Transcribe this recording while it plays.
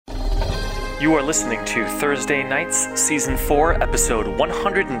You are listening to Thursday Nights, Season 4, Episode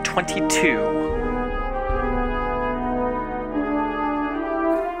 122.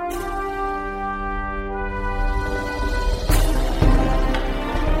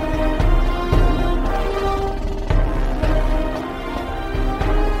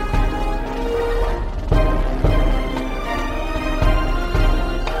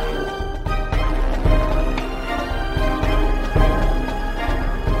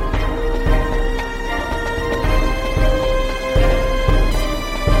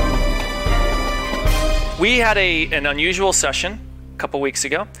 We had an unusual session a couple weeks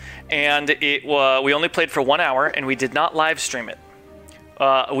ago, and we only played for 1 hour, and we did not live stream it.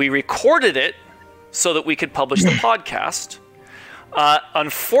 We recorded it so that we could publish the podcast.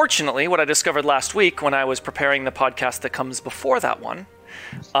 Unfortunately, what I discovered last week when I was preparing the podcast that comes before that one,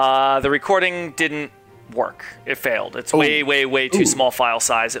 the recording didn't work. It failed. It's way too small file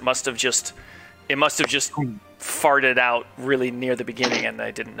size. It must have just farted out really near the beginning, and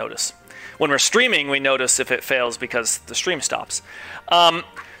I didn't notice. When we're streaming, we notice if it fails because the stream stops.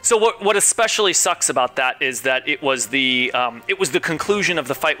 So what especially sucks about that is that it was the conclusion of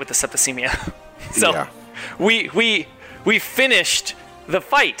the fight with the septicemia. So yeah. we finished the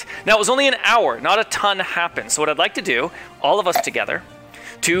fight. Now it was only an hour, not a ton happened. So what I'd like to do, all of us together,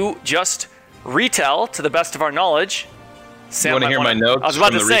 to just retell to the best of our knowledge. Sam, you want to hear my notes? I was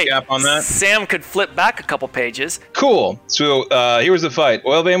about from to the say, recap on that? Sam could flip back a couple pages. Cool. So here was the fight.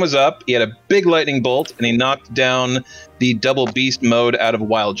 Oilvein was up. He had a big lightning bolt, and he knocked down the double beast mode out of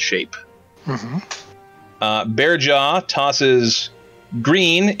wild shape. Mm-hmm. Bearjaw tosses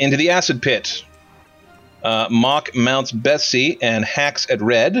Green into the acid pit. Mock mounts Bessie and hacks at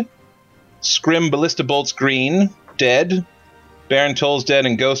Red. Scrim ballista bolts Green, dead. Baron Toll's dead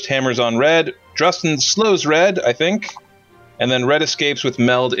and Ghost hammers on Red. Drustin slows Red, I think. And then Red escapes with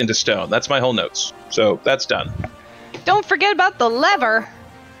Meld into Stone. That's my whole notes. So that's done. Don't forget about the lever.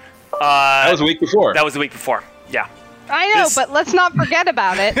 That was the week before. That was the week before, yeah. I know, but let's not forget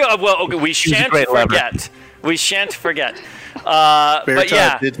about it. Well, okay, we shan't forget. We shan't forget. But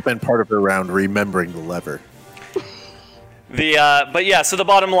yeah, did spend part of her round remembering the lever. But yeah, so the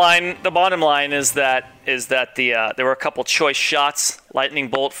bottom line is that there were a couple choice shots. Lightning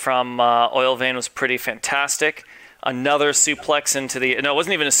bolt from Oilvein was pretty fantastic. Another suplex into the... No, it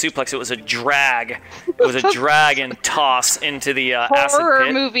wasn't even a suplex. It was a drag. It was a drag and toss into the acid pit.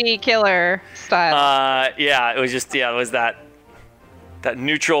 Horror movie killer style. Yeah, it was just... Yeah, it was that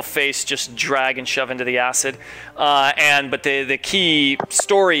neutral face just drag and shove into the acid. But the key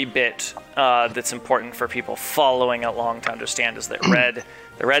story bit that's important for people following along to understand is that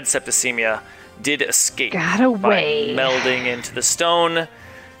the red septicemia did escape. Got away. By melding into the stone.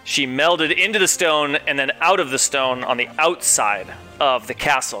 She melded into the stone and then out of the stone on the outside of the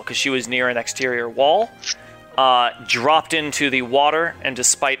castle because she was near an exterior wall. Dropped into the water, and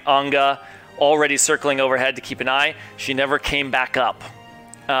despite Anga already circling overhead to keep an eye, she never came back up.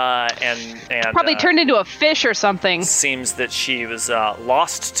 And probably turned into a fish or something. Seems that she was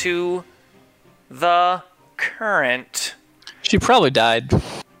lost to the current. She probably died.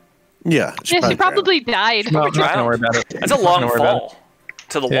 Yeah, she probably died. No, I'm not gonna worry about it. That's a long fall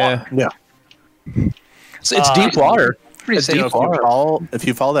to the water. Yeah. It's deep water. Pretty safe deep water. If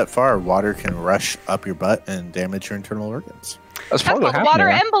you fall that far, water can rush up your butt and damage your internal organs. That's probably what happened. Water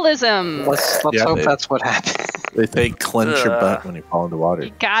embolism. Let's hope that's what happened. They say clench your butt when you fall into water.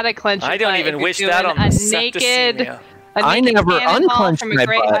 You gotta clench your butt. I don't even wish that on the septicemia. I never unclenched my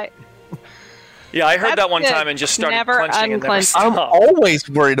butt. Yeah, I heard that one time and just started clenching and never stopped. I'm always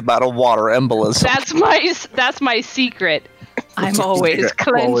worried about a water embolism. That's my secret. I'm always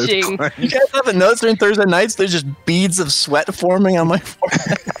clenching. You guys haven't noticed during Thursday nights there's just beads of sweat forming on my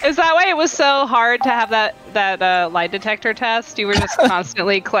forehead? Is that why it was so hard to have that lie detector test? You were just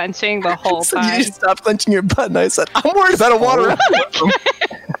constantly clenching the whole time. You stopped clenching your butt, and I said, I'm worried about a water embolism.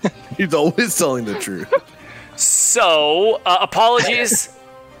 He's always telling the truth. So, apologies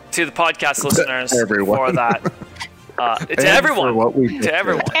to the podcast listeners for that. To everyone.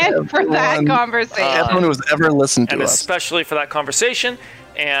 And for that conversation. Everyone who's ever listened to us. And us. especially for that conversation.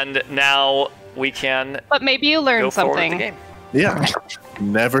 And now we can But maybe you learned something. The game. Yeah.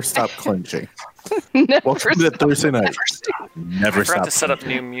 Never stop clenching. Welcome to Thursday night. Never stop. I forgot to set up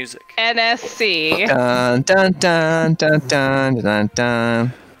new music. NSC. Dun, dun, dun, dun, dun, dun,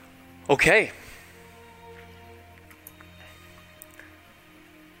 dun. Okay.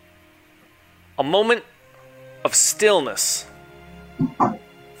 A moment of stillness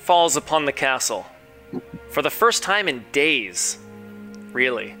falls upon the castle. For the first time in days,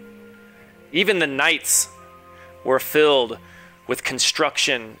 really. Even the nights were filled with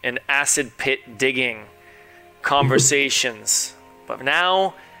construction and acid pit digging, conversations. But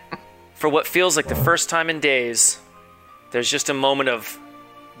now, for what feels like the first time in days, there's just a moment of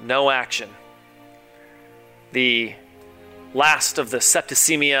no action. The last of the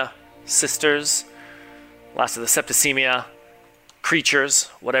Septicemia sisters, last of the Septicemia creatures,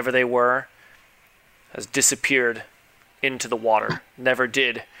 whatever they were, has disappeared into the water. Never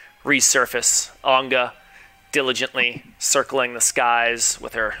did resurface. Onga diligently circling the skies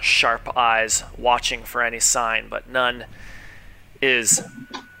with her sharp eyes, watching for any sign, but none is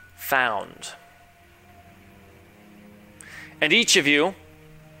found. And each of you,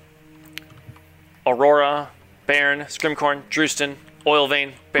 Aurora, Bairn, Scrimcorn, Drewston,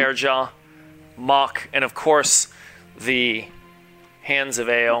 Oilvein, Bearjaw, Mock, and of course the Hands of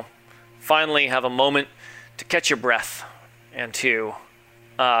Ale, finally have a moment to catch your breath and to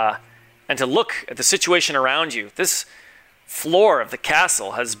look at the situation around you. This floor of the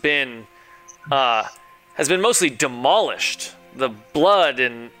castle has been mostly demolished. The blood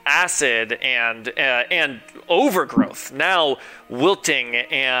and acid and overgrowth now wilting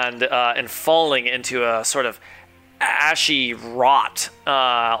and falling into a sort of ashy rot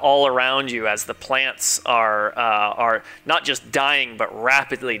all around you as the plants are not just dying but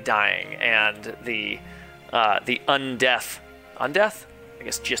rapidly dying, and the undeath, I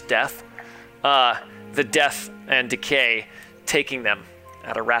guess just death, the death and decay taking them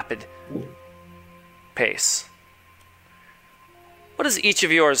at a rapid pace. What is each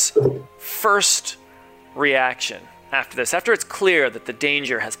of yours first reaction after this? After it's clear that the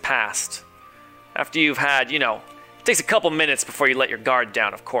danger has passed, after you've had, it takes a couple minutes before you let your guard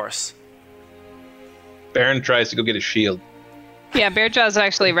down, of course. Baron tries to go get his shield. Yeah, Bearjaw's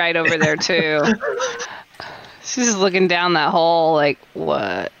actually right over there too. She's just looking down that hole like,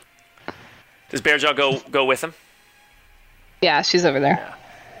 what? Does Bearjaw go with him? Yeah, she's over there.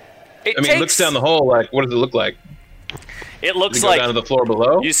 Yeah. He looks down the hole like, what does it look like? It looks Does it go like down to the floor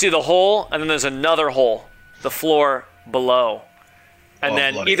below? You see the hole, and then there's another hole, the floor below. And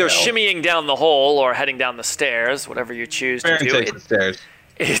then either shimmying down the hole or heading down the stairs, whatever you choose to do. Takes the stairs.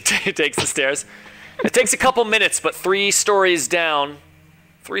 It takes the stairs. It takes a couple minutes, but 3 stories down,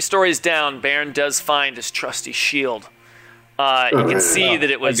 Baron does find his trusty shield. You can see that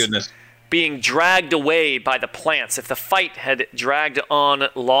it was being dragged away by the plants. If the fight had dragged on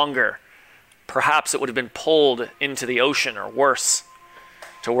longer, perhaps it would have been pulled into the ocean, or worse,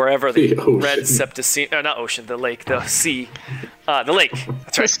 to wherever the red Septicemia, not ocean, the lake, the sea, the lake.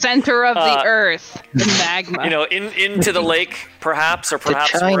 That's right. The center of the earth, the magma. Into the lake, perhaps, or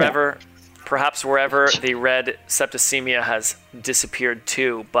perhaps wherever the red Septicemia has disappeared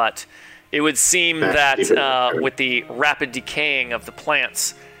to. But it would seem that with the rapid decaying of the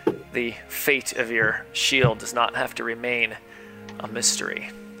plants, the fate of your shield does not have to remain a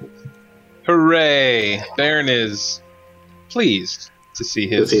mystery. Hooray! Baron is pleased to see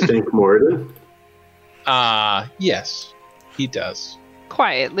his... Does he think Moradin? Yes, he does.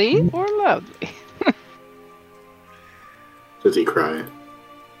 Quietly or loudly? Does he cry?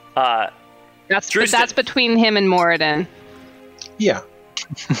 That's between him and Moradin. Yeah.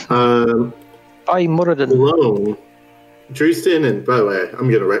 Moradin. Gloam, Drewston, and by the way, I'm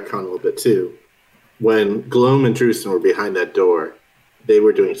going to retcon a little bit too. When Gloam and Drewston were behind that door, they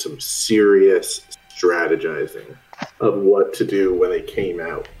were doing some serious strategizing of what to do when they came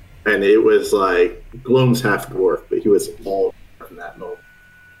out. And it was like, Gloam's half dwarf, but he was all in that moment.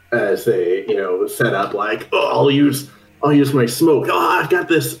 As they, set up like, I'll use my smoke. I've got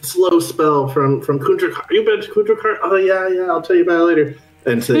this slow spell from Kundrakar. You been to Kundrakar? Oh, yeah, I'll tell you about it later.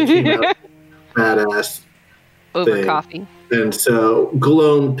 And so they came out badass over thing. Coffee. And so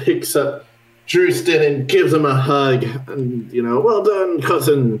Gloam picks up Drewston and gives him a hug. And, well done,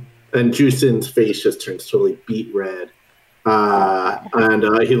 cousin. And Drewston's face just turns totally beet red. And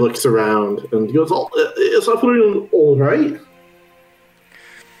he looks around and he goes, is everyone all right?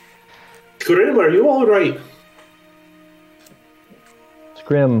 Grim, are you all right?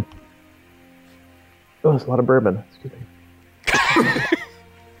 Grim. Oh, it's a lot of bourbon. Excuse me.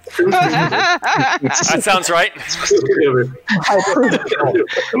 That sounds right.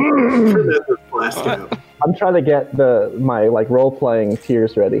 I'm trying to get my role-playing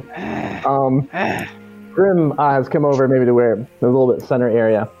tears ready. Grim has come over maybe to where the little bit center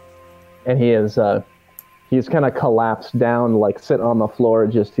area, and he's kind of collapsed down, sitting on the floor.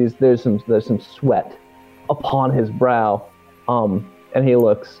 There's some sweat upon his brow, and he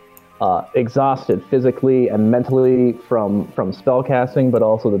looks exhausted physically and mentally from spellcasting, but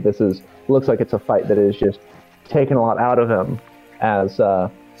also that looks like it's a fight that is just taking a lot out of him. As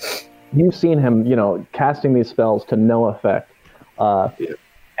you've seen him, casting these spells to no effect,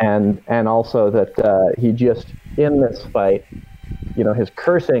 and also that he just in this fight, his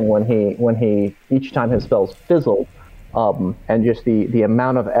cursing when he each time his spells fizzled, and just the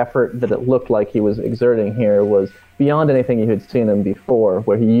amount of effort that it looked like he was exerting here was beyond anything you had seen him before,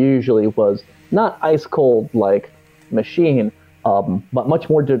 where he usually was not ice cold like Machine, but much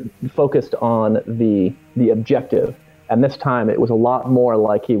more focused on the objective. And this time it was a lot more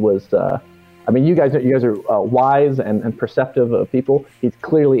like he was. You guys are wise and perceptive of people. He's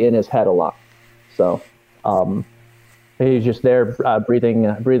clearly in his head a lot. So he's just there breathing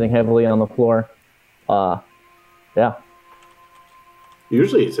heavily on the floor. Yeah.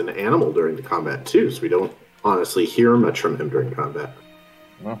 Usually he's an animal during the combat too, so we don't honestly hear much from him during combat.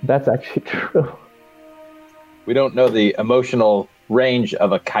 That's actually true. We don't know the emotional range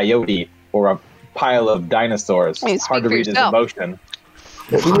of a coyote or a pile of dinosaurs. It's hard to read his emotion.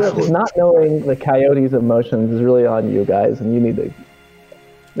 Not knowing the coyote's emotions is really on you guys, and you need to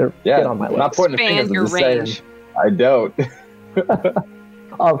get on my level. Not pointing fingers, I'm just saying, I don't.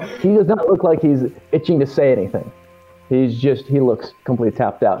 He does not look like he's itching to say anything. He looks completely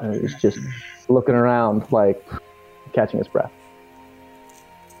tapped out, and he's just looking around, like catching his breath.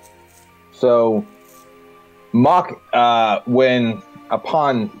 So, Mock, when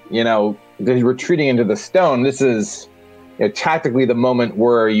upon retreating into the stone, this is tactically the moment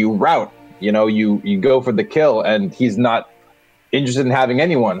where you rout. You go for the kill, and he's not interested in having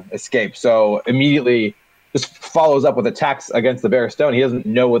anyone escape. So immediately just follows up with attacks against the bare stone. He doesn't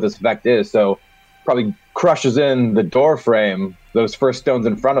know what this effect is, so probably crushes in the door frame, those first stones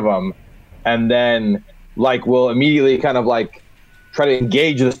in front of him, and then will immediately kind of try to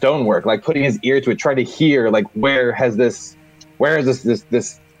engage the stonework, putting his ear to it, try to hear where is this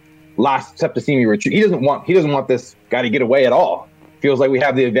last Septicemi retreat. He doesn't want this guy to get away at all. Feels like we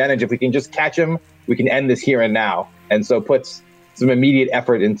have the advantage. If we can just catch him, we can end this here and now. And so puts some immediate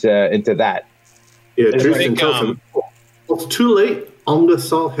effort into that. Yeah, Tristan tells him, it's too late.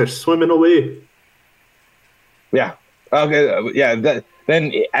 Omgasol has swimming away. Yeah. Okay. Yeah.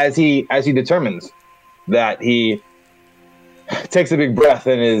 Then as he determines that, he takes a big breath,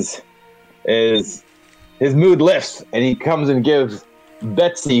 and his mood lifts, and he comes and gives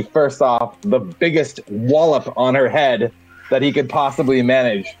Betsy, first off, the biggest wallop on her head that he could possibly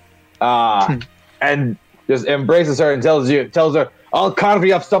manage, and just embraces her and tells her, "I'll carve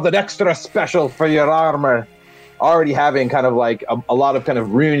you up something extra special for your armor." Already having kind of a lot of kind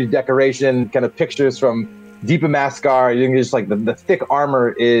of runed decoration, kind of pictures from Deepa Maskar. You can just the thick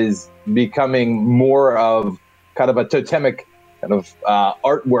armor is becoming more of kind of a totemic kind of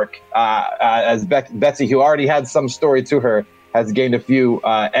artwork, as Betsy, who already had some story to her, has gained a few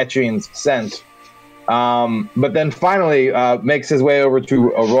etchings sent. But then finally makes his way over to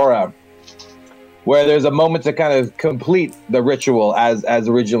Aurora, where there's a moment to kind of complete the ritual as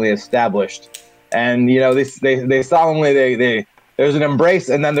originally established. And, they solemnly, there's an embrace,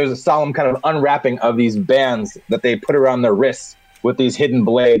 and then there's a solemn kind of unwrapping of these bands that they put around their wrists with these hidden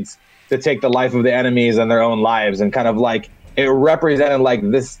blades to take the life of the enemies and their own lives. And kind of it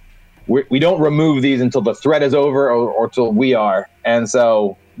represented this, we don't remove these until the threat is over or till we are. And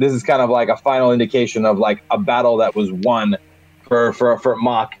so this is kind of a final indication of a battle that was won for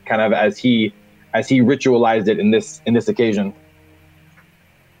Mock, kind of as he ritualized it in this occasion.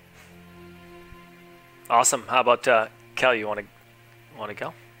 Awesome. How about Kel? You want to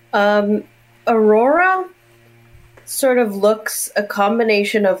go? Aurora sort of looks a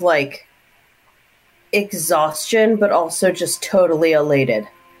combination of exhaustion, but also just totally elated.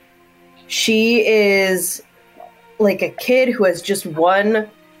 She is like a kid who has just won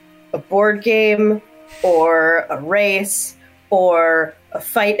a board game or a race or a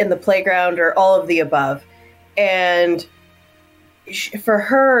fight in the playground or all of the above. And for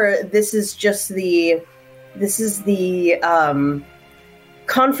her, this is the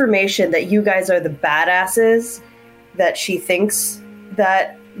confirmation that you guys are the badasses that she thinks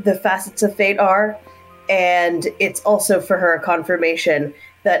that the Facets of Fate are. And it's also for her a confirmation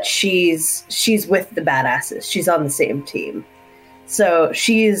that she's with the badasses. She's on the same team. So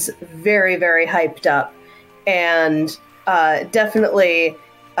she's very, very hyped up, and definitely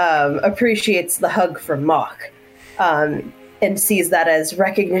appreciates the hug from Mock, and sees that as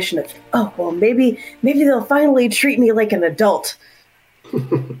recognition of, oh, well, maybe they'll finally treat me like an adult.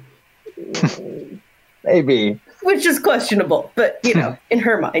 Maybe. Which is questionable, but, in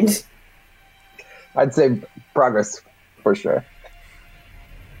her mind. I'd say progress, for sure.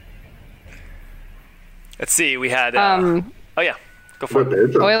 Let's see, we had... oh, yeah, go for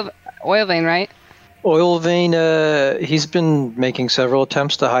it. Oil Vein, right? Oil Vein, he's been making several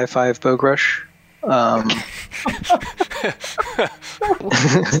attempts to high-five Bogrush.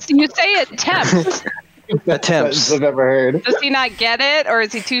 You say attempts. Attempts. I've ever heard. Does he not get it, or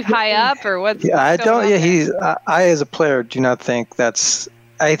is he too high up, or what's? Yeah, I what's going don't. on Yeah, there? I as a player do not think that's.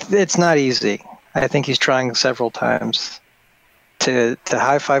 It's not easy. I think he's trying several times to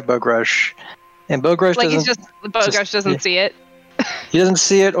high five Bogrush, and Bogrush Like doesn't. Bogrush doesn't see it. He doesn't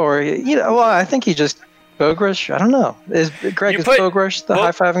see it, or well, I think he just Bogrush. I don't know. Is Bogrush the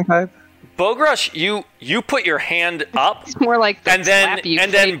high fiving type? Bogrush, you put your hand up, It's more like the and then slap you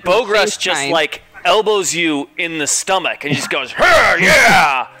take from Bogrush just FaceTime. like elbows you in the stomach, and he just goes, "Her,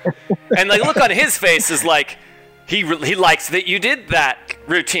 yeah!" And the look on his face is like he likes that you did that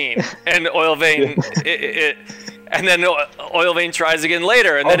routine. And Oilvein, and then Oilvein tries again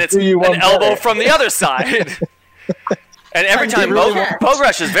later, and then it's an elbow from the other side. And every time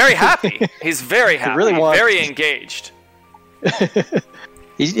Bogrush is very happy. He's very happy, very engaged.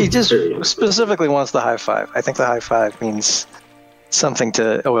 He just specifically wants the high five. I think the high five means something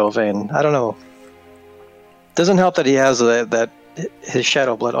to Oilvein. I don't know. Doesn't help that he has his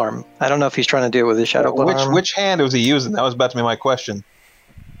Shadow Blood arm. I don't know if he's trying to do it with his Shadow Blood arm. Which hand was he using? That was about to be my question.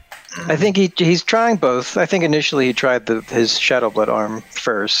 I think he's trying both. I think initially he tried his Shadow Blood arm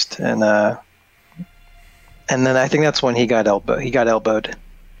first, and then I think that's when he got elbowed.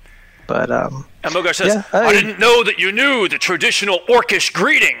 But And Bogrush says, yeah, I didn't know that you knew the traditional orcish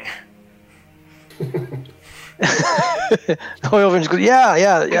greeting. Oilvein goes,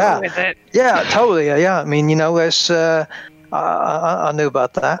 yeah, With it. yeah, totally, yeah. I mean, it's I knew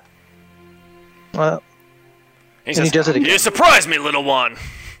about that. Well, He and says, he does it again. You surprised me, little one.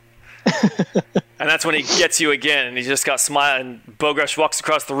 And that's when he gets you again, and he just got smile. And Bogrush walks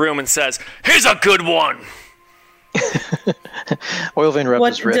across the room and says, "Here's a good one." Oilvein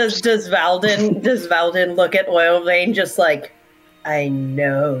rubs his What ribs. does Valdin look at Oilvein just like, I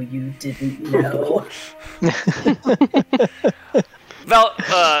know you didn't know.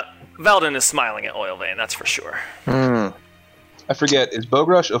 Valdin is smiling at Oilvein, that's for sure. I forget, is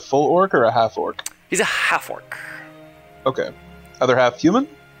Bogrush a full orc or a half orc? He's a half orc. Okay. Other half human,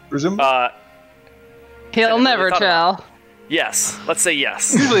 presumably? He'll never thought tell. Yes, let's say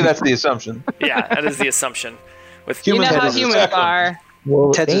yes. Usually that's the assumption. Yeah, that is the assumption. With You know Humans how have a humans second. are.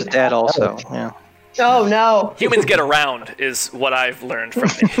 Well, Ted's his ain't dad that also. much. Yeah. Oh no. humans get around is what I've learned from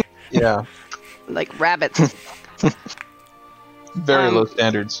me. Yeah. Like rabbits. Very low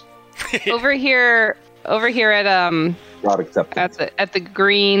standards. over here at Not acceptable. at the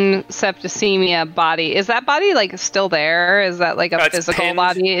green septicemia body. Is that body like still there? Is that like a It's physical pinned.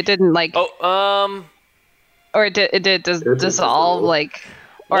 body? It didn't like or it did dissolve dissolve. like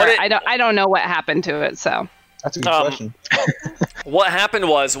or What it- I don't know what happened to it, so That's a good question. What happened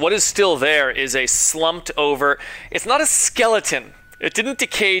was, what is still there is a slumped over. It's not a skeleton. It didn't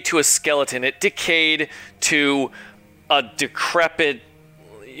decay to a skeleton. It decayed to a decrepit,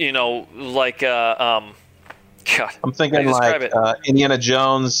 like a God. I'm thinking How do you describe like Indiana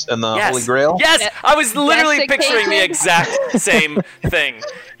Jones and the Yes. Holy Grail. Yes, I was literally Desiccated. picturing the exact same thing.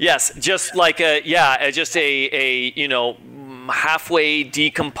 Yes, just like just a halfway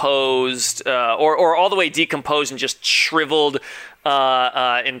decomposed or all the way decomposed and just shriveled,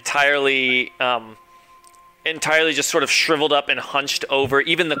 entirely just sort of shriveled up and hunched over.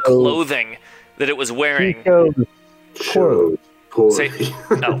 Even the clothing that it was wearing. Showed poorly. Say,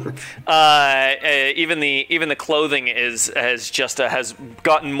 no. Even the clothing has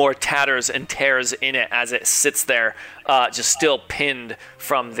gotten more tatters and tears in it as it sits there, just still pinned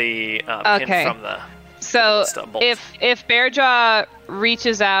from the Okay. So bolt. if Bearjaw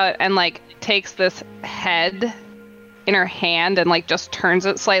reaches out and like takes this head in her hand and like just turns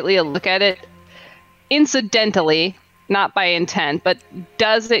it slightly to look at it, incidentally, not by intent, but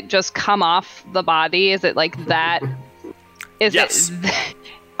does it just come off the body? Is it like that? Is Yes. it?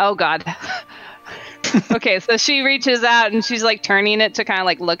 Oh God. Okay, so she reaches out and she's like turning it to kind of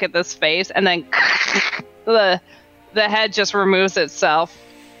like look at this face, and then the head just removes itself.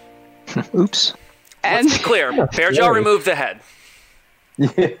 Oops. And Let's be clear. Bearjaw removed the head.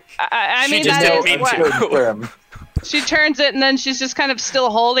 I She mean, just that didn't is mean what- to. She turns it, and then she's just kind of still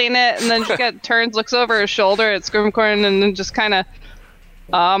holding it, and then she turns, looks over her shoulder at Scrimcorn, and then just kind of,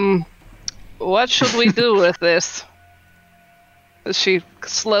 what should we do with this? She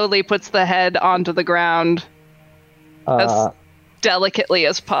slowly puts the head onto the ground as delicately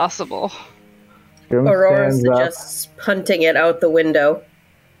as possible. Grim Aurora stands up. suggests punting it out the window.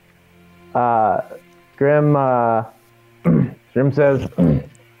 Grim Grim says,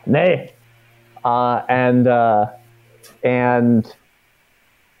 "Nay," and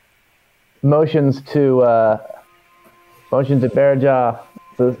motions to Bearjaw.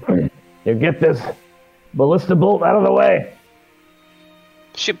 Says, "You get this ballista bolt out of the way.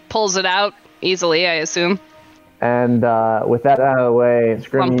 She pulls it out easily, I assume. And with that out of the way,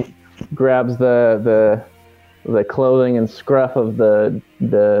 Scrim grabs the clothing and scruff of the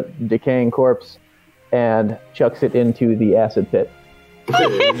decaying corpse and chucks it into the acid pit.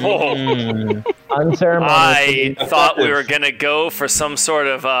 Unceremoniously. I thought we were gonna go for some sort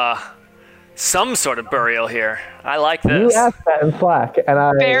of burial here. I like this. You asked that in Slack,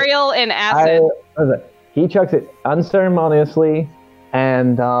 and burial in acid. He chucks it unceremoniously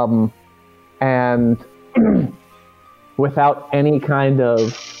and without any kind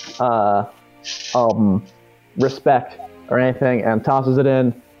of respect or anything, and tosses it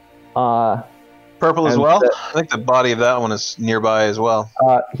in. Purple as well? I think the body of that one is nearby as well.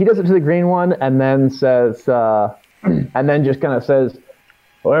 He does it to the green one, and then says, and then just kind of says,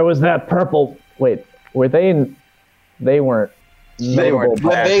 "Where was that purple? Wait, were they in? They weren't. They weren't.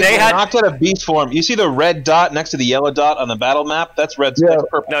 They had knocked out a beast form. You see the red dot next to the yellow dot on the battle map? That's red. Yeah. That's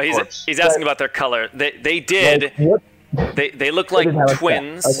purple. No, he's asking about their color. They did. What? They look like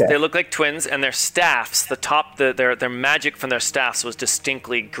twins. Okay. They look like twins, and their staffs, their magic from their staffs was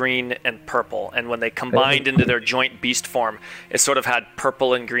distinctly green and purple. And when they combined into their joint beast form, it sort of had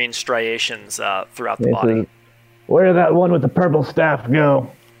purple and green striations throughout the body. Where did that one with the purple staff go?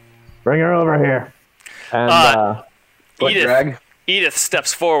 Bring her over here. And Edith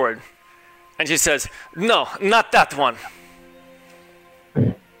steps forward, and she says, "No, not that one."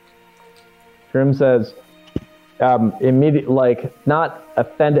 Grim says, immediately, like, not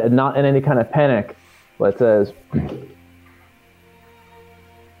offended, not in any kind of panic, but says,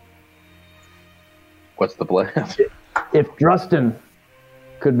 What's the plan? if Drustin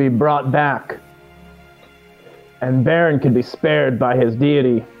could be brought back, and Baron could be spared by his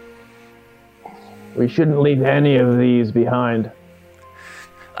deity, we shouldn't leave any of these behind.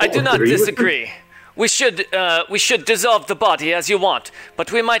 I do not disagree. We should dissolve the body as you want,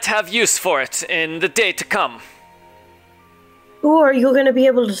 but we might have use for it in the day to come. Or are you going to be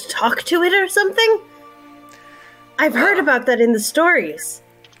able to talk to it or something? I've heard about that in the stories.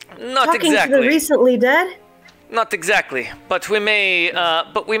 Not Talking exactly. to the recently dead? Not exactly, but we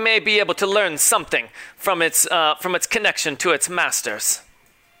may be able to learn something from its connection to its masters.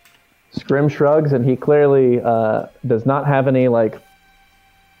 Scrim shrugs, and he clearly does not have any, like,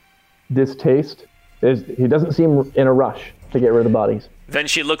 distaste. He doesn't seem in a rush to get rid of bodies. Then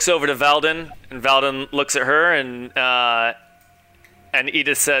she looks over to Valden, and Valden looks at her, and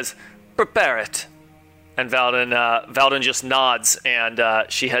Edith says, "Prepare it." And Valden just nods, and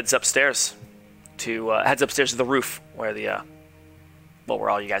she heads upstairs to the roof where where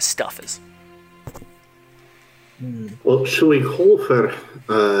all you guys' stuff is. Well, should we call for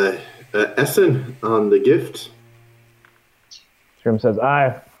Essen on the gift? Scrim says,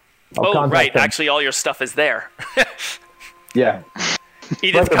 I'll contact right. him. Actually, all your stuff is there. Yeah.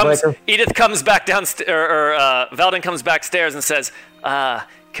 Edith comes back downstairs, or Valden comes backstairs and says,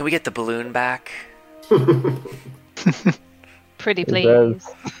 "Can we get the balloon back?" Pretty It please.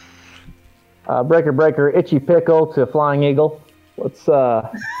 says, breaker, itchy pickle to flying eagle. Let's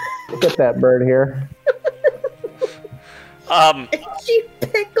get that bird here. Itchy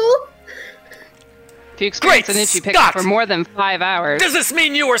pickle? If you experience Great an itchy pickle Scott! for more than 5 hours. Does this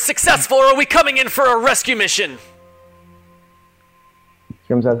mean you were successful, or are we coming in for a rescue mission?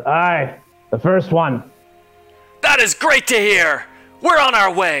 Scrim says, aye, the first one. That is great to hear. We're on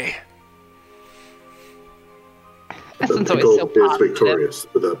our way. The Essence pickle always so is positive. victorious.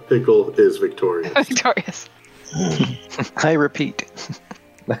 The pickle is victorious. Victorious. I repeat.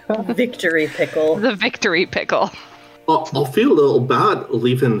 Victory pickle. The victory pickle. I'll feel a little bad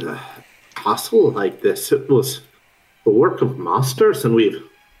leaving the castle like this. It was the work of masters, and we've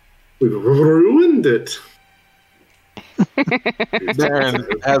ruined it. Baron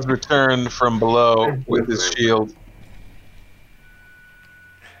has returned from below with his shield.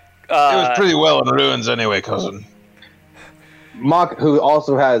 It was pretty well in ruins anyway, cousin. Mock, who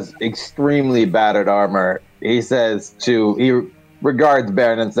also has extremely battered armor, he regards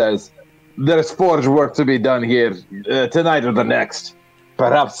Baron and says, "There's forge work to be done here tonight or the next.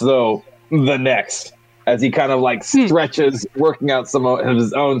 Perhaps, though, the next." As he kind of like stretches, working out some of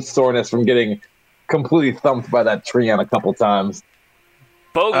his own soreness from getting completely thumped by that tree on a couple times.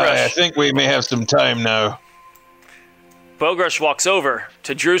 I think we may have some time now. Bogrush walks over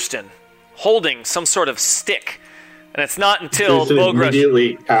to Drustin, holding some sort of stick. And it's not until Drustin Bogrush...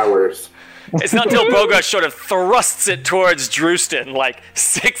 immediately cowers. It's not until Bogrash sort of thrusts it towards Drewston, like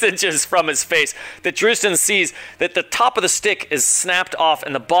 6 inches from his face, that Drewston sees that the top of the stick is snapped off,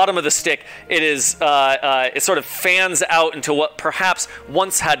 and the bottom of the stick, it sort of fans out into what perhaps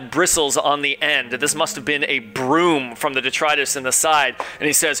once had bristles on the end. This must have been a broom from the detritus in the side, and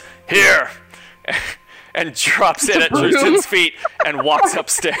he says, "Here," and drops it at Drewston's feet and walks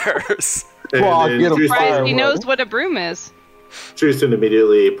upstairs. Surprised he knows what a broom is. Drewston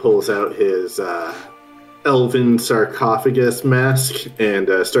immediately pulls out his elven sarcophagus mask and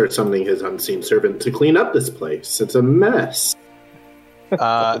starts summoning his unseen servant to clean up this place. It's a mess.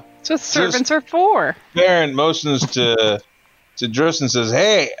 That's what servants are for. Baron motions to Drewston and says,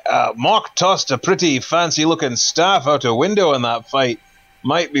 "Hey, Mock tossed a pretty fancy-looking staff out a window in that fight.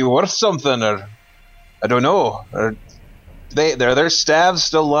 Might be worth something, or I don't know. Are their staves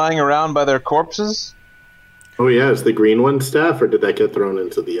still lying around by their corpses? Oh yeah, is the green one staff, or did that get thrown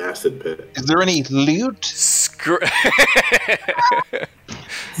into the acid pit? Is there any loot?" Sam.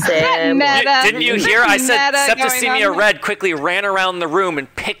 Didn't you hear? I said Septicemia Red quickly ran around the room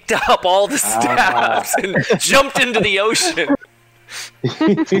and picked up all the staffs and jumped into the ocean.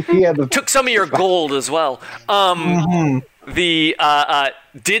 Took some of your gold as well.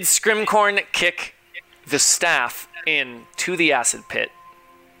 Did Scrimcorn kick the staff into the acid pit?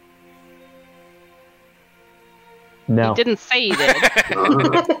 No. He didn't say he did.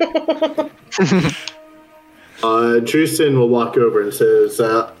 Drewston will walk over and says,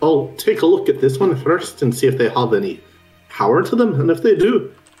 "I'll take a look at this one first and see if they have any power to them. And if they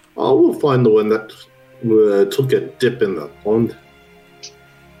do, I will find the one that took a dip in the pond."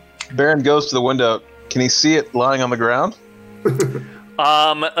 Baron goes to the window. Can he see it lying on the ground?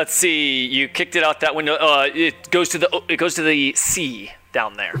 Let's see. You kicked it out that window. It goes to the sea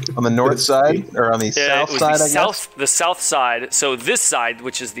down there. On the north side or on the south side? The south side. So this side,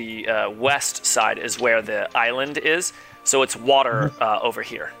 which is the west side, is where the island is. So it's water over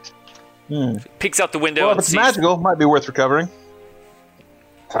here. Peeks out the window. Well, if it's magical, might be worth recovering.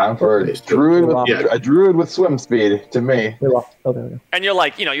 Time for a druid with swim speed to me. Okay. And you're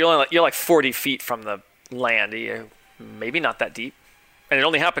like 40 feet from the land. Maybe not that deep. And it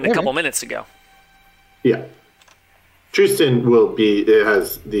only happened a couple minutes ago. Yeah. Drewston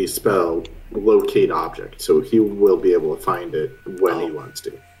has the spell locate object, so he will be able to find it when he wants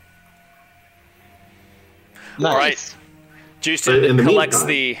to. Nice. All right. Drewston collects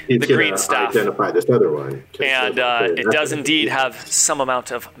the green staff. Identify this other one. And it does indeed have some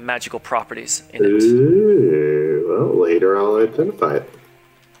amount of magical properties in it. Well, later I'll identify it.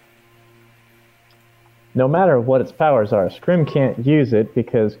 No matter what its powers are, Scrim can't use it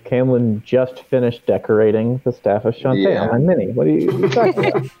because Camelin just finished decorating the Staff of Shantae on my mini. What are you talking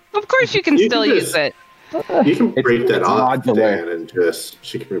about? Of course you can still use it. You can break that off, Dan, and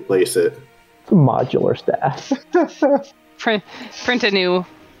she can replace it. It's a modular staff. Print a new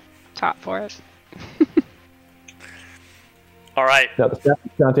top for it. All right. No, the Staff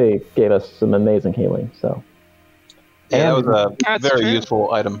of Shantae gave us some amazing healing, so. Yeah, that was a very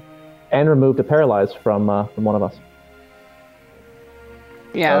useful item. And removed a paralyzed from one of us.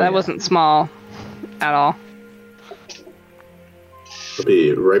 Yeah, that wasn't small at all. I'll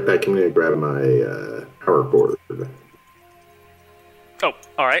be right back. I'm going to grab my power board. Oh,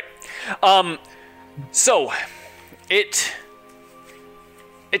 all right. So it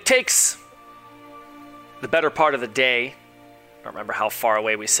takes the better part of the day. I don't remember how far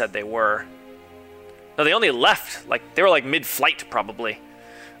away we said they were. No, they only left. They were mid-flight probably.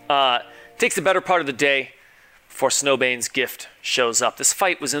 Takes the better part of the day before Snowbane's gift shows up. This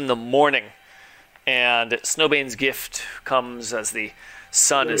fight was in the morning, and Snowbane's gift comes as the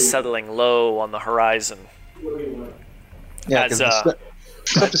sun is settling low on the horizon. Yeah, because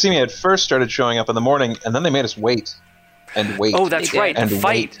Septicemia had first started showing up in the morning, and then they made us wait and wait. Oh, that's right.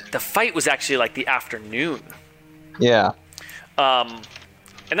 The fight was actually the afternoon. Yeah.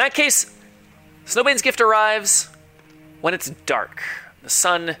 In that case, Snowbane's gift arrives when it's dark. The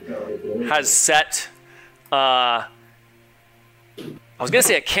sun has set. I was going to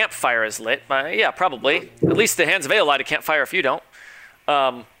say a campfire is lit. Yeah, probably. At least the Hands of Ale light a campfire if you don't.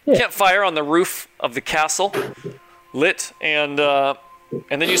 Campfire on the roof of the castle, lit, and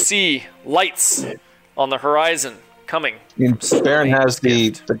then you see lights on the horizon coming. Baron has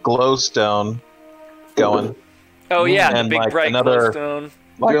the glowstone going. Oh yeah, and the big bright glowstone.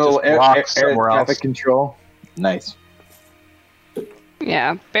 Air traffic control. Nice.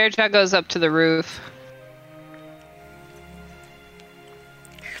 Yeah, Bearjaw goes up to the roof.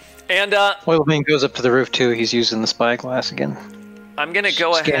 And Oilvein goes up to the roof too. He's using the spyglass again. I'm gonna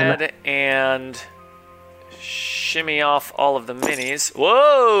go ahead and shimmy off all of the minis.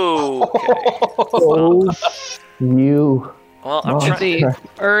 Whoa! Okay. Oh, you. Well, I'm trying. The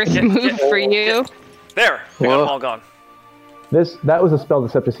earth moved for you. There, we got them all gone. That was a spell the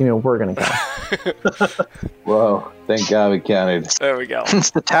Septicemia we're gonna count. Whoa! Thank God we counted. There we go.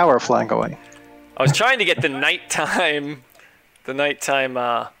 It's the tower flying away. I was trying to get the nighttime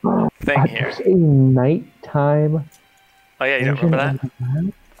thing here. There's a nighttime. Oh yeah, you don't remember that?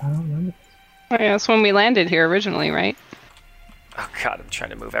 I don't remember. Oh, yeah, that's when we landed here originally, right? Oh god, I'm trying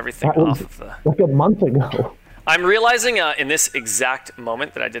to move everything That was off of the. like a month ago. I'm realizing in this exact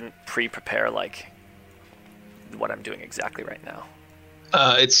moment that I didn't pre-prepare like what I'm doing exactly right now.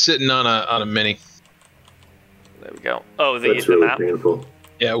 It's sitting on a mini. There we go. Oh, That's the really map. painful.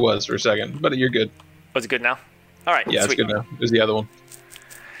 Yeah, it was for a second, but you're good. Was it good now? All right. Yeah, sweet. it's good now. There's the other one.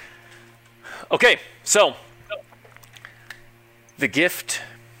 Okay, so the gift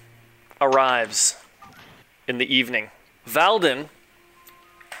arrives in the evening. Valden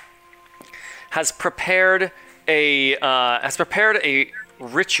has prepared a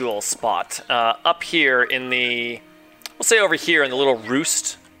ritual spot up here in the, we'll say over here in the little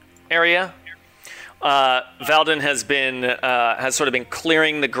roost area. Valden has sort of been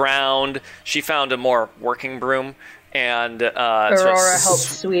clearing the ground. She found a more working broom and Aurora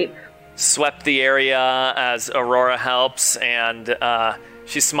helps sweep. Swept the area as Aurora helps, and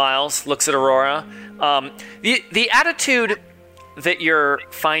she smiles, looks at Aurora. The attitude that you're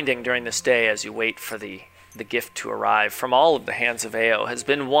finding during this day as you wait for the gift to arrive from all of the hands of Ao has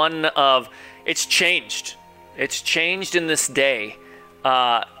been one of, it's changed. It's changed in this day.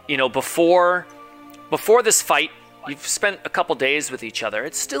 Before this fight, you've spent a couple days with each other.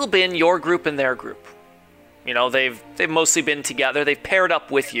 It's still been your group and their group. You know, they've mostly been together. They've paired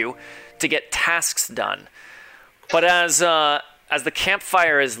up with you to get tasks done. But as the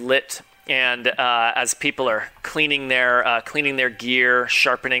campfire is lit and as people are cleaning their gear,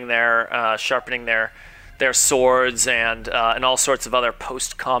 sharpening their swords and all sorts of other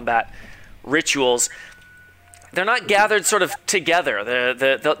post-combat rituals, they're not gathered sort of together.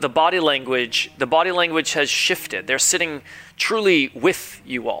 The body language has shifted. They're sitting truly with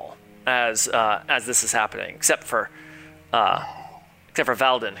you all as this is happening, except for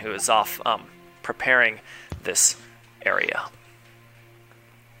Valden, who is off preparing this area.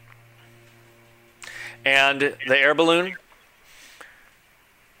 And the air balloon,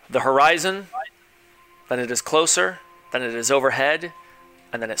 the horizon, then it is closer, then it is overhead,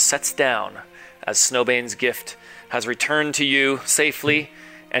 and then it sets down as Snowbane's gift has returned to you safely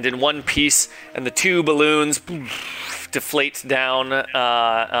and in one piece, and the two balloons deflate down,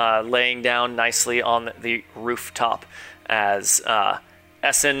 laying down nicely on the rooftop as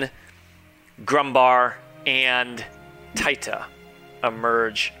Essen, Grumbar, and Taita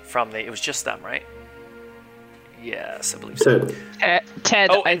emerge from it was just them, right? Yes, I believe so. Ted,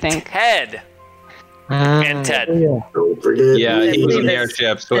 I think. Ted. And Ted. Yeah. Don't forget. Yeah, he was an This-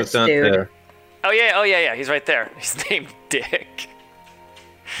 airship, so it's this not dude. there. Oh yeah, he's right there. He's named Dick.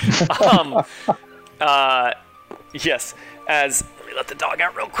 Yes, let me let the dog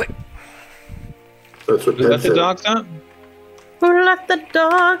out real quick. That's what Is that Ted the said. dog's out? Who let the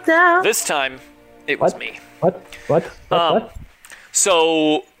dogs out? This time, it was What? me. What?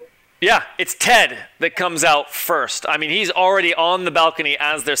 So, yeah, it's Ted that comes out first. I mean, he's already on the balcony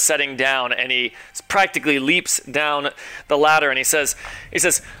as they're setting down, and he practically leaps down the ladder, and he says,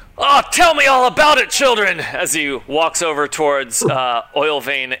 "Oh, tell me all about it, children!" As he walks over towards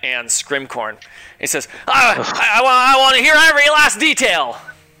Oilvein and Scrimcorn. He says, I want to hear every last detail.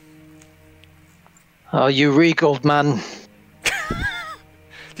 Oh, you reek, old man.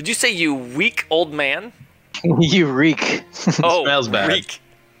 Did you say you weak old man? You reek. Oh, Smells bad. reek.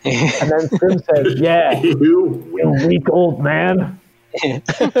 And then Scrim says, "Yeah, You you weak old man."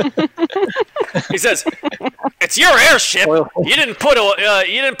 He says, "It's your airship. You didn't put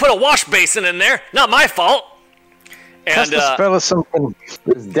a wash basin in there. Not my fault." That's And the spell of something.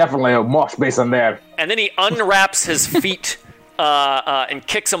 There's definitely a mosh basin there. and then he unwraps his feet and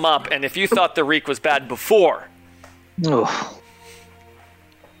kicks them up. And if you thought the reek was bad before, Oh.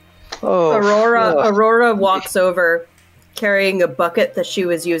 Oh. Aurora walks over carrying a bucket that she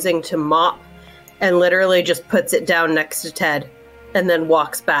was using to mop and literally just puts it down next to Ted and then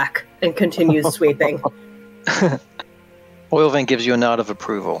walks back and continues sweeping. Oilvein gives you a nod of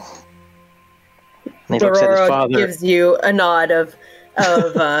approval. And he looks at his Aurora father. gives you a nod of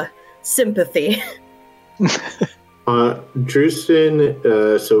sympathy.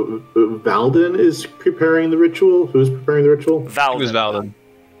 Drustin, so Valden is preparing the ritual? Who's preparing the ritual? Valden. It was Valden.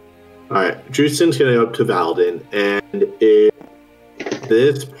 Alright, Drustin's going up to Valden, and if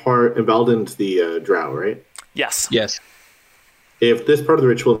this part, and Valdin's the drow, right? Yes. Yes. If this part of the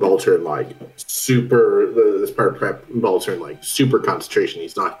ritual involves her in like this part of prep involves her in like super concentration,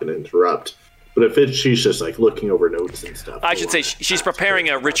 he's not going to interrupt. But if she's just like looking over notes and stuff, I should say she's preparing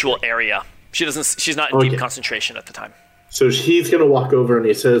a ritual area. She's not in deep concentration at the time. So he's going to walk over and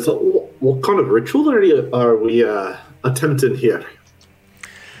he says, "What kind of ritual are we attempting here?"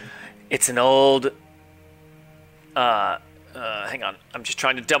 It's an old. Hang on, I'm just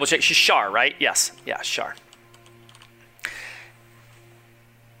trying to double check. She's Shar, right? Yes. Yeah, Shar.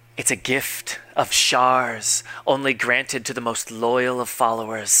 It's a gift of Shars, only granted to the most loyal of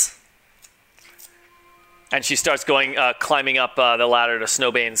followers. And she starts going, climbing up the ladder to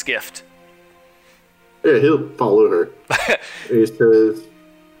Snowbane's gift. Yeah, he'll follow her. He says,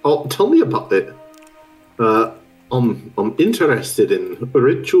 "Oh, tell me about it. I'm interested in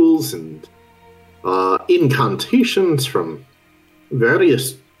rituals and incantations from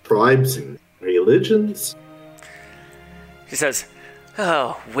various tribes and religions." She says,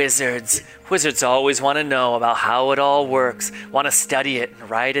 "Oh, wizards. Wizards always want to know about how it all works, want to study it and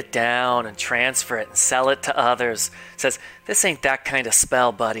write it down and transfer it and sell it to others." Says, "This ain't that kind of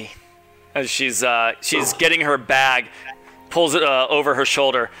spell, buddy." As she's getting her bag, pulls it over her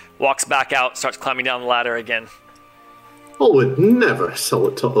shoulder, walks back out, starts climbing down the ladder again. "I would never sell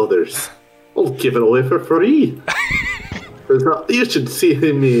it to others. I'll give it away for free." You should see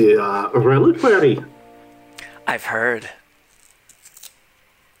me reliquary. I've heard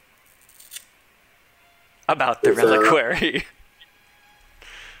about the reliquary.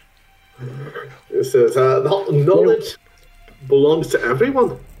 It says, "Knowledge belongs to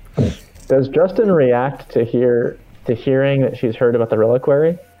everyone." Does Justin react to hearing that she's heard about the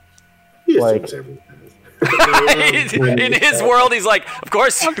reliquary? He Like- assumes everyone. In his world, he's like, "Of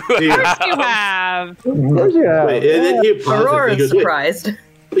course you You have." have. Of course you have. Wait, and then he pauses and he Aurora's goes, "Wait, surprised.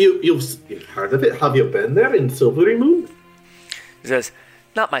 You've heard of it? Have you been there in Silvery Moon? He says,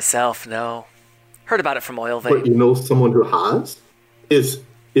 "Not myself, no. Heard about it from Oilvein." But you know someone who has? Is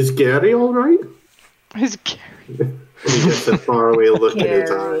Gary all right?" His And he gets a faraway look in his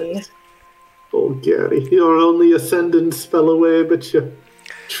Gary. eyes. "Oh, Gary, you're only a sending spell away, but you're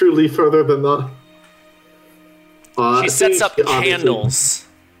truly further than that." She sets up obviously candles.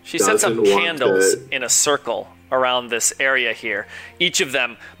 She sets up doesn't want candles to- in a circle around this area here. Each of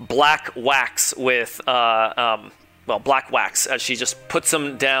them black wax with, black wax. As she just puts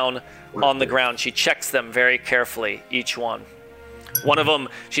them down on the ground, she checks them very carefully, each one. One of them,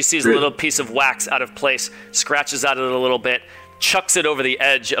 she sees a little piece of wax out of place, scratches at it a little bit, chucks it over the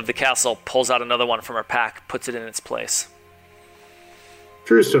edge of the castle, pulls out another one from her pack, puts it in its place.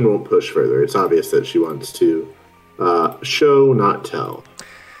 Tristan won't push further. It's obvious that she wants to show, not tell.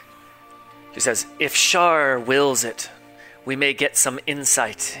 She says, "If Shar wills it, we may get some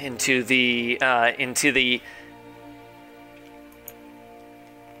insight into the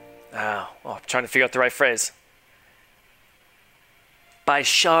I'm trying to figure out the right phrase. By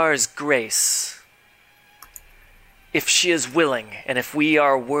Shar's grace, if she is willing and if we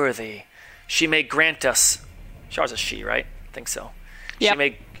are worthy, she may grant us. Shar's a she, right? I think so.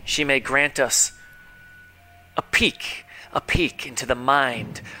 Yep. She may grant us a peek into the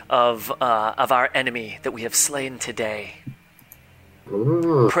mind of our enemy that we have slain today.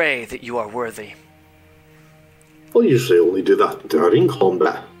 Pray that you are worthy." I'll usually only do that during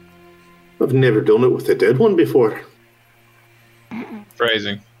combat. I've never done it with a dead one before.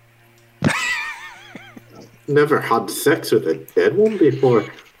 Phrasing. Never had sex with a dead one before.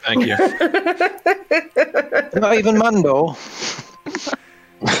 Thank you. Not even Mundo.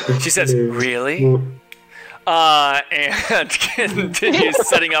 She says, "Really?" And continues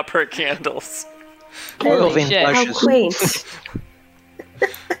setting up her candles. Oilvein shit. How blushes. quaint.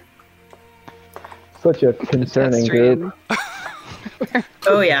 Such a concerning group.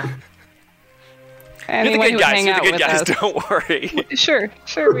 Oh, yeah. You're the Anyone good who would guys. hang You're the out good with guys. us. Don't worry.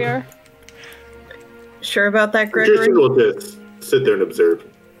 Sure we are. Sure about that, Gregory? Tristan will just sit there and observe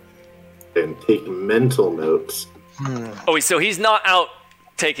and take mental notes. Oh, so he's not out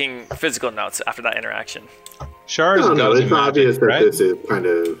taking physical notes after that interaction. Shar is No, goes it's in obvious magic, that right? this is kind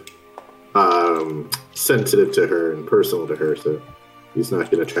of sensitive to her and personal to her, so he's not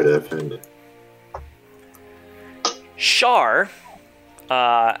going to try to offend it. Shar,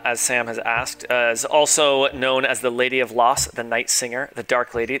 as Sam has asked, is also known as the Lady of Loss, the Night Singer, the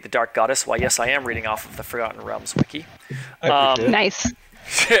Dark Lady, the Dark Goddess. Why, yes, I am reading off of the Forgotten Realms wiki. I appreciate it. Nice.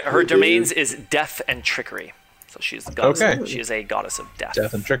 Her domains is death and trickery. So she's the goddess. Okay. She is a goddess of death.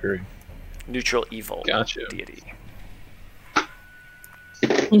 Death and trickery. Neutral evil Gotcha. deity.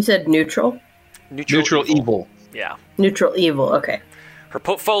 You said neutral? Neutral evil. Yeah. Neutral evil, okay. Her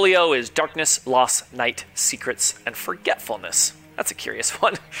portfolio is darkness, loss, night, secrets, and forgetfulness. That's a curious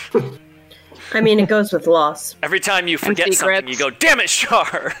one. I mean, it goes with loss. Every time you forget something, you go, damn it,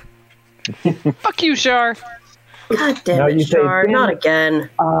 Shar! Fuck you, Shar. God damn No, it, you say, Shar. damn Not it. again.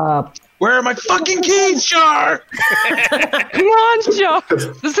 Where are my fucking keys, Shar? Come on, Shar.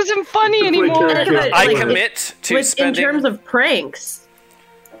 This isn't funny anymore. I commit to in spending... terms of pranks.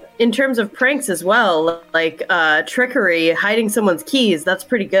 In terms of pranks as well, like trickery, hiding someone's keys, that's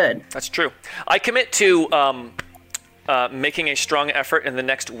pretty good. That's true. I commit to making a strong effort in the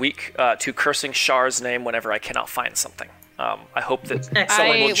next week to cursing Shar's name whenever I cannot find something. I hope that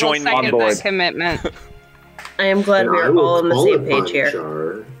someone will join me in second this. that commitment. I am glad we I are will all on the call same upon page here.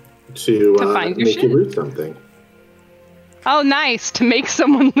 Char to find your make shit. you lose something. Oh, nice. To make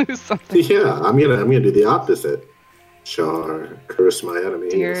someone lose something. Yeah, I'm gonna do the opposite. Char, curse my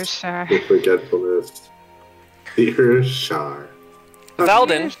enemies. Dear Shar. With forgetfulness. Dear Char.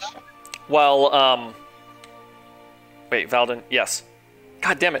 Valden, while, wait, Valden, yes.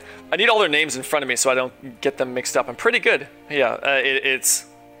 God damn it. I need all their names in front of me so I don't get them mixed up. I'm pretty good. Yeah, it's...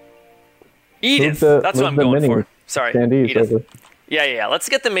 Edith. That's what I'm going for. Sorry, Edith. Yeah. Let's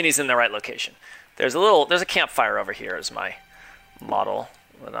get the minis in the right location. There's a campfire over here as my model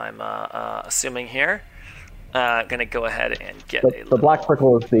that I'm assuming here. Gonna go ahead and get The black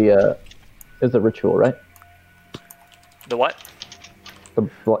circle is the ritual, right? The what?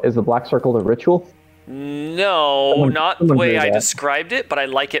 Is the black circle the ritual? No, not the way I that. described it, but I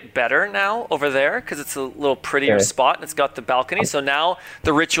like it better now over there because it's a little prettier spot and it's got the balcony. So now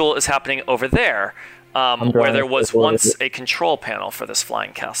the ritual is happening over there, where there was once a control panel for this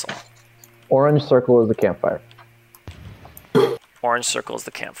flying castle. Orange circle is the campfire. Orange circle is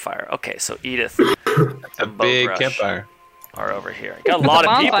the campfire. Okay, so Edith, A big campfire. are over here. Got a lot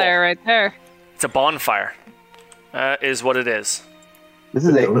of people. Bonfire right there. It's a bonfire. Is what it is. This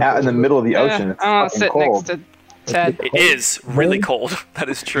is out in the middle of the ocean. It's I want to fucking sit cold. next to Ted. It is really cold. That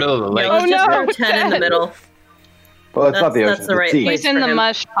is true. Middle of the lake. Oh, no, Throw 10 in the Ted. middle. Well, it's not the That's ocean. the right it's the sea. place. He's in for the him.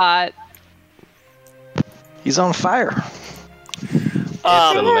 mush pot. He's on fire. It's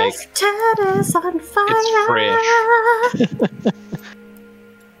a lake. Ted is on fire. It's fresh.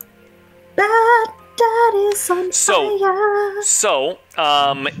 Bad Dad is on fire. So,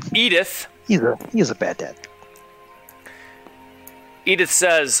 Edith He's a bad dad. Edith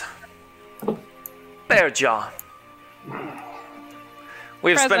says, Bearjaw,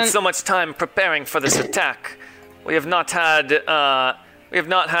 we have spent Present. so much time preparing for this attack. We have not had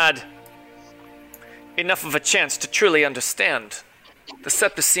enough of a chance to truly understand the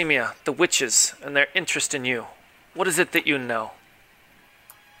septicemia, the witches, and their interest in you. What is it that you know?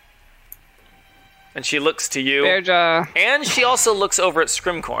 And she looks to you, Bearjaw. and she also looks over at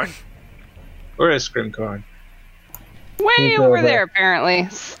Scrimcorn. Where is Scrimcorn? Way He's over over. there, apparently.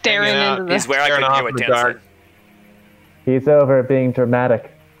 Staring Hanging out. into the... He's where I Staring couldn't hear off what in the Dan dark. said. He's over being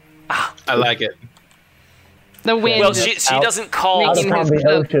dramatic. I like it. The wind. Well, is she doesn't call Out Making upon his the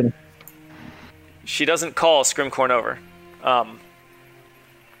cloak. ocean. she doesn't call Scrimcorn over.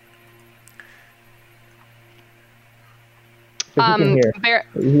 If you can hear,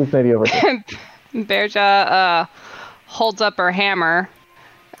 he's maybe over there. Bearjaw holds up her hammer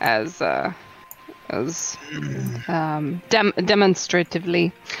as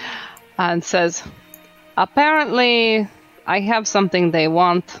demonstratively and says, apparently I have something they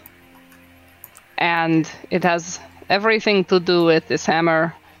want, and it has everything to do with this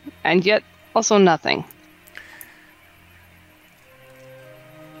hammer, and yet also nothing.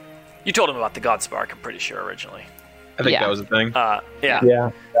 You told him about the God Spark, I'm pretty sure, originally. I think Yeah. that was the thing. Yeah.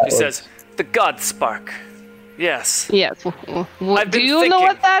 Yeah. She says, the God Spark. Yes. Yes. I've Do been you know thinking.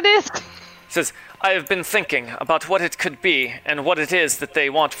 what that is? Says, I have been thinking about what it could be and what it is that they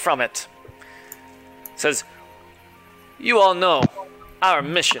want from it. Says, you all know our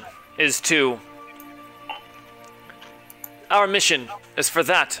mission is for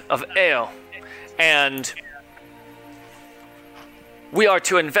that of Ale, and we are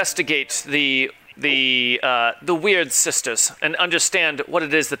to investigate the Weird Sisters and understand what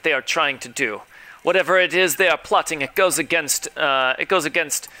it is that they are trying to do. Whatever it is they are plotting, it goes against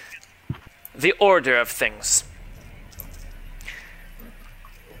the order of things.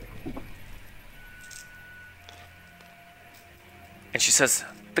 And she says,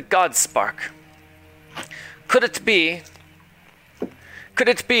 the God Spark. Could it be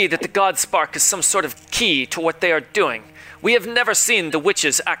that the God Spark is some sort of key to what they are doing? We have never seen the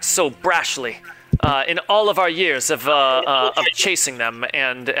witches act so brashly in all of our years of chasing them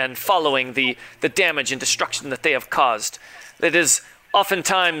and following the damage and destruction that they have caused. It is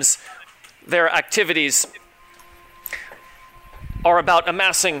oftentimes their activities are about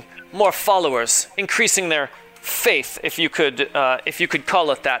amassing more followers, increasing their faith, if you could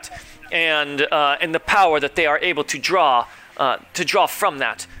call it that, and the power that they are able to draw from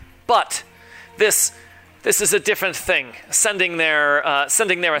that. But this is a different thing. Sending their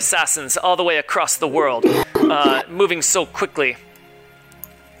assassins all the way across the world, moving so quickly.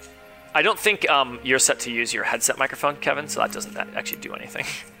 I don't think you're set to use your headset microphone, Kevin, so that doesn't actually do anything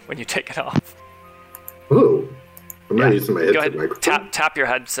when you take it off. Ooh. I'm not using my headset microphone. Tap your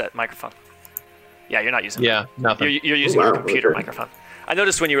headset microphone. Yeah, you're not using it. Yeah, nothing. You're using your computer microphone. I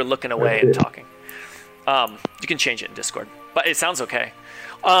noticed when you were looking away and talking. You can change it in Discord, but it sounds okay.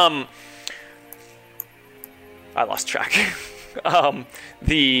 I lost track.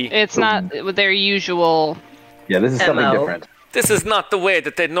 It's not their usual. Yeah, this is something MO. different. This is not the way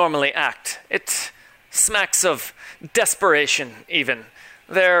that they normally act. It smacks of desperation, even.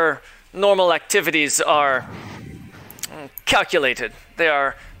 Their normal activities are calculated. They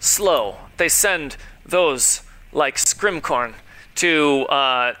are slow. They send those like Scrimcorn to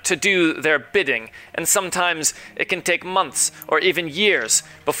do their bidding, and sometimes it can take months or even years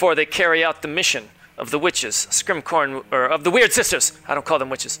before they carry out the mission of the witches, Scrimcorn, or of the Weird Sisters. I don't call them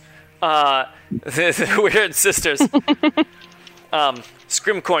witches. The Weird Sisters.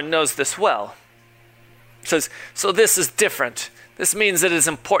 Scrimcorn knows this well. Says, so this is different. This means it is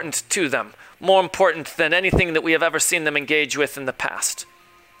important to them, more important than anything that we have ever seen them engage with in the past.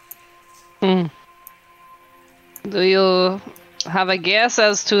 Do you have a guess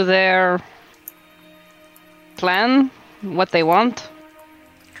as to their plan? What they want?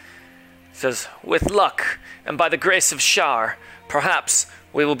 Says, with luck, and by the grace of Shar, perhaps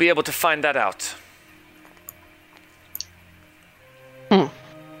we will be able to find that out.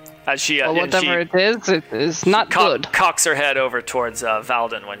 As she, Well, whatever it is not good. Cocks her head over towards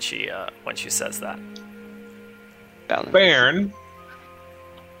Valden when she says that. Bairn.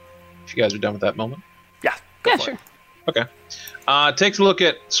 If you guys are done with that moment. Yeah. Yeah, for sure. it. Okay. Takes a look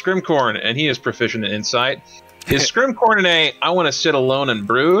at Scrimcorn, and he is proficient in insight. Is Scrimcorn in a I want to sit alone and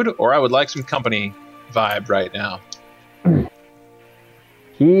brood, or I would like some company vibe right now?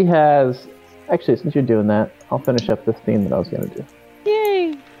 He has... Actually, since you're doing that, I'll finish up this theme that I was going to do.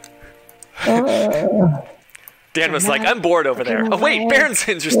 Yay! Dan was like, I'm bored over there. Oh, wait, Baron's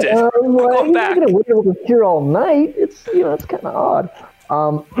interested. Well, I'm going back. You're not going to wait here all night. It's kind of odd.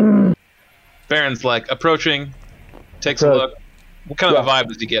 Baron's like approaching, takes a look. What kind of a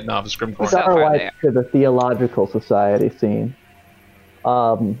vibe is he getting off of It's Scrimcorn? our way to the Theological Society scene.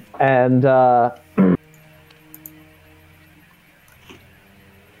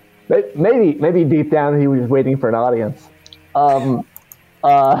 Maybe deep down he was waiting for an audience.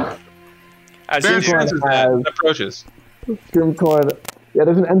 As Baron usual, senses that and approaches. Scrimcorn. Yeah,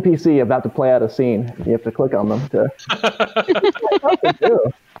 there's an NPC about to play out a scene. You have to click on them to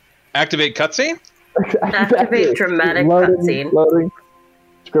Activate cutscene? Activate dramatic cutscene. Loading.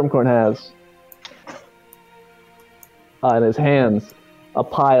 Scrimcorn has in his hands a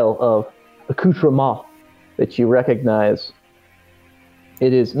pile of accoutrements that you recognize.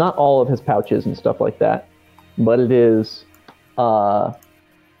 It is not all of his pouches and stuff like that, but it is a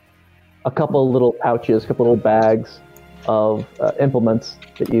couple little pouches, a couple little bags of implements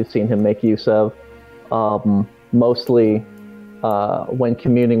that you've seen him make use of, mostly when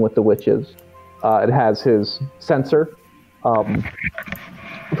communing with the witches. It has his censer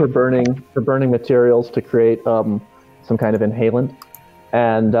for burning materials to create some kind of inhalant,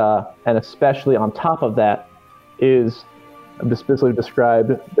 and especially on top of that is specifically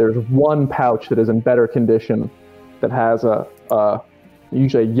described. There's one pouch that is in better condition that has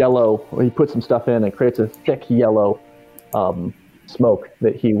usually a yellow, or he puts some stuff in and creates a thick yellow smoke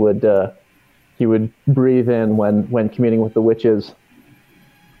that he would breathe in when communing with the witches,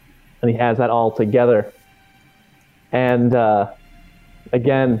 and he has that all together. And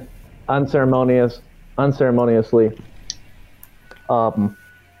again, unceremoniously,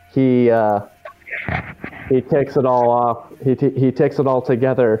 he takes it all off. He takes it all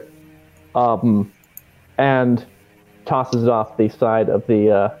together, and tosses it off the side of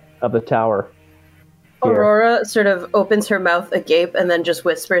the tower. Here. Aurora sort of opens her mouth agape and then just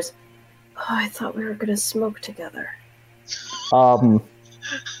whispers, "Oh, I thought we were going to smoke together." And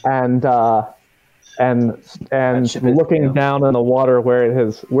looking down in the water where it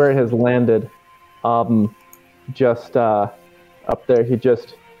has landed, just up there, he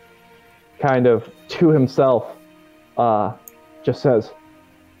just kind of to himself just says,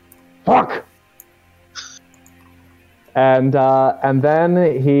 "Fuck!" And then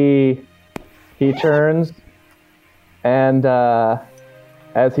he turns, and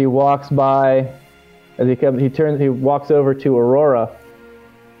as he walks by As he walks over to Aurora,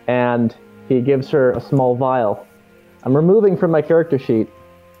 and he gives her a small vial. I'm removing from my character sheet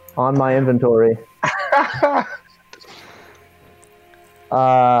on my inventory.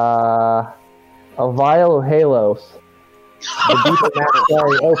 A vial of Halos.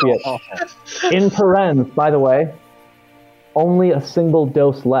 The opiate. In parens, by the way, only a single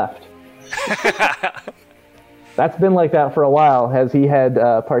dose left. That's been like that for a while, as he had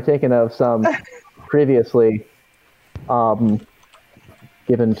partaken of some previously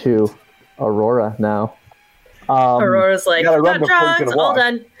given to Aurora now. Aurora's like, got drugs, all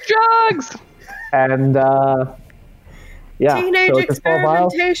done. Drugs! And, yeah. Teenage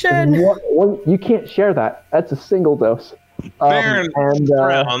experimentation! You can't share that. That's a single dose. Baron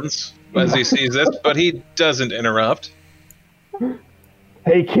frowns as he sees this, but he doesn't interrupt.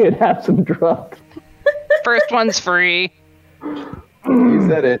 Hey, kid, have some drugs. First one's free. You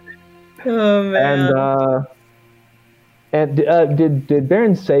said it. Oh, man. And did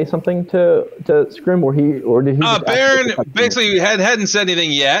Baron say something to Scrim, or did he? Baron basically hadn't said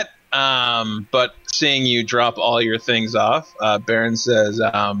anything yet. But seeing you drop all your things off, Baron says,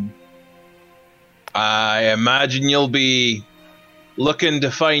 "I imagine you'll be looking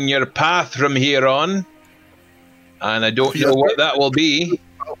to find your path from here on, and I don't know what that will be.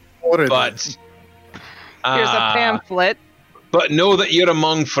 But here's a pamphlet. But know that you're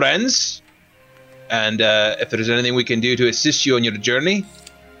among friends." And if there's anything we can do to assist you on your journey,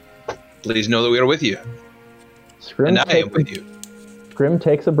 please know that we are with you. And I am with you. Scrim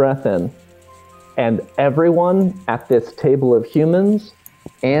takes a breath in, and everyone at this table of humans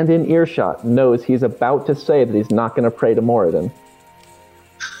and in earshot knows he's about to say that he's not going to pray to Moradin.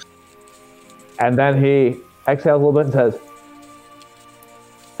 And then he exhales a little bit and says,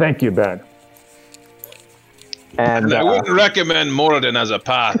 "Thank you, Ben." And I wouldn't recommend Moradin as a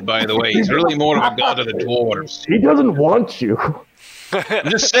path, by the way. He's really more of a god of the dwarves. He doesn't want you. I'm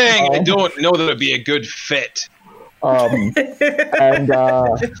just saying, I don't know that it'd be a good fit. And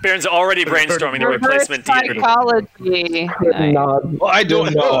Baron's already brainstorming the replacement deity. Psychology. Well, I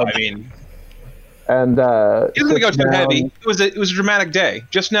don't know. I mean, and he doesn't go too heavy. It was a dramatic day.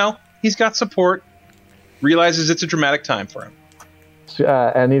 Just now, he's got support. Realizes it's a dramatic time for him.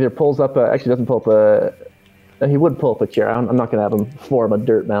 And either pulls up. Actually, doesn't pull up a. He would pull up a chair. I'm not going to have him form a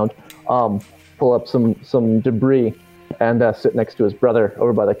dirt mound. Pull up some debris and sit next to his brother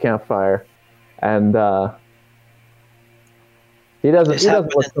over by the campfire. And he doesn't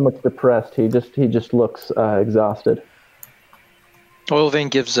look so much depressed. He just looks exhausted. Oilvein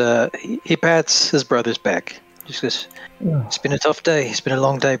gives he pats his brother's back. Just goes, "It's been a tough day. It's been a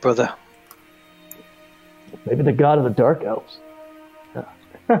long day, brother." Maybe the god of the dark elves.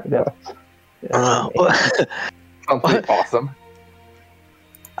 Something awesome.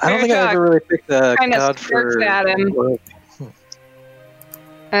 I don't think I ever really picked a god for. At him.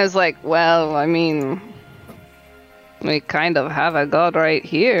 I was like, well, I mean, we kind of have a god right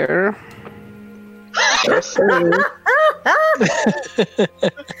here.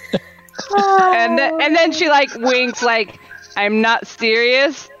 and then she like winks, like, "I'm not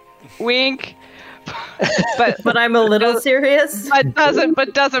serious," wink. but I'm a little serious. But doesn't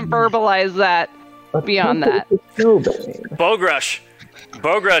verbalize that beyond that. Bogrush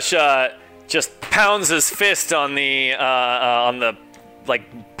just pounds his fist on the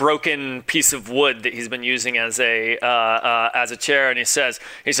like broken piece of wood that he's been using as a chair, and he says,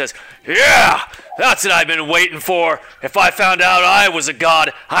 "Yeah, that's what I've been waiting for. If I found out I was a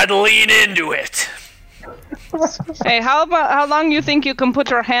god, I'd lean into it." Hey, how long you think you can put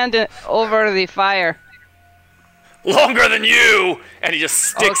your hand over the fire? Longer than you! And he just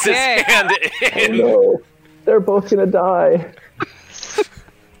sticks his hand in. Oh, no. They're both gonna die.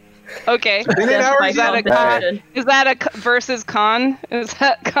 Okay. Is that a versus con? Is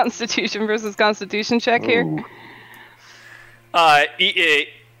that Constitution versus Constitution check here? Oh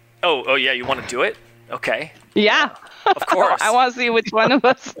yeah, you want to do it? Okay. Yeah. Of course. I want to see which one of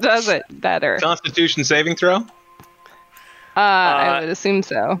us does it better. Constitution saving throw? I would assume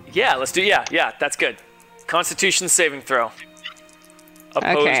so. Yeah, let's do. Yeah, that's good. Constitution saving throw.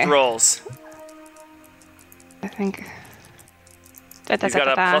 Opposed rolls. I think. He's got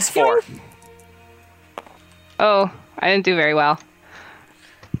a +4. Oh, I didn't do very well.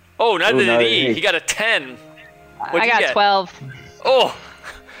 Oh, neither did he. He got a 10. I got 12. Oh.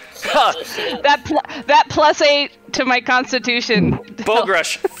 that +8 to my Constitution.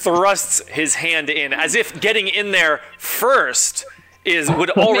 Bogrush thrusts his hand in as if getting in there first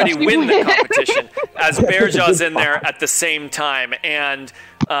would already win the competition, as Bearjaw's in there at the same time. And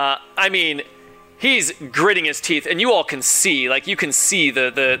I mean, he's gritting his teeth, and you all can see, you can see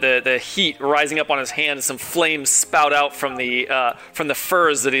the heat rising up on his hand, and some flames spout out from the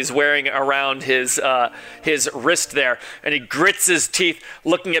furs that he's wearing around his wrist there, and he grits his teeth,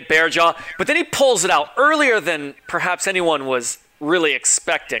 looking at Bearjaw, but then he pulls it out earlier than perhaps anyone was really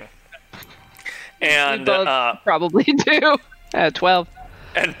expecting. And We both probably do. 12.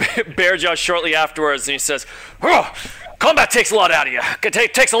 And Bearjaw shortly afterwards, and he says, "Oh, combat takes a lot out of you.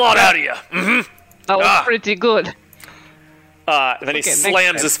 Takes a lot out of you." Mm-hmm. That was pretty good. Then he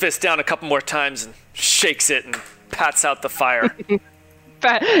slams his fist down a couple more times and shakes it and pats out the fire.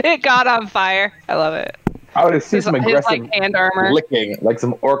 It got on fire. I love it. I would see some aggressive hand armor. licking, like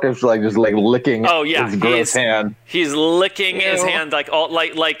some orcish, just licking. Oh yeah, his gross hand. He's licking his hand like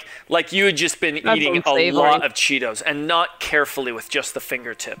you had just been eating a lot of Cheetos, and not carefully with just the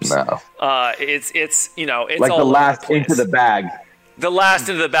fingertips. No. It's it's like all the over last the place. into the bag. The last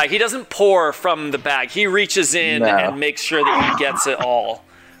into the bag. He doesn't pour from the bag. He reaches in and makes sure that he gets it all.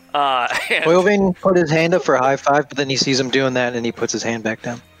 Oilvein put his hand up for a high five, but then he sees him doing that and he puts his hand back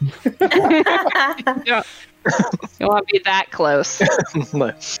down. Yeah. You want to be that close?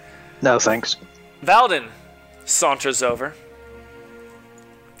 No, thanks. Valdin saunters over.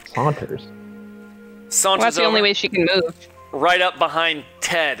 Saunters. Well, that's the only way she can move. Right up behind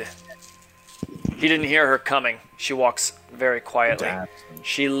Ted. He didn't hear her coming. She walks very quietly.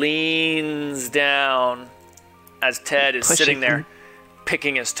 She leans down as Ted is sitting there,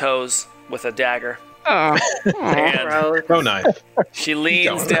 picking his toes with a dagger. Oh, and toe knife. She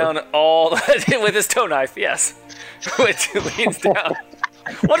leans down with his toe knife. Yes, leans down.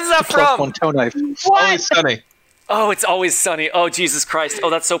 What is that from? One toe knife. Always Sunny. Oh, it's Always Sunny. Oh, Jesus Christ. Oh,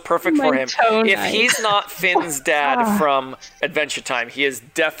 that's so perfect for him. If he's not Finn's dad from Adventure Time, he is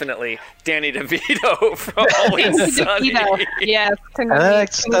definitely Danny DeVito from Always Sunny. Yes.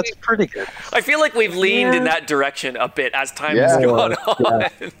 That's pretty good. I feel like we've leaned in that direction a bit as time has gone on.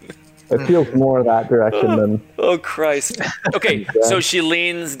 Yeah. It feels more that direction than... Oh, Christ. Okay, so she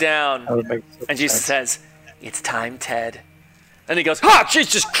leans down, and she says, "It's time, Ted." And he goes, "Ah,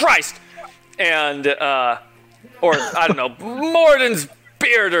 Jesus Christ!" And, or, I don't know, Morden's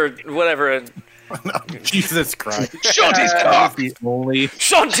beard or whatever. No, Jesus Christ. Shanty's cock! The only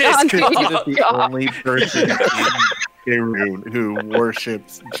the only person in Faerun who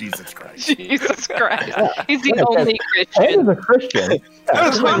worships Jesus Christ. Jesus Christ. He's the only Christian. Ted is a Christian. That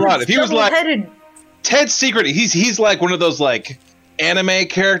was my lot. If he was like Ted's secret, he's like one of those like anime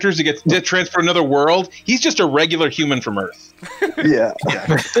characters who gets transferred to another world. He's just a regular human from Earth. Yeah.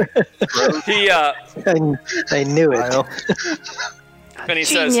 He I knew it. and he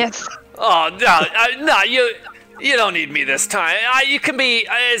says, "Oh no, you don't need me this time. You can be."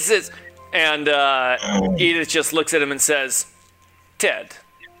 And Edith just looks at him and says, "Ted."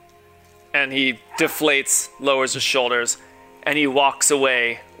 And he deflates, lowers his shoulders, and he walks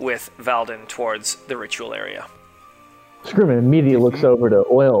away with Valdin towards the ritual area. Screaming immediately looks over to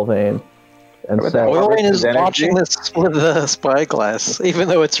Oilvein and says, Oilvein is watching this with a spyglass, even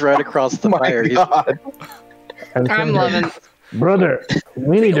though it's right across the fire. I'm loving it. "Brother,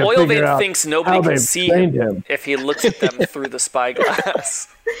 we need to figure out thinks nobody how can they've see trained him if he looks at them through the spyglass.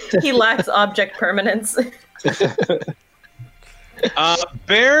 He lacks object permanence.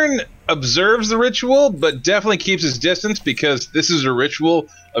 Baron observes the ritual, but definitely keeps his distance because this is a ritual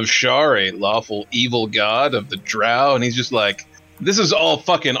of Shar, a lawful evil god of the Drow, and he's just like, this is all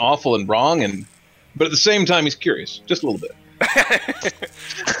fucking awful and wrong, but at the same time, he's curious, just a little bit.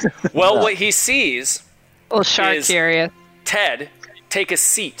 Well, what he sees is curious. Ted take a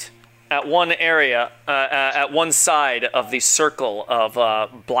seat at one area, at one side of the circle of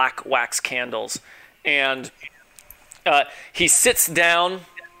black wax candles, and he sits down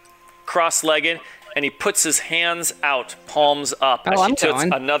cross-legged, and he puts his hands out, palms up, as he puts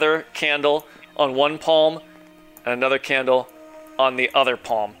another candle on one palm and another candle on the other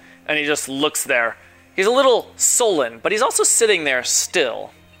palm, and he just looks there. He's a little sullen, but he's also sitting there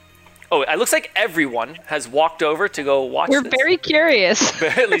still. Oh, it looks like everyone has walked over to go watch We're this. very curious.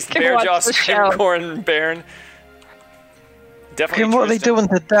 At least Bearjaw, Scrimcorn, Baron. Definitely. What are they doing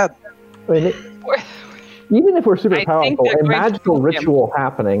to that? Even if we're super powerful, a magical ritual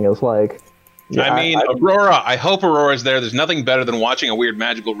happening is like... I mean, Aurora, I hope Aurora's there. There's nothing better than watching a weird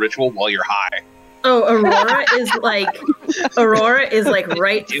magical ritual while you're high. Oh, Aurora is like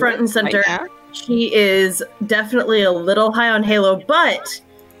right front and center. She is definitely a little high on Halo, but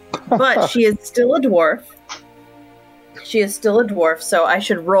she is still a dwarf. She is still a dwarf, so I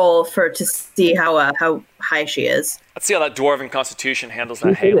should roll to see how high she is. Let's see how that dwarven constitution handles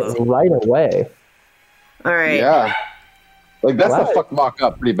that Halo. Right away. All right. Yeah. Like, that's a fuck mock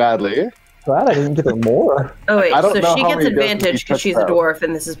up pretty badly. Glad I didn't give her more. Oh wait, I don't so know she how gets many doses advantage you because took, she's a though. dwarf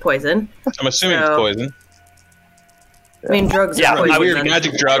and this is poison. I'm assuming So- it's poison. I mean, drugs Yeah, are I would- poison. Weird then.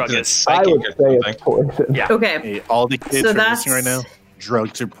 magic drugs and Drug it's is- I psychic would or say something. it's poison. Yeah. Okay, Hey, all the kids So who are listening right that's- now,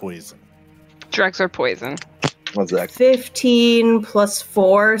 drugs are poison. Drugs are poison. One sec. 15 plus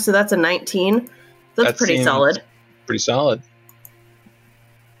 4, so that's a 19. That's That pretty seems- solid. Pretty solid.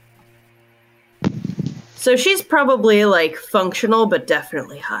 So she's probably like functional, but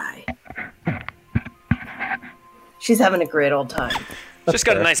definitely high. She's having a great old time. Just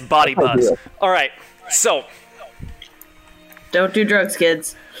got a nice body buzz. ideal. All right, so Don't do drugs,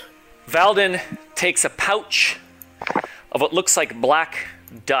 kids. Valdin takes a pouch of what looks like black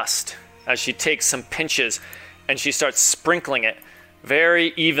dust as she takes some pinches and she starts sprinkling it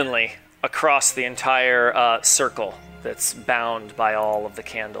very evenly across the entire circle that's bound by all of the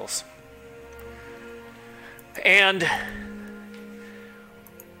candles. And it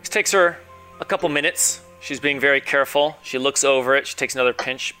takes her a couple minutes. She's being very careful. She looks over it. She takes another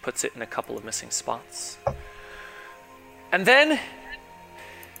pinch, puts it in a couple of missing spots. And then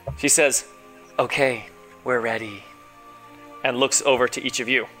she says, "Okay, we're ready." And looks over to each of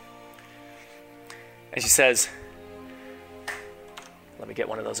you. And she says, let me get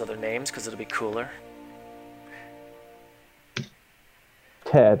one of those other names because it'll be cooler.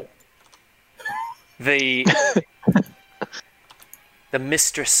 Ted. The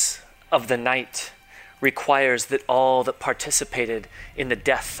mistress of the night requires that all that participated in the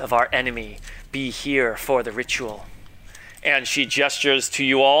death of our enemy be here for the ritual. And she gestures to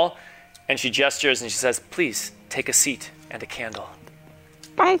you all, and she gestures and she says, "Please take a seat and a candle."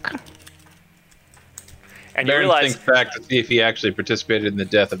 Bonk. And you Baron realize, thinks back to see if he actually participated in the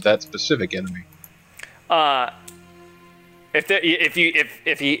death of that specific enemy.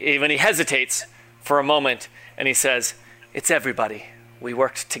 when he hesitates for a moment and he says, "It's everybody. We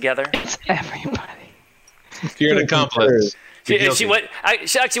worked together." It's everybody. You're an accomplice. You're guilty. What she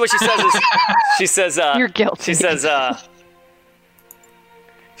says is, she says, You're guilty.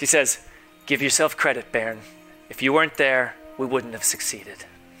 She says, "Give yourself credit, Baron. If you weren't there, we wouldn't have succeeded."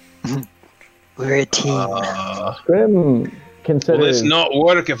 We're a team. Scrim Will considers this not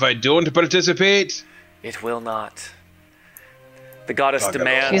work if I don't participate? It will not. The goddess Talk about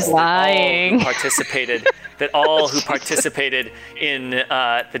demands She's that lying. all who participated in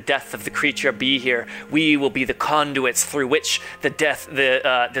the death of the creature be here. We will be the conduits through which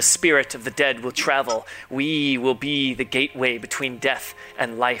the spirit of the dead will travel. We will be the gateway between death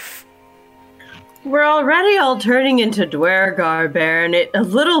and life. We're already all turning into Dwergar, Baron. A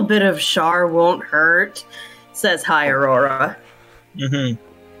little bit of Shar won't hurt, says High Aurora.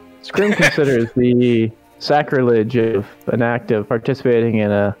 Scrim considers the sacrilege of an act of participating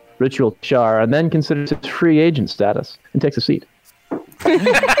in a ritual char, and then considers its free agent status and takes a seat.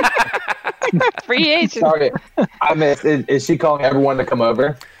 Free agent. Sorry, I missed. Is she calling everyone to come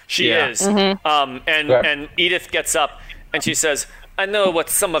over? She Yeah. is. And Edith gets up and she says, "I know what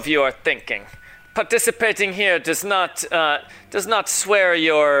some of you are thinking. Participating here does not swear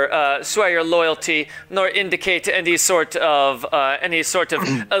your loyalty nor indicate any sort of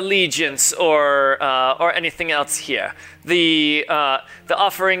allegiance or anything else here. The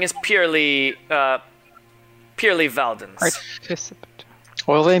offering is purely Valdin's." Participant.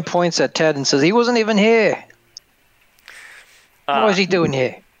 Orvain points at Ted and says, he wasn't even here. What was he doing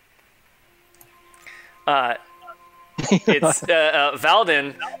here? It's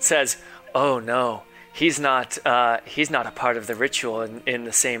Valdin says, "Oh no, he's not a part of the ritual in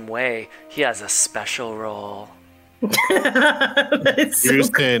the same way. He has a special role." It's so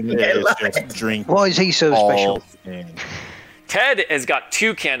Houston creepy, I is love just it. drinking. Why is he so all special? things. Ted has got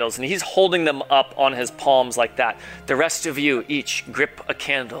 2 candles and he's holding them up on his palms like that. The rest of you each grip a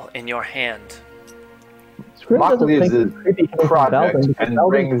candle in your hand. Scrim Mock doesn't leaves think his it's creepy coming from project Belden because and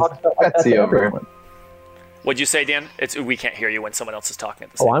Belden brings talks about like that Betsy to over. everyone. What'd you say, Dan? We can't hear you when someone else is talking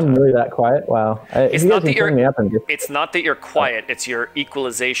at the Oh, same I'm time. really that quiet? Wow. It's You not guys that can turn me up and just It's not that you're quiet. It's your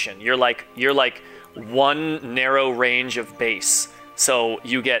equalization. You're like one narrow range of bass, so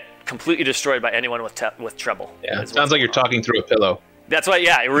you get completely destroyed by anyone with treble. Yeah, is it sounds what's like you're going on. talking through a pillow. That's why.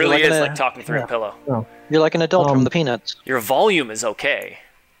 Yeah, it really like is in a- like talking through a pillow. You're like an adult from the Peanuts. Your volume is okay.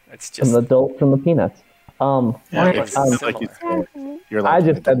 It's an just adult from the Peanuts. Yeah, it's it's like similar. you're I like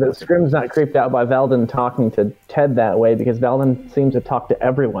just said that Scrim's not creeped out by Valdin talking to Ted that way because Valdin seems to talk to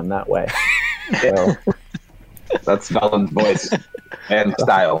everyone that way. So, That's Valdin's voice and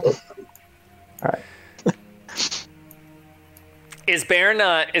style. all right. Is Baron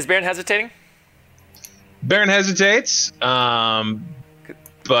hesitating? Baron hesitates, but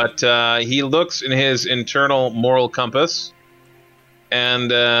he looks in his internal moral compass, and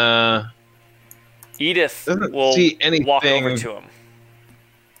Edith Doesn't will see anything. walk over to him.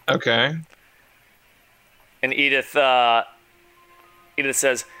 Okay. And Edith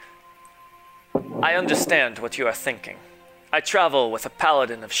says, I understand what you are thinking. I travel with a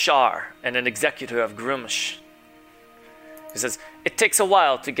paladin of Shar and an executor of Grumsh. He says, it takes a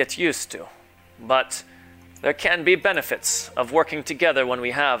while to get used to, but there can be benefits of working together when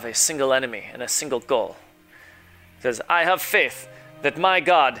we have a single enemy and a single goal. He says, I have faith that my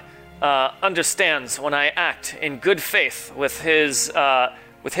God understands when I act in good faith with his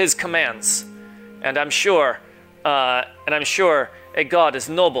commands, and I'm sure a God as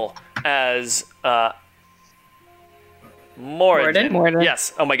noble as Moradin.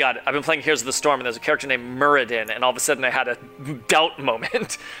 Yes. Oh my God. I've been playing Heroes of the Storm, and there's a character named Muradin, and all of a sudden I had a doubt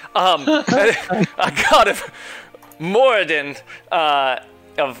moment. A God of Moradin,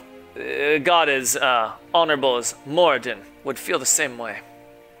 God as honorable as Moradin would feel the same way.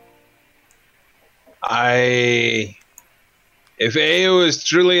 If Ao is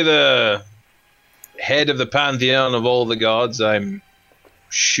truly the head of the pantheon of all the gods, I'm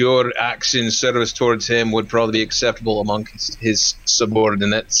sure acts in service towards him would probably be acceptable among his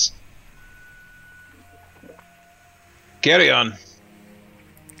subordinates. Carry on.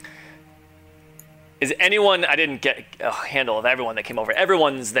 Is anyone... I didn't get a handle of everyone that came over.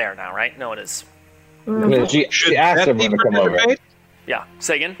 Everyone's there now, right? No one is... I mean, she asked everyone to come over. Yeah.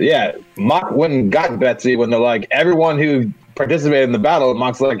 Say again? Yeah. Mock went and got Betsy when they're like, everyone who participated in the battle,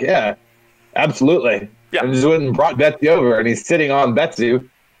 Mock's like, yeah, absolutely. Yeah. And just went and brought Betsy over, and he's sitting on Betsy,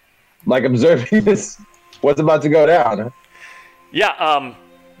 like observing this, what's about to go down. Yeah,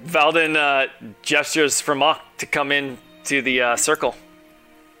 Valdin gestures for Mock to come in to the circle.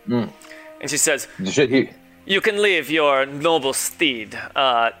 And she says, you can leave your noble steed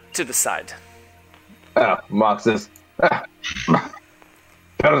to the side. Mock says,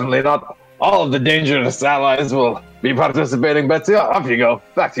 apparently not all of the dangerous allies will be participating, Betsy. Off you go.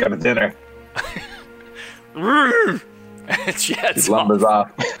 Back to your dinner. And she heads lumbers off.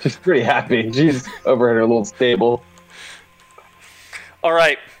 She's pretty happy. She's over in her little stable. All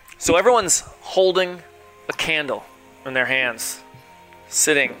right. So everyone's holding a candle in their hands,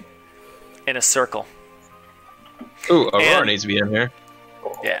 sitting in a circle. Ooh, Aurora needs to be in here.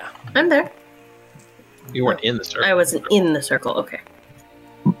 Yeah. I'm there. You weren't in the circle. I wasn't in the circle. Okay.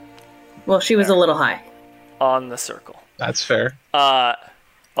 Well, she was a little high. On the circle. That's fair.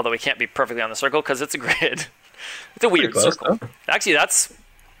 Although we can't be perfectly on the circle because it's a grid. It's a weird close, circle. though. Actually, that's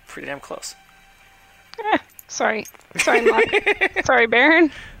pretty damn close. Sorry, Mark. Sorry,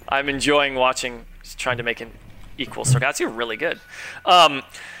 Baron. I'm enjoying watching, trying to make an equal circle. That's really good.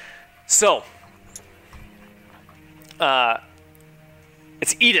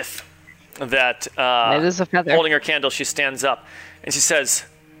 It's Edith that it is a feather. Holding her candle, she stands up and she says,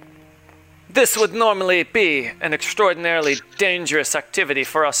 "This would normally be an extraordinarily dangerous activity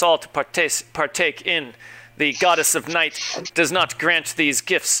for us all to partake in. The goddess of night does not grant these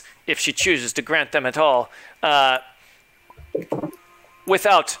gifts, if she chooses to grant them at all,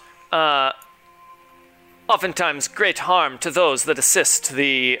 without oftentimes great harm to those that assist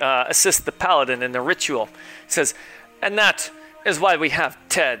the paladin in the ritual." It says, "And that is why we have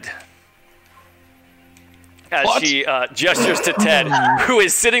Ted." As she gestures to Ted, who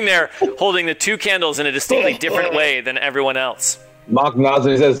is sitting there holding the two candles in a distinctly different way than everyone else. Mock nods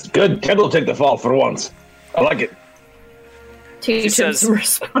and he says, "Good, Ted will take the fall for once. I like it." Teach him some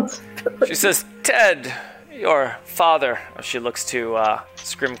responsibility. She says, "Ted, your father," she looks to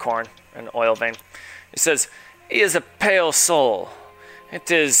Scrimcorn and Oilvein. He says, "He is a pale soul.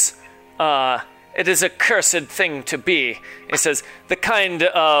 It is a cursed thing to be." He says, the kind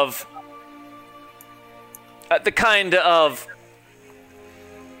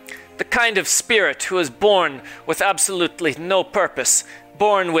of spirit who is born with absolutely no purpose,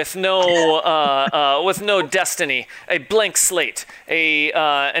 born with no destiny, a blank slate,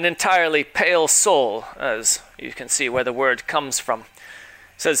 an entirely pale soul, as you can see where the word comes from.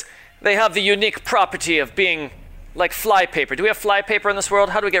 It says they have the unique property of being like fly paper. Do we have fly paper in this world?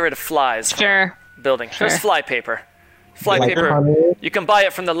 How do we get rid of flies? Sure. Building. Sure. There's fly paper. Fly paper. You can buy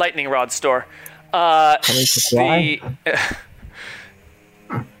it from the lightning rod store.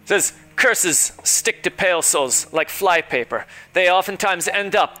 Says curses stick to pale souls like fly paper. They oftentimes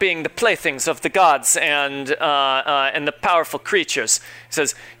end up being the playthings of the gods and the powerful creatures. It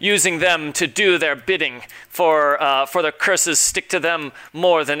says using them to do their bidding, for their curses stick to them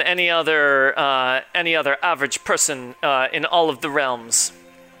more than any other average person in all of the realms.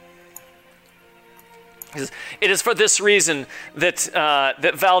 It is for this reason that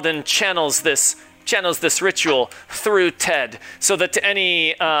Valdin channels this channels this ritual through Ted, so that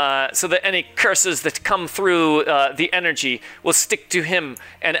any curses that come through the energy will stick to him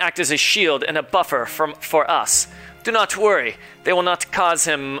and act as a shield and a buffer for us. Do not worry; they will not cause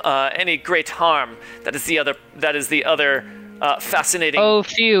him any great harm. That is the other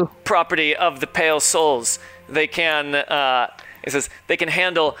fascinating property of the Pale Souls. They can. It says they can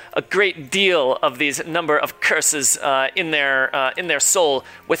handle a great deal of these number of curses in their soul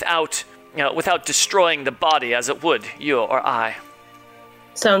without destroying the body as it would you or I.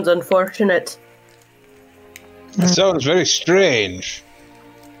 Sounds unfortunate. It sounds very strange.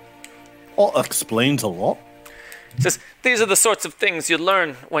 Well, explains a lot. It says these are the sorts of things you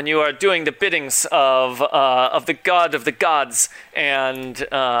learn when you are doing the biddings of the god of the gods and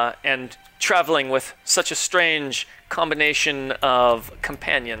traveling with such a strange combination of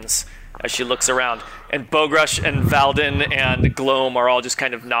companions. As she looks around, and Bogrush and Valdin and Gloam are all just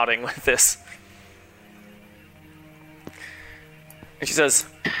kind of nodding with this. And she says,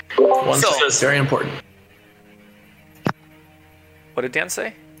 very important. What did Dan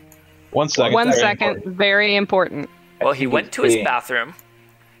say? 1 second. 1 second. Very important. Well, he went to his bathroom.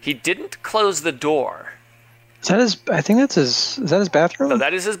 He didn't close the door. Is that his? I think that's his. Is that his bathroom? No,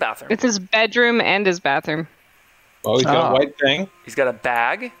 that is his bathroom. It's his bedroom and his bathroom. Oh, he's got a white thing. He's got a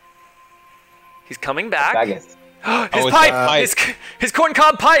bag. He's coming back. Baggins. His pipe! His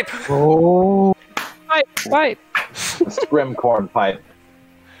corncob pipe! Oh. Pipe. Scrim corn pipe.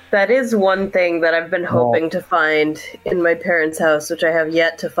 That is one thing that I've been hoping to find in my parents' house, which I have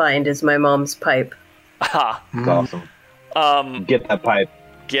yet to find, is my mom's pipe. Aha. That's awesome. Get that pipe.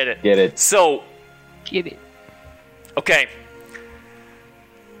 Get it. Get it. So. Get it. Okay.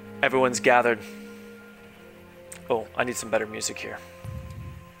 Everyone's gathered. Oh, I need some better music here.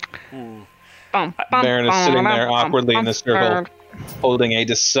 Baron is sitting there awkwardly in the circle, holding a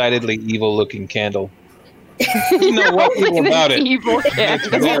decidedly evil-looking candle. You know what evil about it? Evil, yeah. Is he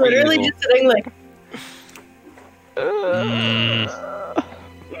literally just sitting like...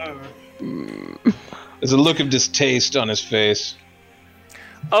 There's a look of distaste on his face.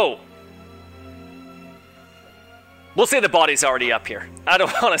 Oh. We'll say the body's already up here. I don't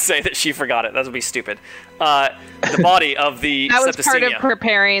want to say that she forgot it. That would be stupid. The body of the that was part of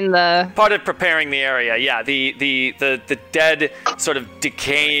preparing the... Part of preparing the area, yeah. The dead, sort of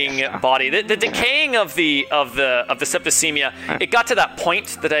decaying body. The decaying of the septicemia, it got to that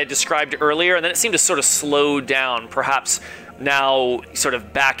point that I described earlier, and then it seemed to sort of slow down, perhaps now sort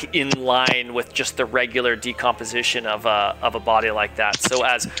of back in line with just the regular decomposition of a body like that. So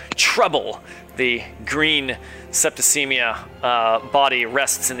as Trouble, the green septicemia body,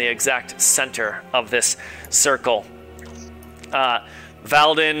 rests in the exact center of this circle.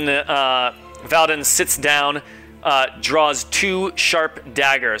 Valdin sits down, draws 2 sharp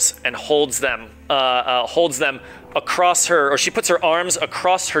daggers, and holds them across her, or she puts her arms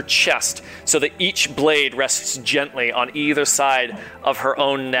across her chest so that each blade rests gently on either side of her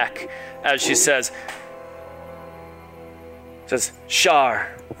own neck as she says, Shar,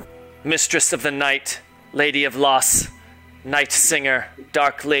 mistress of the night, lady of loss, night singer,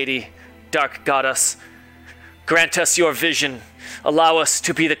 dark lady, dark goddess, grant us your vision, allow us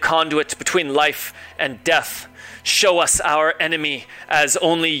to be the conduit between life and death, show us our enemy as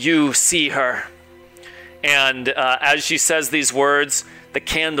only you see her. And as she says these words, the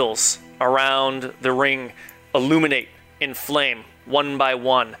candles around the ring illuminate in flame, one by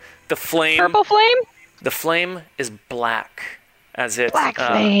one. The flame... Purple flame? The flame is black as it... Black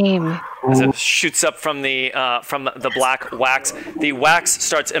flame. As it shoots up from the black wax. The wax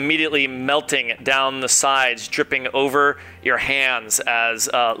starts immediately melting down the sides, dripping over your hands as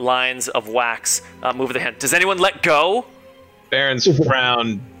lines of wax move the hand. Does anyone let go? Baron's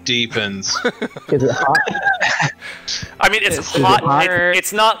frown deepens. Is it hot? I mean, it's hot.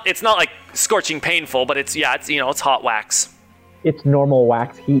 It's not like scorching painful, but it's hot wax. It's normal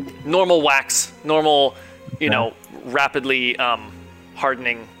wax heat. Normal wax. Normal, rapidly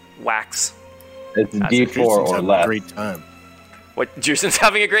hardening wax. It's D4 or less. Great time. What? Justin's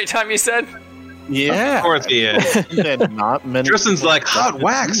having a great time, you said? Yeah. Of course he is. Not many. Justin's like, hot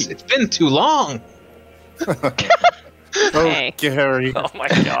wax. It's been too long. Oh, Hey. Gary. Oh my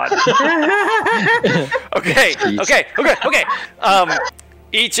god. Okay.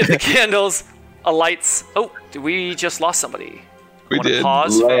 Each of the candles alights. Oh, did we just lost somebody? We Wanna did.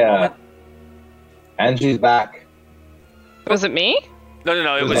 Pause for a Leia. moment. And she's back. Was it me?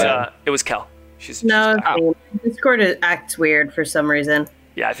 No. It was Kel. She's No, back. Discord acts weird for some reason.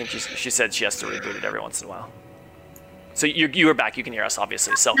 Yeah, I think she said she has to reboot it every once in a while. So you are back. You can hear us,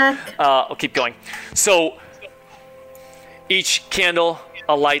 obviously. So I'll keep going. So each candle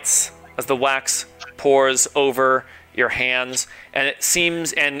alights as the wax pours over your hands, and it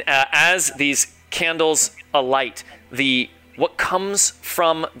seems, and as these candles alight, what comes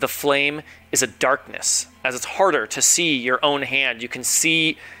from the flame is a darkness. As it's harder to see your own hand, you can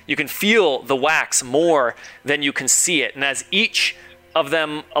feel the wax more than you can see it. And as each of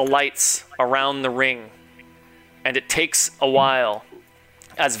them alights around the ring, and it takes a while,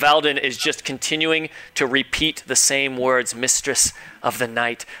 as Valdin is just continuing to repeat the same words, Mistress of the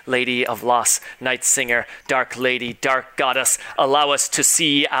Night, Lady of Loss, Night Singer, Dark Lady, Dark Goddess, allow us to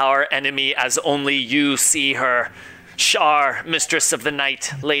see our enemy as only you see her. Shar, Mistress of the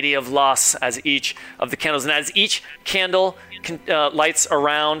Night, Lady of Loss, as each of the candles, and as each candle lights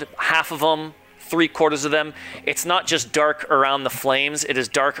around, half of them, 3/4 of them, it's not just dark around the flames, it is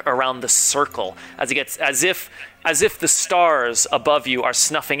dark around the circle, as it gets as if the stars above you are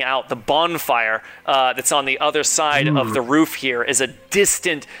snuffing out. The bonfire that's on the other side of the roof here is a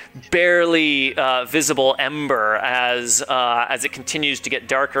distant, barely visible ember as it continues to get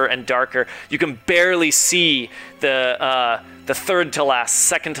darker and darker. You can barely see the third to last,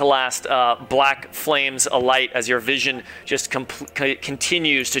 second to last black flames alight as your vision just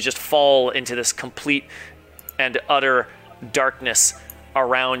continues to just fall into this complete and utter darkness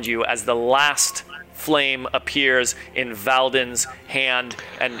around you as the last flame appears in Valdin's hand,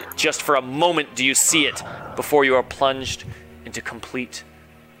 and just for a moment do you see it before you are plunged into complete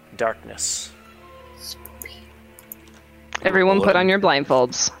darkness. Everyone put on your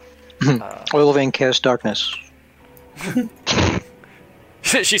blindfolds. Oil vein cast darkness.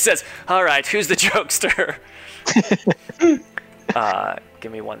 She says, all right, who's the jokester?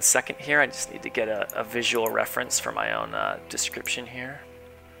 Give me 1 second here. I just need to get a visual reference for my own description here.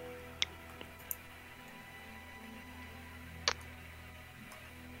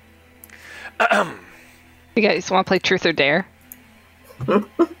 You guys want to play Truth or Dare?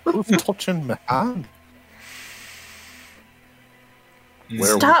 Who's touching my hand?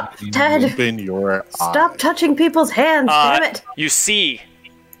 Stop, Ted! Stop touching people's hands, damn it! You see,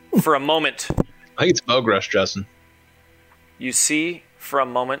 for a moment... I think it's Bogrush, Justin. You see, for a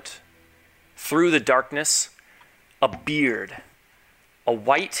moment, through the darkness, a beard. A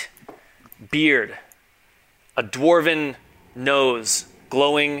white beard. A dwarven nose,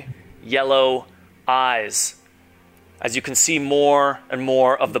 glowing yellow eyes. As you can see more and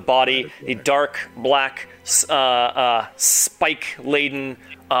more of the body, a dark black spike-laden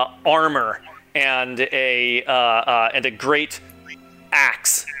armor and a great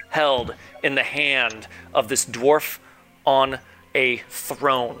axe held in the hand of this dwarf on a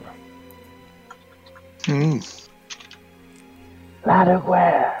throne.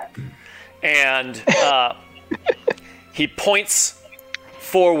 Ladderware. And he points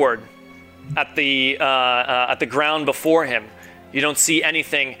forward at the ground before him. You don't see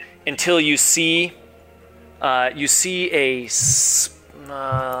anything until you see a hang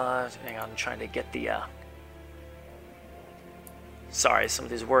on, I'm trying to get the sorry, some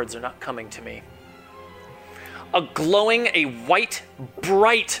of these words are not coming to me. A white,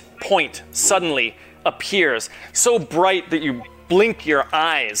 bright point suddenly appears, so bright that you blink your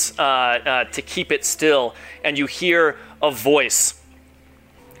eyes to keep it still, and you hear a voice.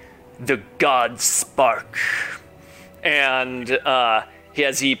 The God Spark. And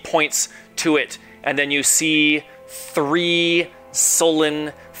as he points to it, and then you see 3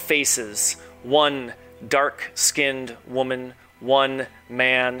 sullen faces. 1 dark-skinned woman, 1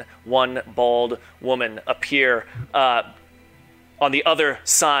 man, 1 bald woman appear on the other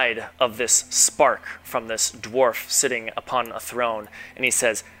side of this spark from this dwarf sitting upon a throne. And he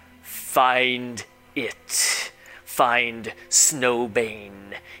says, "Find it. Find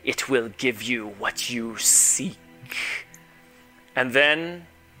Snowbane. It will give you what you seek." And then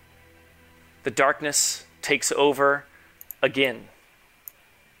the darkness takes over again.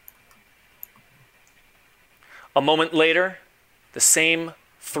 A moment later, the same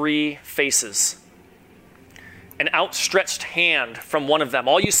 3 faces. An outstretched hand from one of them.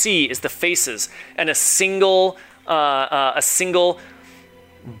 All you see is the faces and a single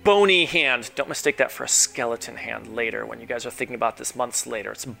bony hand. Don't mistake that for a skeleton hand later when you guys are thinking about this months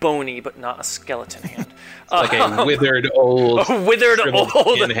later. It's bony, but not a skeleton hand. Like a withered old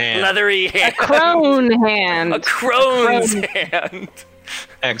leathery hand. A crone hand. A crone's hand.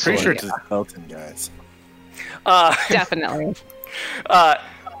 Excellent. Pretty sure it's a skeleton, guys. Definitely.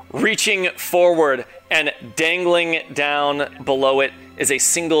 Reaching forward and dangling down below it is a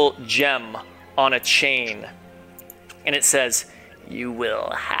single gem on a chain. And it says, "You will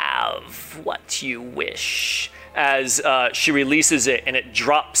have what you wish," as she releases it and it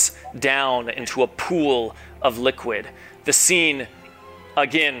drops down into a pool of liquid. The scene,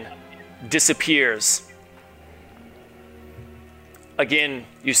 again, disappears. Again,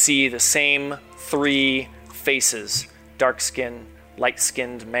 you see the same 3 faces: dark-skinned,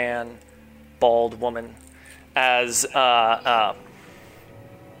 light-skinned man, bald woman. As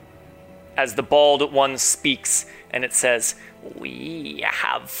the bald one speaks, and it says, "We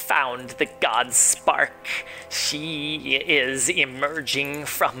have found the god Spark. She is emerging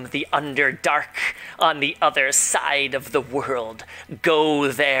from the Underdark on the other side of the world.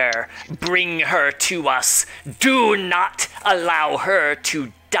 Go there. Bring her to us. Do not allow her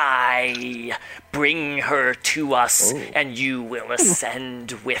to die. Bring her to us, and you will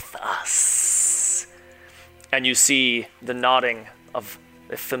ascend with us." And you see the nodding of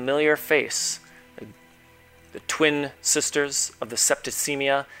a familiar face, the twin sisters of the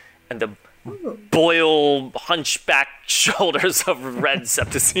Septicemia and the hunchback shoulders of red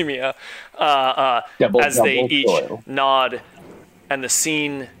Septicemia, as they each nod, and the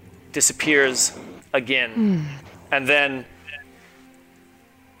scene disappears again. And then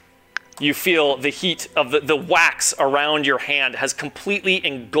you feel the heat of the wax around your hand has completely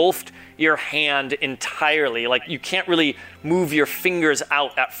engulfed your hand entirely. Like, you can't really move your fingers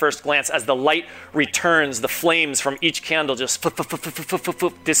out at first glance. As the light returns, the flames from each candle just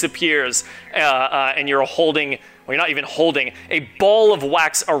disappears, and you're holding, well, you're not even holding, a ball of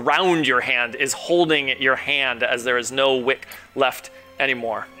wax around your hand is holding your hand as there is no wick left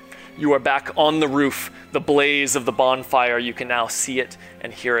anymore. You are back on the roof, the blaze of the bonfire. You can now see it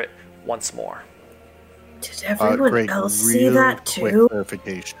and hear it once more. Did everyone Greg, else see that quick too?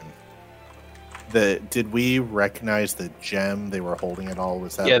 clarification. Did we recognize the gem they were holding at all?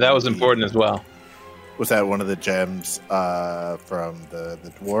 Was that that was important as well. Was that one of the gems from the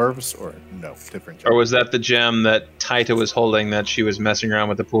dwarves, or no, different gem? Or was that the gem that Taita was holding that she was messing around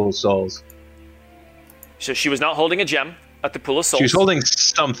with the Pool of Souls? So she was not holding a gem at the Pool of Souls. She was holding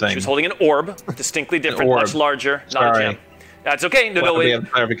something. She was holding an orb, distinctly different, much larger, not a gem. That's okay. No, we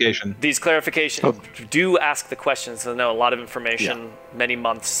have clarification. These clarifications do ask the questions. So, no, a lot of information. Many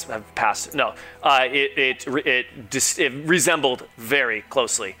months have passed. No, it resembled very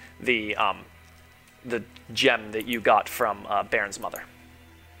closely the gem that you got from Baron's mother.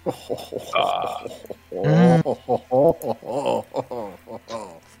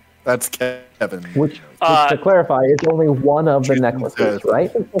 That's Kevin. Which to clarify, is only one of the necklaces,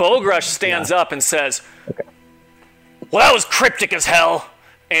 right? Bogrush stands up and says, "Well, that was cryptic as hell,"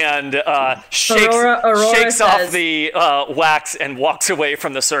 and Aurora shakes off the wax and walks away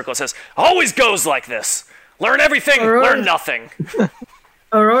from the circle. Says, "Always goes like this. Learn everything, learn nothing."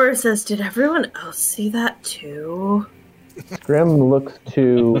 Aurora says, "Did everyone else see that too?" Grim looks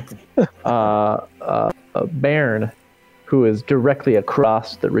to Bairn, who is directly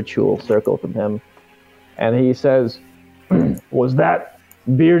across the ritual circle from him, and he says, "Was that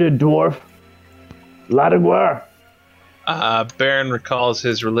bearded dwarf Ladiguer?" Baron recalls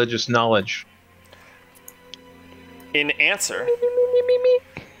his religious knowledge. In answer,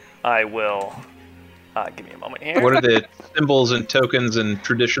 I will... give me a moment here. What are the symbols and tokens and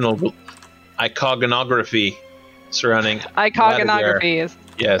traditional iconography surrounding Iconography is...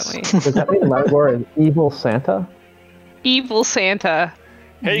 Yes. Does that mean Ladiguer is evil Santa? Evil Santa.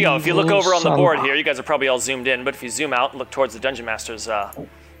 Here you go. If you look over on the board here, you guys are probably all zoomed in, but if you zoom out and look towards the Dungeon Master's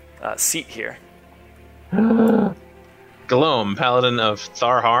seat here. Gloam, Paladin of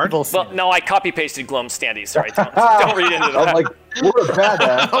Tharhard. Well, no, I copy-pasted Gloam's standee. Sorry, don't read into that. I'm like, what a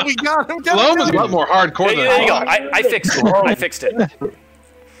badass. Oh, we got him. Gloam is a lot more hardcore than there you go. I fixed it. I fixed it.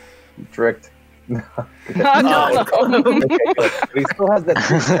 Tricked. No. But he still has that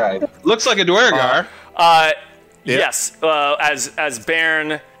trick guy. Looks like a Dwergar. Yes, as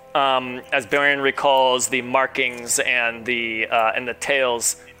Baron recalls the markings and the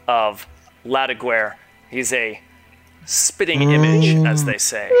tales of Ladiguer, he's a spitting image, as they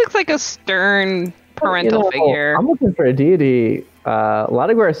say. He looks like a stern parental figure. I'm looking for a deity.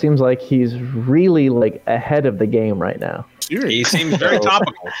 Ladiguer seems like he's really ahead of the game right now. He seems very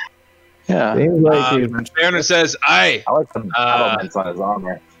topical. Yeah. Seems like Baron says, I like some elements on his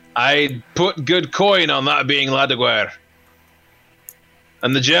armor. I put good coin on that being Ladiguer.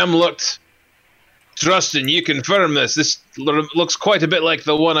 And the gem looked... Trustin, you confirm this. This looks quite a bit like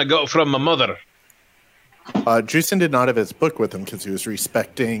the one I got from my mother. Drewston did not have his book with him because he was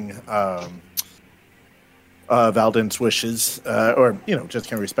respecting Valdin's wishes, or just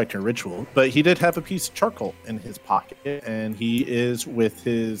kind of respecting a ritual. But he did have a piece of charcoal in his pocket, and he is with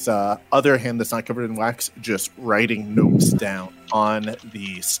his other hand that's not covered in wax, just writing notes down on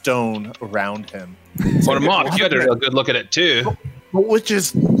the stone around him. Or Mark, you had a real good look at it too. Which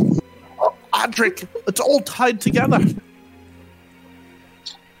is, Adric, it's all tied together.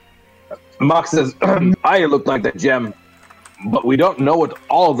 Mock says, I look like the gem, but we don't know what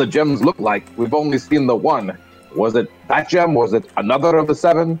all the gems look like. We've only seen the one. Was it that gem? Was it another of the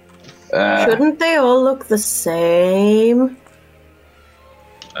 7? Shouldn't they all look the same?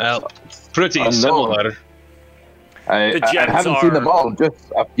 Well, pretty Unknown. similar. I gems haven't seen them all,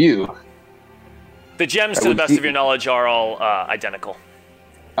 just a few. The gems, to the best of your knowledge, are all identical.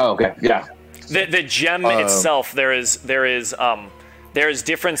 Oh, okay, yeah. The gem itself, there is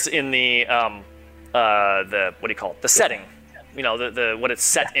difference in the what do you call it? The setting. You know, the what it's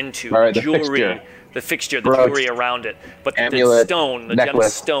set into, right, the jewelry, the jewelry around it. But amulet, the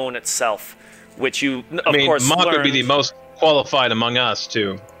necklace. gemstone itself, which you I mean, course Mock would learned. be the most qualified among us,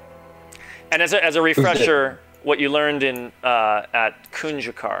 too. And as a refresher, what you learned in at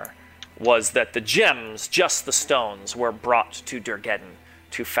Kunjakar was that the gems, just the stones, were brought to Durgeddon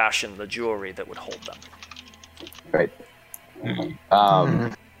to fashion the jewelry that would hold them. Right.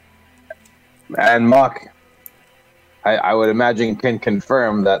 And Mock, I would imagine, can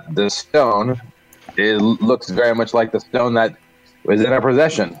confirm that the stone looks very much like the stone that was in our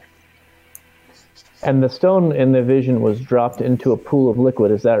possession. And the stone in the vision was dropped into a pool of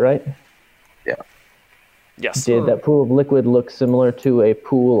liquid, is that right? Yeah. Yes. Did that pool of liquid look similar to a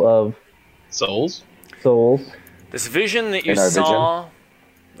pool of Souls? This vision that you In our saw,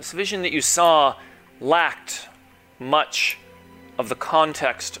 this vision that you saw, lacked much of the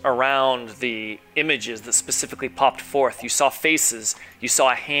context around the images that specifically popped forth. You saw faces, you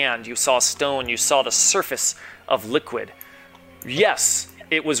saw a hand, you saw a stone, you saw the surface of liquid. Yes,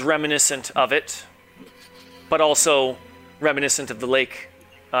 it was reminiscent of it, but also reminiscent of the lake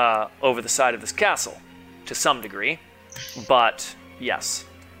over the side of this castle, to some degree. But yes.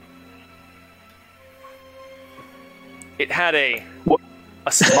 It had a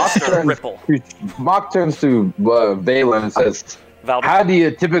sinister ripple. Mock turns to Valen and says, how do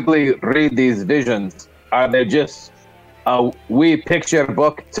you typically read these visions? Are they just a wee picture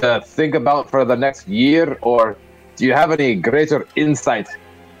book to think about for the next year, or do you have any greater insight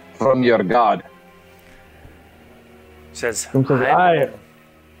from your god? Says, I'm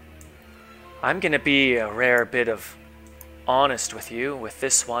going to be a rare bit of honest with you with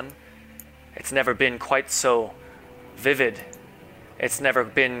this one. It's never been quite so vivid. It's never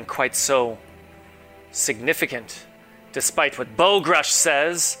been quite so significant, despite what Bogrush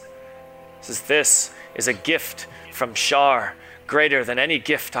says. Says this is a gift from Shar, greater than any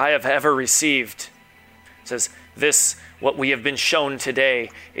gift I have ever received. Says this, what we have been shown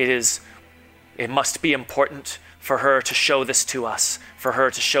today, it must be important for her to show this to us, for her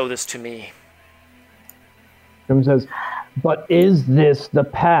to show this to me. Grim says, but is this the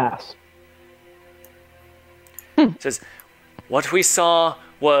past? Says, what we saw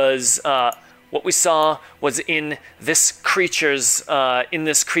was in this creature's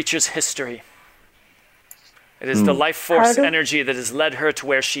history. It is the life force energy that has led her to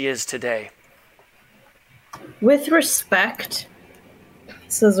where she is today. With respect,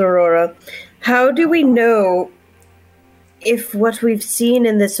 says Aurora, how do we know if what we've seen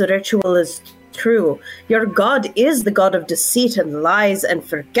in this ritual is true? Your god is the god of deceit and lies and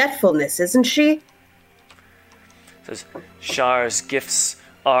forgetfulness, isn't she? Says, Shar's gifts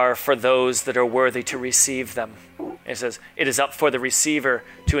are for those that are worthy to receive them. It says, it is up for the receiver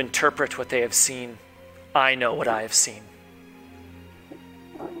to interpret what they have seen. I know what I have seen.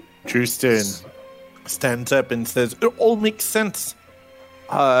 Tristan stands up and says, it all makes sense.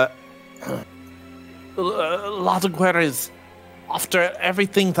 Ladeguer is after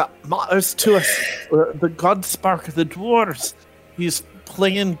everything that matters to us. The Godspark, the dwarves. He's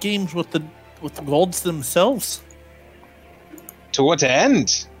playing games with the gods themselves. To what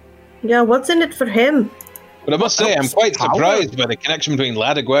end? Yeah, what's in it for him? But I must say, I'm quite surprised by the connection between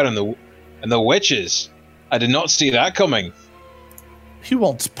Ladeguer and the witches. I did not see that coming. He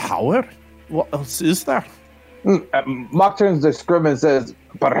wants power. What else is there? Mock turns to Scrim and says,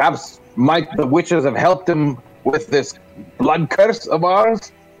 perhaps might the witches have helped him with this blood curse of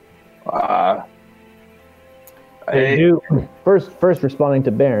ours? They do. First responding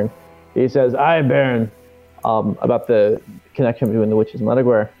to Baron, he says, aye, Baron, about the connection between the witches and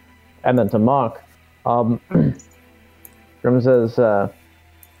Ladeguer. And then to Mock, Grim says, the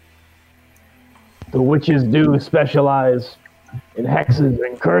witches do specialize in hexes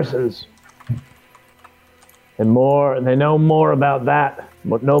and curses. And they know more about that,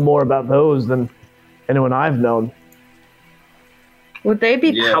 but know more about those than anyone I've known. Would they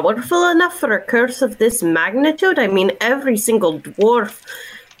be powerful enough for a curse of this magnitude? I mean, every single dwarf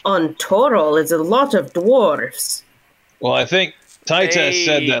on Torol is a lot of dwarves. Well, I think Titus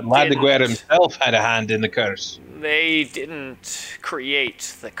said that Ladeguer himself had a hand in the curse. They didn't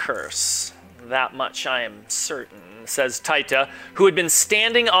create the curse. That much I am certain, says Taita, who had been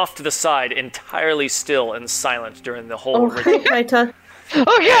standing off to the side, entirely still and silent during the whole ritual. Taita.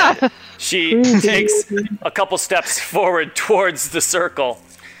 Oh yeah. She takes a couple steps forward towards the circle,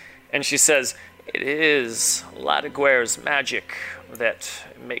 and she says, "It is Ladiguer's magic that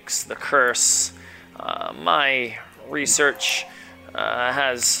makes the curse. My research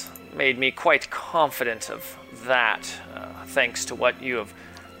has made me quite confident of that, thanks to what you have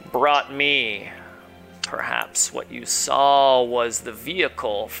brought me. Perhaps what you saw was the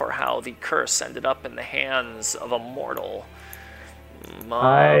vehicle for how the curse ended up in the hands of a mortal."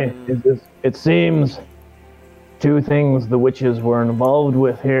 It seems two things the witches were involved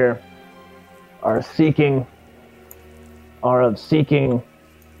with here are of seeking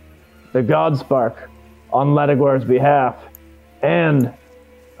the Godspark on Ladiguer's behalf, and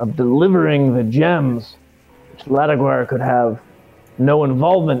of delivering the gems, which Ladiguer could have no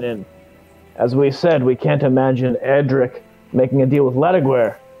involvement in. As we said, we can't imagine Adric making a deal with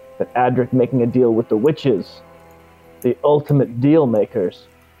Ladiguer, but Adric making a deal with the witches, the ultimate deal makers.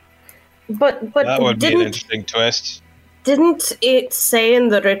 But That would be an interesting twist. Didn't it say in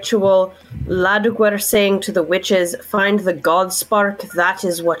the ritual, Ladiguer saying to the witches, "Find the God Spark, that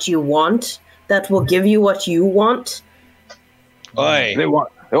is what you want, that will give you what you want"? Aye. They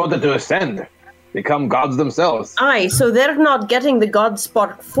wanted to ascend, become gods themselves. Aye, so they're not getting the God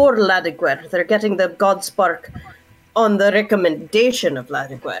Spark for Ladiguer, they're getting the God Spark on the recommendation of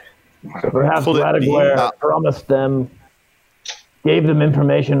Ladiguer. Perhaps Ladiguer promised them, gave them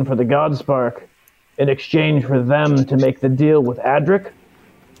information for the Godspark in exchange for them to make the deal with Adric.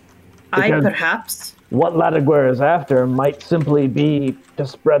 Aye, perhaps. What Ladiguer is after might simply be to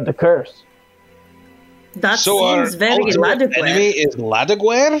spread the curse. That So seems our very ultimate enemy Ladiguer. is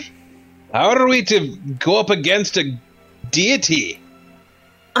Ladiguer? How are we to go up against a deity?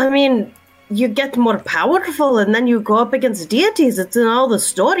 I mean, you get more powerful and then you go up against deities. It's in all the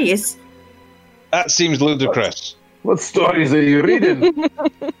stories. That seems ludicrous. What stories are you reading?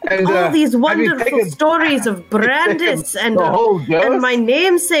 And, All these have you wonderful taken- stories of Brandis and the whole dose? and my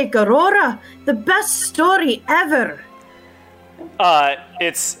namesake Aurora. The best story ever.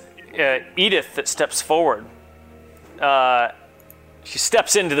 It's Edith that steps forward. She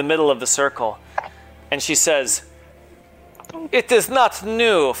steps into the middle of the circle, and she says, "It is not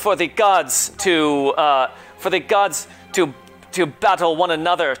new for the gods to battle one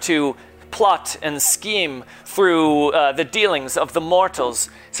another, to plot and scheme through the dealings of the mortals."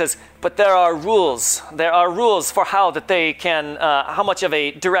 It says, "But there are rules. There are rules for how that they can, how much of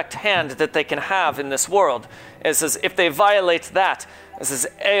a direct hand that they can have in this world. It says, if they violate that, it says,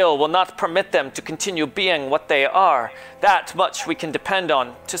 Ael will not permit them to continue being what they are. That much we can depend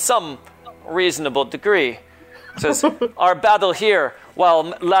on to some reasonable degree." It says, "Our battle here, while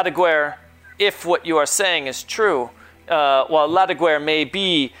Ladiguer, if what you are saying is true, while Ladiguer may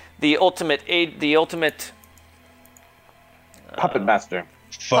be the ultimate Puppet master.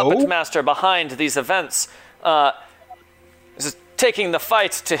 puppet master behind these events, taking the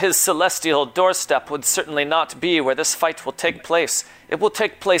fight to his celestial doorstep would certainly not be where this fight will take place. It will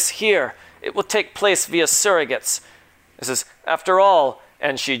take place here. It will take place via surrogates. This is, after all,"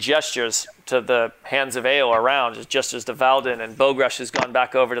 and she gestures to the hands of Ael around, just gestures to Valdin, and Bogrush has gone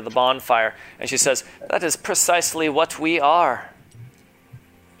back over to the bonfire, and she says, "That is precisely what we are."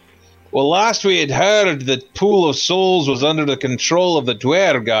 Well, last we had heard that Pool of Souls was under the control of the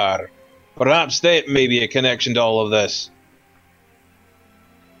Dwergar. Perhaps that may be a connection to all of this.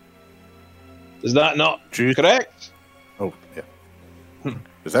 Is that not correct? Oh, yeah.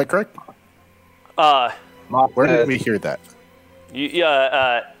 Is that correct? Where did we hear that?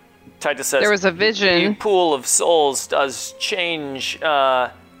 Titus says There was a vision. The Pool of Souls does change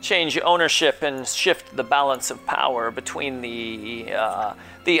ownership and shift the balance of power between the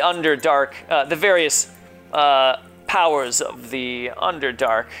Underdark, the various powers of the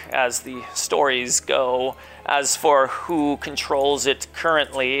Underdark as the stories go. As for who controls it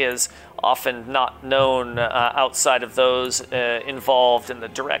currently is often not known outside of those involved in the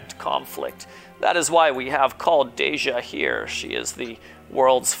direct conflict. That is why we have called Deja here. She is the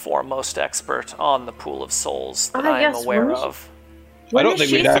world's foremost expert on the Pool of Souls that I am aware of. I don't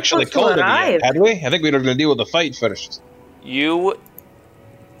think we'd actually called it yet, had we? I think we were going to deal with the fight first. You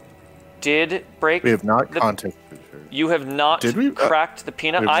did break. We have not contacted her. You have not cracked the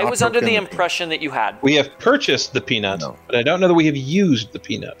peanut. I was under the impression that you had. We have purchased the peanut, but I don't know that we have used the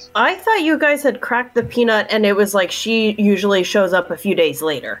peanut. I thought you guys had cracked the peanut and it was like she usually shows up a few days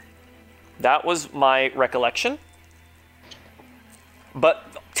later. That was my recollection. But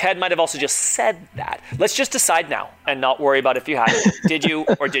Ted might have also just said that. Let's just decide now and not worry about if you had it. Did you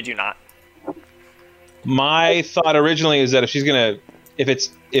or did you not? My thought originally is that if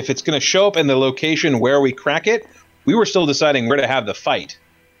it's gonna show up in the location where we crack it, we were still deciding where to have the fight.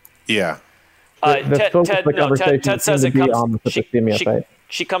 Yeah. Ted says it comes. on the septicemia fight.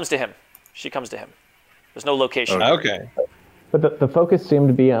 She comes to him. She comes to him. There's no location. Okay. But the focus seemed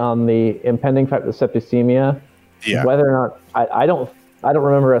to be on the impending fight with septicemia. Yeah. Whether or not I don't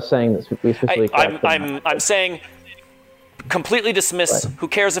remember us saying this. We specifically. I'm saying completely dismiss. Right. Who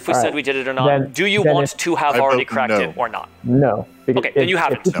cares if we All said right. we did it or not? Then- Do you then want if- to have I already vote cracked no. it or not? No. Because Okay, then you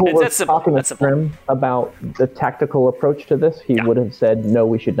haven't. If people were That's simple. talking That's to simple. Grim about the tactical approach to this, he Yeah. would have said, no,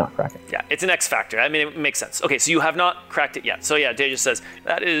 we should not crack it. Yeah, it's an X factor. I mean, it makes sense. Okay, so you have not cracked it yet. So yeah, Deja says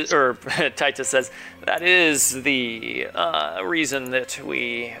that is, or Titus says that is the reason that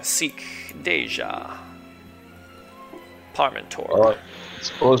we seek Deja. Parmentor. Well,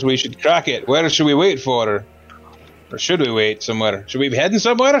 suppose we should crack it. Where should we wait for her? Or should we wait somewhere? Should we be heading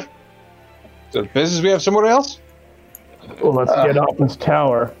somewhere? Is there business we have somewhere else? Well, let's get off this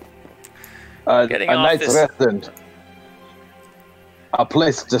tower. Getting a off night's this- rest and a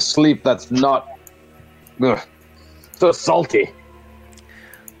place to sleep that's not so salty.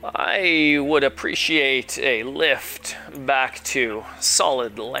 I would appreciate a lift back to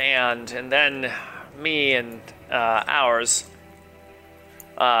solid land, and then me and ours.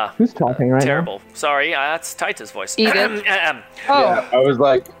 Who's talking right Terrible. Sorry, that's Titus' voice. Edith. Yeah, I was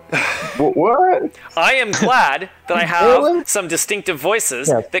like, what? I am glad that I have some distinctive voices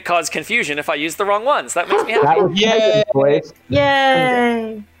Yes. that cause confusion if I use the wrong ones. That makes me now? That happy. was Titan's voice.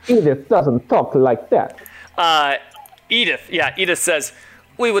 Yay! Edith doesn't talk like that. Edith says,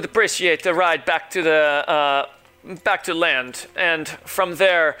 we would appreciate a ride back to the back to land, and from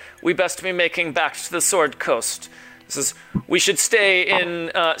there we best be making back to the Sword Coast. This is, we should stay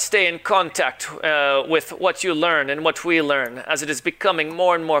in contact with what you learn and what we learn, as it is becoming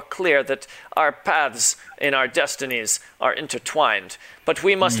more and more clear that our paths and our destinies are intertwined. But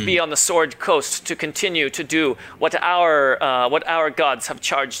we must be on the Sword Coast to continue to do what our gods have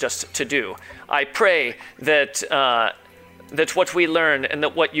charged us to do. I pray that that what we learn and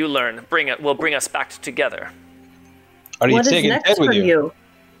that what you learn will bring us back together. Are you What is taking next Ted with for you? you?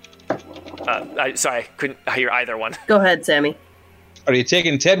 Sorry, I couldn't hear either one. Go ahead, Sammy. Are you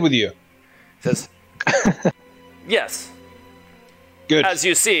taking Ted with you? Says, yes. Good. As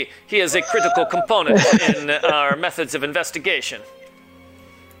you see, he is a critical component in our methods of investigation.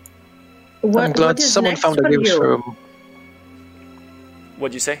 I'm What glad is someone next found a for use you? for him.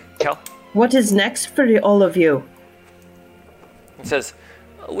 What'd you say, Cal? What is next for all of you? It says,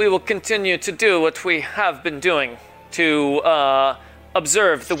 we will continue to do what we have been doing, to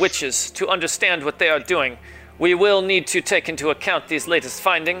observe the witches, to understand what they are doing. We will need to take into account these latest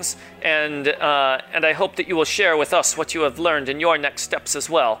findings, and I hope that you will share with us what you have learned in your next steps as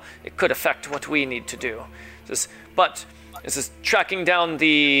well. It could affect what we need to do. This is tracking down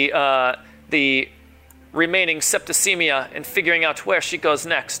the remaining septicemia and figuring out where she goes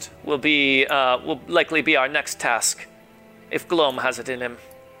next will likely be our next task, if Gloam has it in him.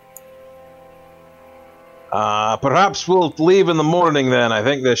 Perhaps we'll leave in the morning then. I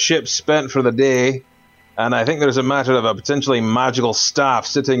think the ship's spent for the day, and I think there's a matter of a potentially magical staff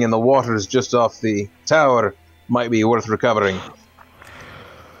sitting in the waters just off the tower might be worth recovering.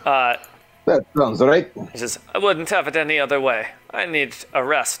 That sounds right. He says, I wouldn't have it any other way. I need a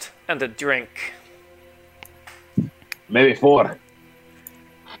rest and a drink. Maybe 4.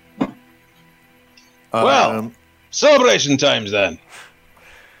 Well, celebration times then.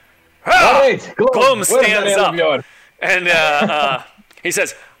 All right, Gloam stands where's that up. ale of yours? And he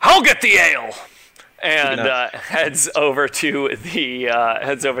says, I'll get the ale! And enough. heads over to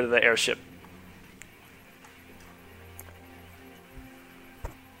the airship.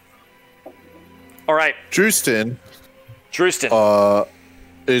 All right, Drewston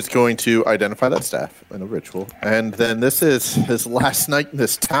is going to identify that staff in a ritual. And then this is his last night in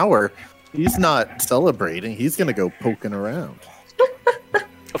this tower. He's not celebrating. He's going to go poking around.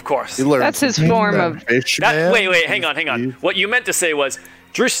 of course. He learned That's his something form that of- Fishman. Wait, hang on. What you meant to say was,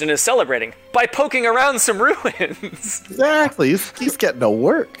 Drewston is celebrating by poking around some ruins. Exactly. He's getting to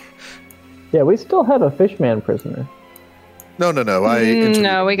work. Yeah, we still have a fishman prisoner. No. No,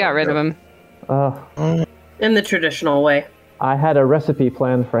 we got rid of him. In the traditional way. I had a recipe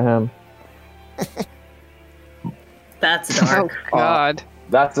planned for him. That's Oh dark. God.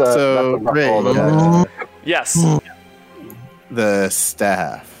 That's a So, that's a Ray, roll of it. Yes. The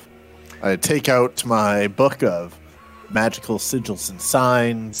staff. I take out my book of magical sigils and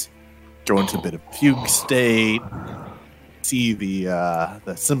signs, go into a bit of fugue state, see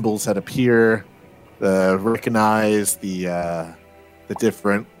the symbols that appear, recognize the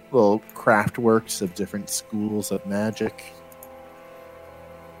different little craft works of different schools of magic.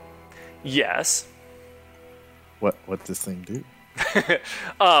 Yes. What this thing do?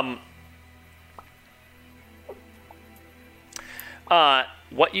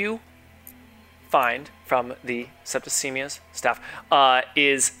 What you find from the Septicemia's staff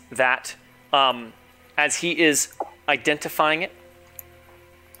is that as he is identifying it,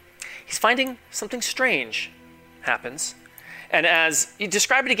 he's finding something strange happens. And as you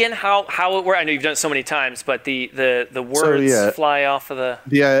describe it again, how it works. I know you've done it so many times, but the words fly off of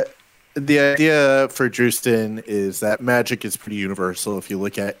the. The idea for Drustin is that magic is pretty universal. If you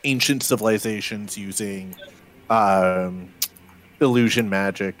look at ancient civilizations using illusion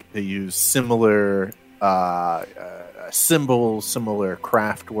magic, they use similar symbols, similar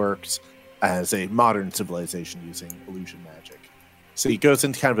craft works as a modern civilization using illusion magic. So he goes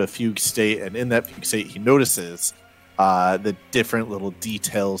into kind of a fugue state, and in that fugue state, he notices the different little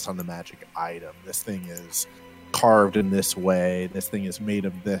details on the magic item. This thing is carved in this way. This thing is made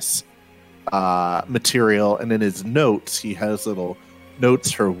of this material. And in his notes, he has little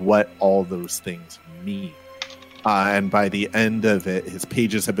notes for what all those things mean. And by the end of it, his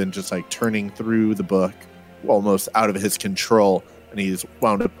pages have been just like turning through the book, almost out of his control. And he's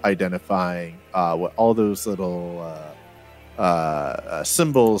wound up identifying what all those little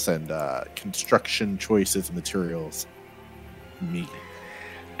symbols and construction choices and materials mean.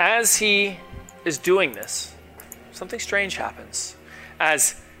 As he is doing this, something strange happens.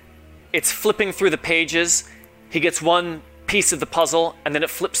 As it's flipping through the pages, he gets one piece of the puzzle, and then it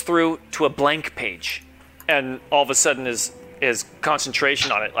flips through to a blank page. And all of a sudden his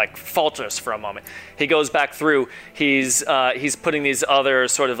concentration on it like falters for a moment. He goes back through. He's putting these other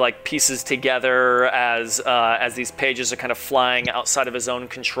sort of like pieces together as these pages are kind of flying outside of his own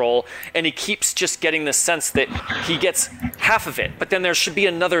control. And he keeps just getting the sense that he gets half of it, but then there should be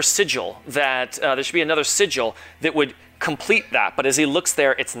another sigil that would complete that. But as he looks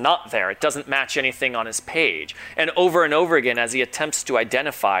there, it's not there. It doesn't match anything on his page. And over again, as he attempts to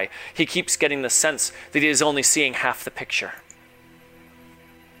identify, he keeps getting the sense that he is only seeing half the picture.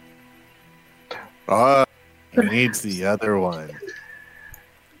 He needs the other one.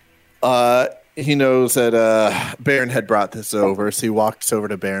 He knows that Baron had brought this over, so he walks over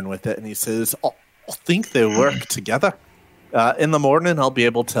to Baron with it, and he says, I think they work together. In the morning, I'll be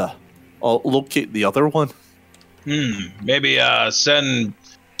able to locate the other one. Maybe send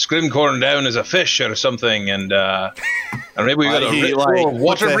Scrimcorn down as a fish or something, and maybe we got a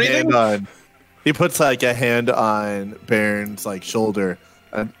water breathing. He puts like a hand on Baron's like shoulder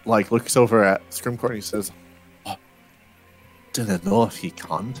and like looks over at Scrimcorn. And he says, "Didn't know if he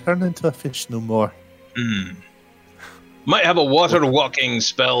can turn into a fish no more." Might have a water walking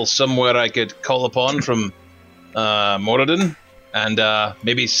spell somewhere I could call upon from Moradin, and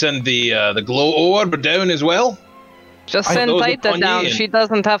maybe send the glow orb down as well. Just send Taita down. She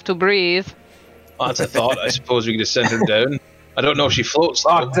doesn't have to breathe. Oh, that's a thought. I suppose we could just send her down. I don't know if she floats.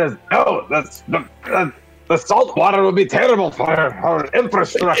 No, the salt water would be terrible for her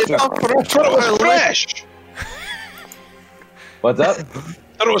infrastructure. It was fresh. What's up?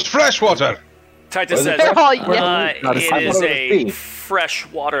 Thought it was fresh water. Taita says, it is a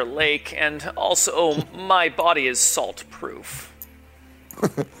freshwater lake, and also my body is salt proof.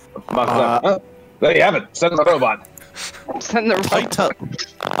 There you have it. Send the robot. Send the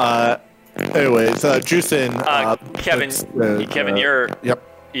robot. Anyways, Drustin. Kevin,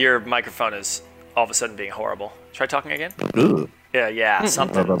 your microphone is all of a sudden being horrible. Try talking again. Ooh. Yeah,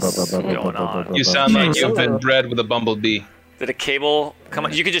 something's going on. You sound like you've been bred with a bumblebee. Did a cable come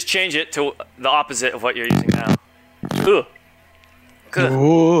on? You could just change it to the opposite of what you're using now. Ooh. Good.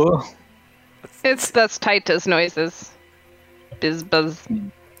 Ooh. That's Taita's noises. Biz buzz.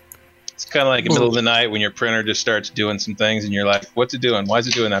 It's kind of like in the middle of the night when your printer just starts doing some things, and you're like, "What's it doing? Why is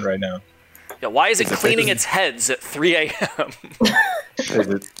it doing that right now?" Yeah, why is it cleaning its heads at 3 a.m.? Is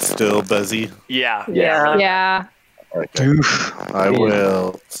it still buzzy? Yeah. Okay. I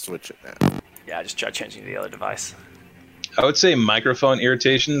will switch it now. Yeah, just try changing to the other device. I would say microphone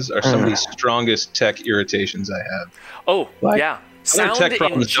irritations are some of the strongest tech irritations I have. Oh, yeah. Other tech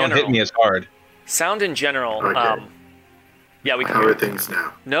problems don't hit me as hard. Sound in general. Okay. Yeah, we can. How are things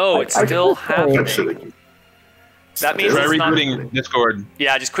now? No, it's still happening. That means Try it's not rebooting Discord.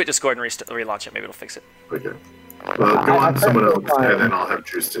 Yeah, just quit Discord and relaunch it. Maybe it'll fix it. Okay. Well, go on someone else, and then I'll have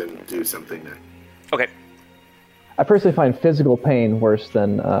Drustin do something next. Okay. I personally find physical pain worse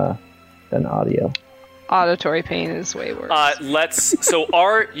than audio. Auditory pain is way worse. So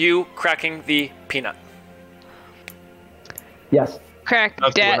are you cracking the peanut? Yes. Crack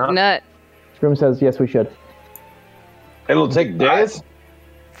That's that going on. nut. Scrim says yes, we should. It'll take days.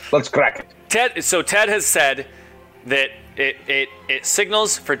 Let's crack it. Ted has said that it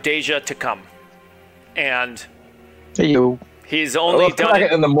signals for Deja to come, and he's only Let's done crack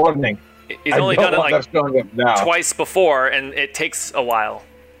it in the morning. He's only done it like showing up now. twice before, and it takes a while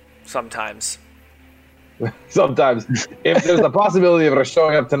sometimes. Sometimes, if there's a possibility of her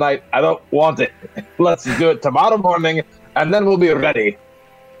showing up tonight, I don't want it. Let's do it tomorrow morning, and then we'll be ready.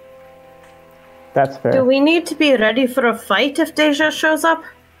 That's fair. Do we need to be ready for a fight if Deja shows up?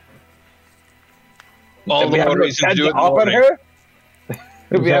 All we the have more no reason Ted to do it to in the offer morning. her?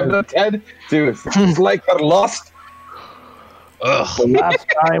 If we have no Ted to like her lost? Ugh. The last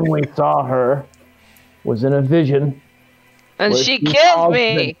time we saw her was in a vision. And where she caused killed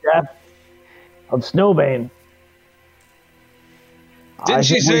me. The death of Snowbane. Didn't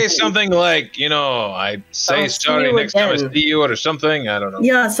she think we say should- something like, I'd say I'll see sorry you next time I again. see you or something? I don't know.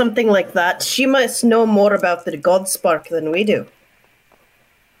 Yeah, something like that. She must know more about the Godspark than we do.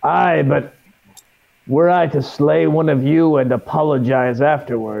 Aye, but were I to slay one of you and apologize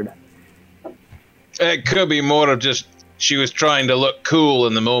afterward? It could be more of just she was trying to look cool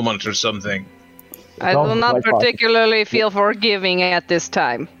in the moment or something. I do not particularly feel forgiving at this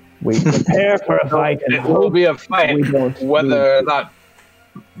time. We prepare for a fight and It will hope be a fight, we don't whether or not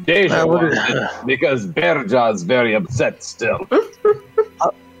Deja I would- wants it, because Bearjaw's very upset still.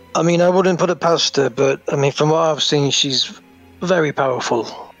 I mean, I wouldn't put it past her, but I mean, from what I've seen, she's very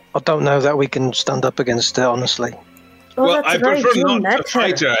powerful. I don't know that we can stand up against her, honestly. Oh, well, that's I right. prefer You not met to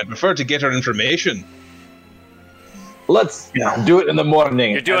fight her. I prefer to get her information. Let's do it in the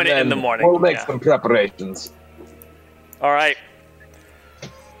morning. You're doing and it in then the morning, We'll make yeah. some preparations. All right.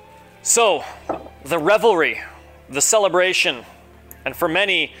 So, the revelry, the celebration, and for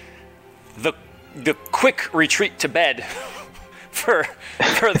many, the quick retreat to bed for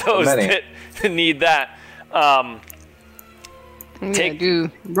those many. that need that.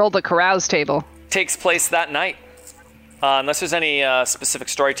 Roll the carouse table. Takes place that night. Unless there's any specific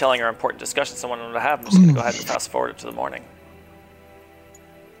storytelling or important discussion someone wanted to have, I'm just going to go ahead and fast forward it to the morning.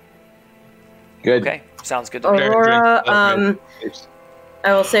 Good. Okay, sounds good to me. Aurora,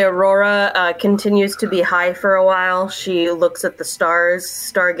 I will say Aurora continues to be high for a while. She looks at the stars,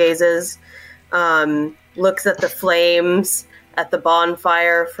 stargazes, looks at the flames, at the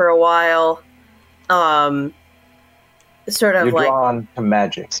bonfire for a while. Sort of You're like drawn to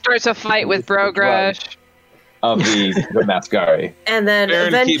magic Starts a fight with Brogrush. of the Mascari. and then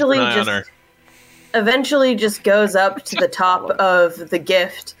Baron keeps an eye on her. eventually just goes up to the top of the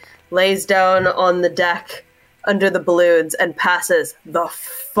gift, lays down on the deck under the balloons, and passes the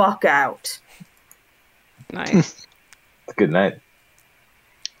fuck out. Nice. Good night.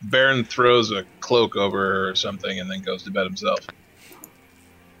 Baron throws a cloak over her or something and then goes to bed himself.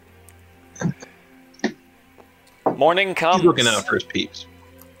 Morning comes. He's looking out for his peeps.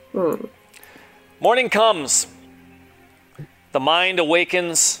 Morning comes. The mind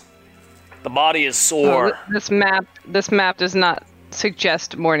awakens. The body is sore. This map does not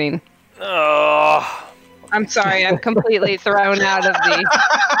suggest morning. Ugh. I'm sorry, I'm completely thrown out of the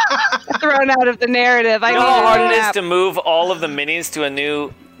narrative. I You need know how a hard it is map. to move all of the minis to a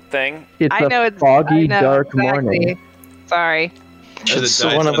new thing? It's I know a it's foggy, I know, dark exactly. morning. Sorry, There's a So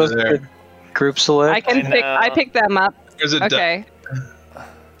dice one of under us there. could group select. I can I pick. know. I picked them up. There's a di- Okay.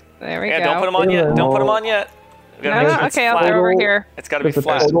 There we Yeah, go. don't put them on yet. Don't put them on yet. We gotta No, make no, sure it's okay, I'll flat. throw over here. It's got to be There's a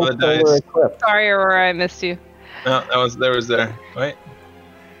flat. Some total of the dice. solar eclipse. Sorry, Aurora, I missed you. No, that was there. Wait,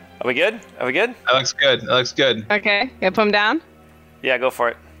 Are we good? Are we good? that looks good. That looks good. Okay, gonna put them down. Yeah, go for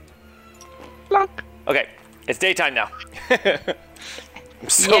it. Plonk. Okay, it's daytime now. I'm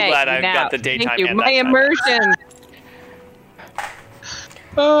so Yay, glad I've now. got the daytime Thank you. and My nighttime. immersion.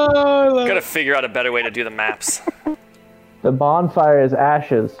 Gotta figure out a better way to do the maps. The bonfire is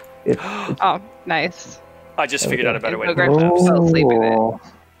ashes. It's Oh, nice. I just figured out a better way to Okay. do the maps. Fell asleep with it. Oh.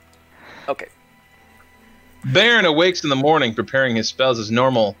 Okay. Baron awakes in the morning, preparing his spells as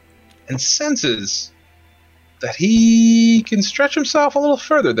normal, and senses that he can stretch himself a little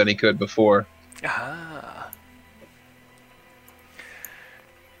further than he could before. Ah.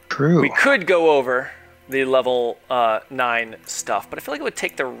 True. We could go over the level 9 stuff, but I feel like it would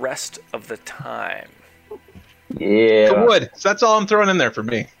take the rest of the time. It Yeah. would. So that's all I'm throwing in there for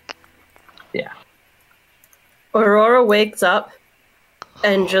me. Aurora wakes up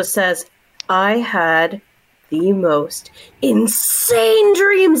and just says, I had the most insane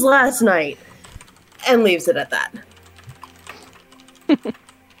dreams last night, and leaves it at that.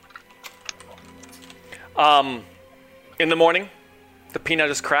 In the morning, the peanut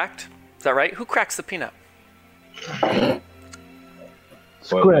is cracked. Is that right? Who cracks the peanut?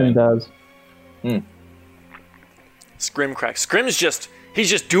 Scrim does. Scrim cracks. Scrim's he's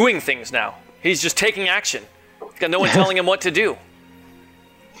just doing things now. He's just taking action. He's got no one telling him what to do.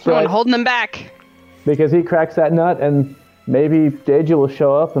 No one holding him back. Because he cracks that nut, and maybe Deja will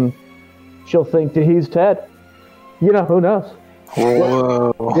show up, and she'll think that he's Ted. You know, who knows?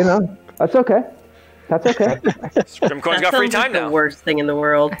 Whoa. You know, that's okay. That's okay. Scrimcorn's got free time now. The worst thing in the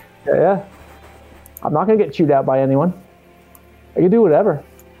world. Yeah. I'm not going to get chewed out by anyone. I can do whatever.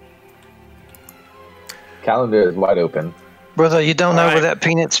 Calendar is wide open. Brother, you don't know where that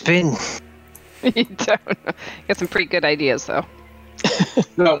peanut's been. You don't know. Got some pretty good ideas, though.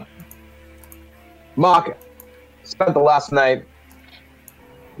 So, Mock spent the last night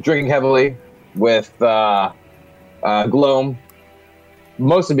drinking heavily with Gloam,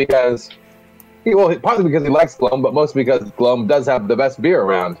 mostly because partly because he likes Gloam, but mostly because Gloam does have the best beer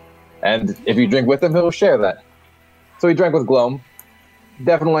around, and if you drink with him, he'll share that. So he drank with Gloam.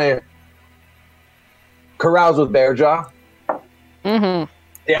 Definitely caroused with Bearjaw.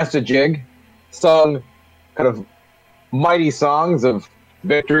 Danced a jig, sung kind of mighty songs of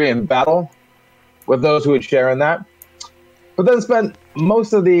victory and battle with those who would share in that. But then spent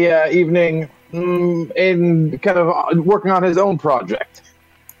most of the evening in kind of working on his own project,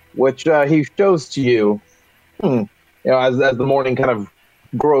 which he shows to you, as the morning kind of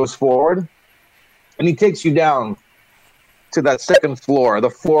grows forward, and he takes you down to that second floor, the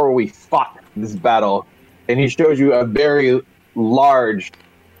floor where we fought this battle, and he shows you a very large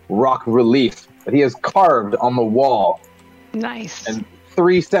rock relief that he has carved on the wall. Nice. And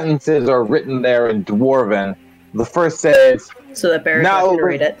 3 sentences are written there in Dwarven. The first says, so that Barry can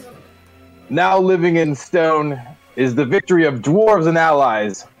read it. Now living in stone is the victory of dwarves and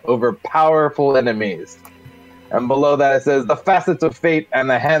allies over powerful enemies. And below that it says, the facets of fate and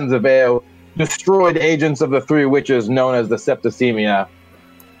the hands of Eo destroyed agents of the 3 witches known as the Septicemia.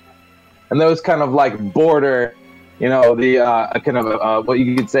 And those kind of like border, the kind of what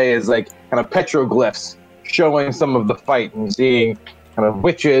you could say is like kind of petroglyphs showing some of the fight and seeing kind of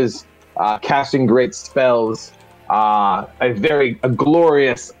witches casting great spells. A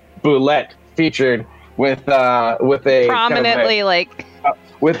glorious boulette featured with a prominently kind of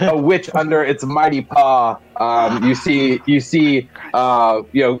with a witch under its mighty paw. You see a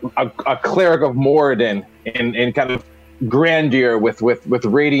cleric of Moradin in kind of grandeur with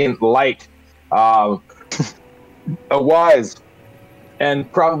radiant light. A wise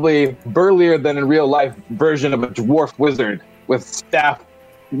and probably burlier than in real life version of a dwarf wizard with staff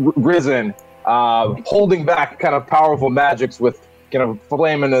risen, holding back kind of powerful magics with kind of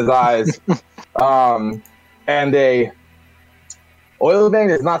flame in his eyes. And a oil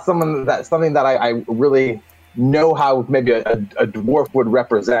vein is not something that I really know how maybe a dwarf would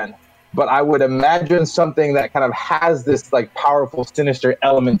represent, but I would imagine something that kind of has this like powerful sinister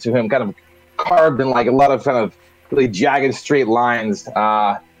element to him, kind of carved in like a lot of kind of really jagged straight lines,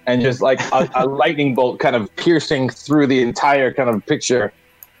 and just like a lightning bolt kind of piercing through the entire kind of picture.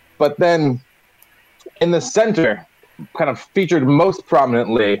 But then in the center, kind of featured most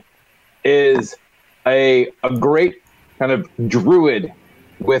prominently, is a great kind of druid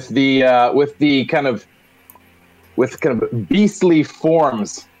with kind of beastly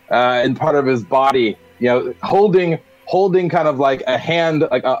forms in part of his body, holding kind of like a hand,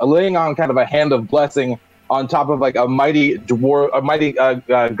 like laying on kind of a hand of blessing on top of like a mighty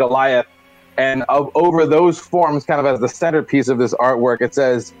Goliath, and over those forms, kind of as the centerpiece of this artwork, it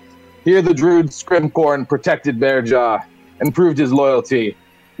says, "Here the druid Scrimcorn protected Bearjaw and proved his loyalty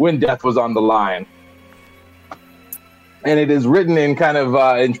when death was on the line." And it is written in kind of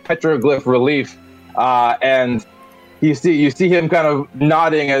in petroglyph relief, and you see him kind of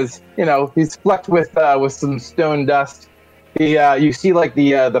nodding as he's flecked with some stone dust. You see like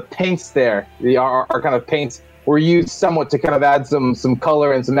the paints there, our kind of paints were used somewhat to kind of add some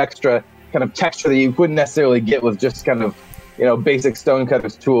color and some extra kind of texture that you wouldn't necessarily get with just kind of basic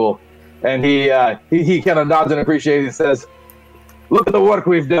stonecutter's tool. And he kind of nods and appreciates. He says, "Look at the work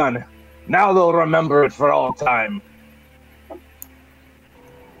we've done. Now they'll remember it for all time."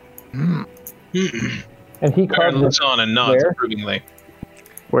 And he carved looks on and nods where? approvingly.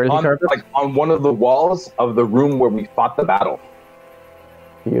 Where is he carved? Like on one of the walls of the room where we fought the battle.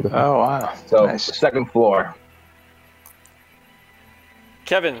 Beautiful. Oh, wow. So Nice. second floor.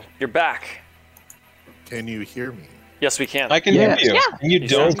 Kevin, you're back. Can you hear me? Yes, we can. I can Yeah. hear you. Yeah. And you You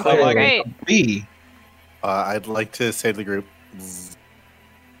don't sound sound like great. a bee. I'd like to say to the group,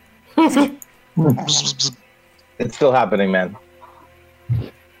 It's still happening, man.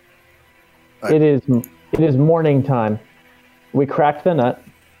 It is morning time. We cracked the nut.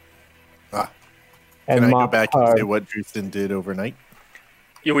 Ah. And can I go Mock back and say carved. what Drewston did overnight?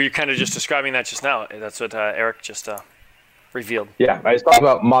 You were kind of just describing that just now. That's what Eric just revealed. Yeah, I was talking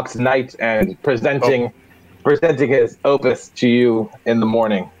about Mox Knight and presenting his opus to you in the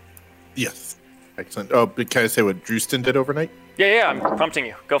morning. Yes. Excellent. Oh, but can I say what Drewston did overnight? Yeah, I'm prompting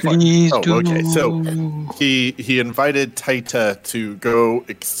you. Go for it. Please Oh, do. okay. So he invited Taita to go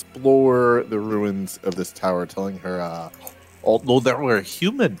explore the ruins of this tower, telling her, although there were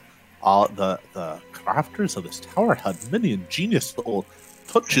human, the crafters of this tower had many ingenious little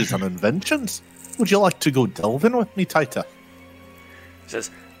touches and inventions. Would you like to go delving with me, Taita? He says,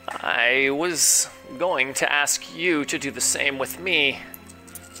 I was going to ask you to do the same with me.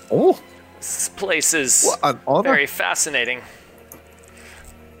 Oh, This place is what an honor. very fascinating.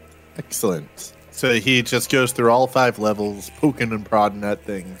 Excellent. So he just goes through all 5 levels, poking and prodding at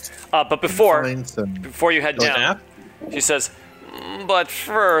things. But before Finds some- you head down, Snap? she says, but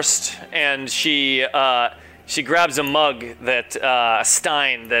first, and she grabs a mug that a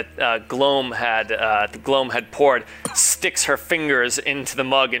stein that Gloam had poured, sticks her fingers into the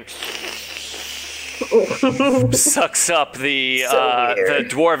mug and sucks up the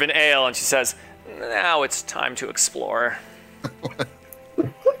dwarven ale, and she says, now it's time to explore.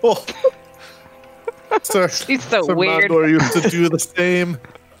 Oh. Sir, He's so weird. Mandor used to do the same.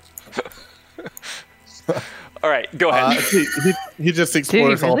 All right, go ahead. He just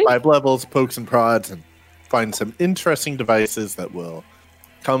explores really? all 5 levels, pokes and prods, and finds some interesting devices that will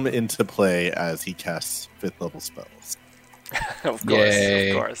come into play as he casts 5th level spells. Of course, Yay.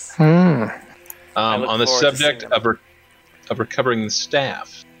 of course. Hmm. look On the forward to subject seeing them. of recovering the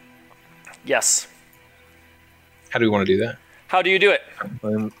staff, Yes. how do we want to do that? How do you do it?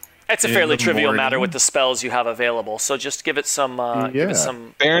 And It's a In fairly the trivial matter morning? with the spells you have available, so just give it some. Give it Yeah.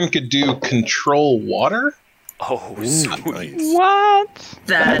 some. Baron could do control water. Oh, ooh, sweet. nice. What?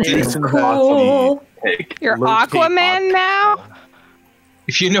 That is Jason cool. You're Locate Aquaman now?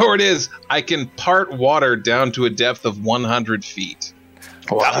 If you know where it is, I can part water down to a depth of 100 feet.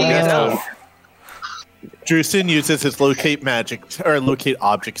 That'll be enough. Drewston uses his locate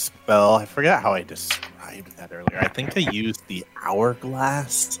object spell. I forgot how I described that earlier. I think I used the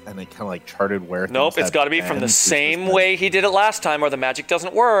hourglass, and I kind of like charted where. Nope, things it's got to be had from the been. same way he did it last time, or the magic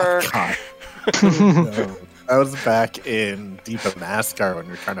doesn't work. God. No. I was back in Deep of Mascar when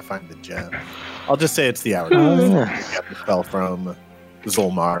we were trying to find the gem. I'll just say it's the hourglass. We got the spell from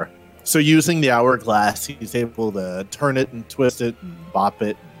Zolmar. So using the hourglass, he's able to turn it and twist it and bop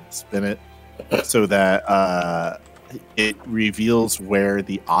it and spin it so that it reveals where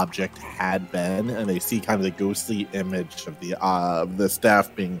the object had been, and they see kind of the ghostly image of the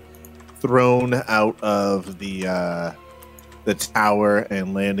staff being thrown out of the tower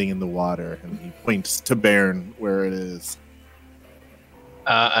and landing in the water. And he points to Baron where it is.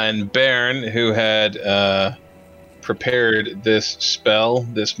 And Baron, who had prepared this spell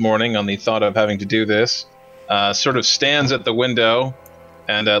this morning on the thought of having to do this, sort of stands at the window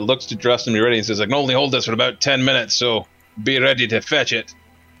and looks to Drust and be ready and says, I can only hold this for about 10 minutes, so be ready to fetch it.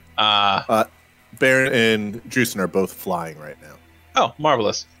 Baron and Drewston are both flying right now. Oh,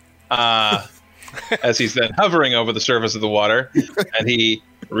 marvelous. As he's then hovering over the surface of the water, and he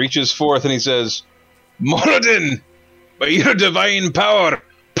reaches forth and he says, Moradin, by your divine power,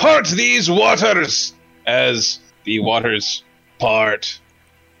 part these waters! As the waters part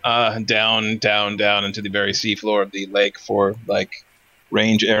down into the very seafloor of the lake for, like,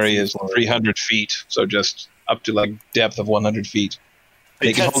 range areas 300 feet, so just up to, like, depth of 100 feet.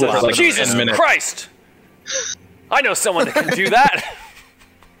 They can hold it for, like, Jesus 10 minutes. Christ! I know someone that can do that.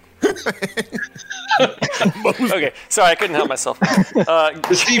 Okay, sorry, I couldn't help myself. The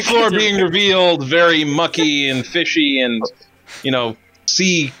seafloor being revealed, very mucky and fishy, and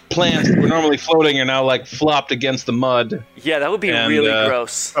sea plants that were normally floating are now like flopped against the mud. Yeah, that would be And, really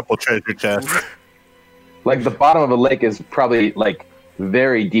gross. Couple treasure chests. Like the bottom of a lake is probably like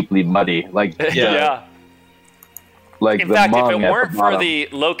very deeply muddy. Like Yeah. like In the fact, if mung it at weren't the for bottom. the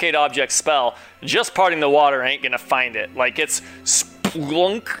locate object spell, just parting the water ain't gonna find it. Like it's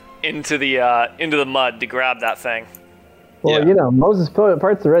splunk into the mud to grab that thing. Well, Yeah. Moses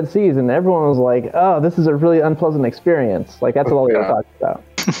parts the Red Seas, and everyone was like, "Oh, this is a really unpleasant experience." Like that's all they were talking about.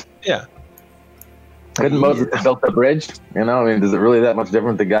 Yeah. Couldn't Moses have built a bridge? I mean, is it really that much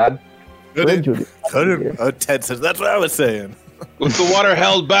different to God? Bridge would be- Ted says, that's what I was saying. With the water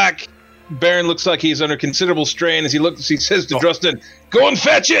held back, Baron looks like he's under considerable strain as he says to Drustin, "Go and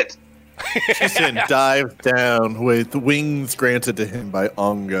fetch it!" Jason dives down with wings granted to him by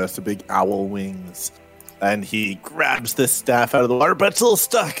Ongus, the big owl wings. And he grabs this staff out of the water, but it's a little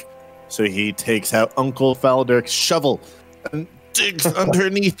stuck. So he takes out Uncle Falderk's shovel and digs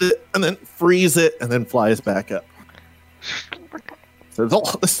underneath it and then frees it and then flies back up. Says,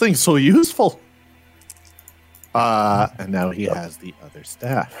 "Oh, this thing's so useful." And now he has the other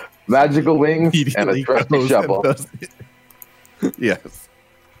staff. Magical wings and a Immediately trusty goes and shovel. does it. Yes.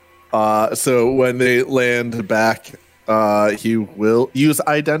 So when they land back, he will use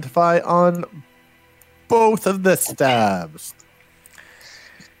identify on both of the stabs.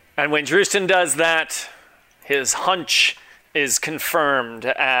 And when Drustin does that, his hunch is confirmed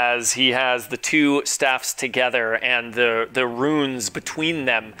as he has the two staffs together and the runes between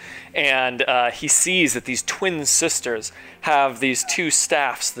them. And he sees that these twin sisters have these two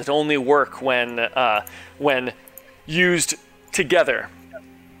staffs that only work when used together.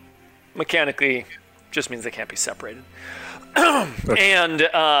 Mechanically, just means they can't be separated. And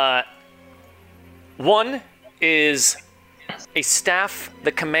one is a staff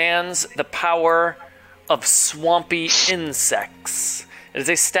that commands the power of swampy insects. It is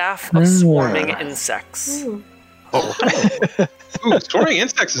a staff of swarming insects. Ooh, swarming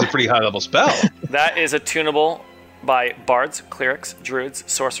insects is a pretty high level spell. That is attunable by bards, clerics, druids,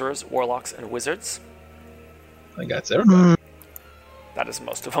 sorcerers, warlocks, and wizards. I think that's everybody. That is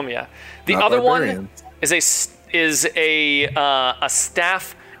most of them, yeah. The Not other one barbarians. is a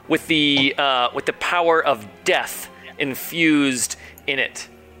staff with the power of death infused in it.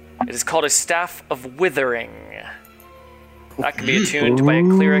 It is called a staff of withering. That can be attuned by a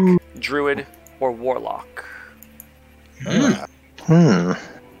cleric, druid, or warlock. You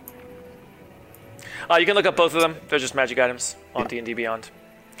can look up both of them. They're just magic items on D&D Beyond.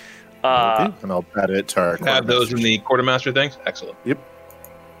 Okay, and I'll add it to our Have those in the quartermaster things. Excellent. Yep.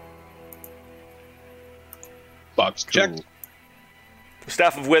 Box checked.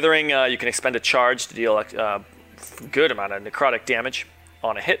 Staff of Withering, you can expend a charge to deal a good amount of necrotic damage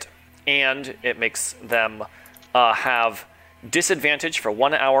on a hit, and it makes them have disadvantage for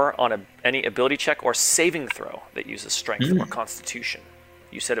 1 hour on any ability check or saving throw that uses strength or constitution.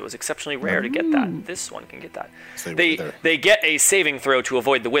 You said it was exceptionally rare to get that. This one can get that. They get a saving throw to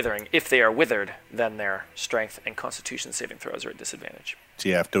avoid the withering. If they are withered, then their strength and constitution saving throws are at disadvantage. So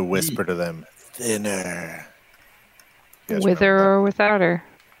you have to whisper to them, thinner. With her or without her.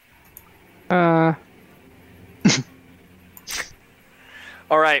 All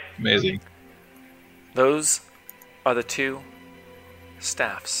right. Amazing. Those are the two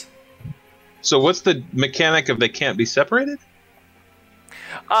staffs. So what's the mechanic of they can't be separated?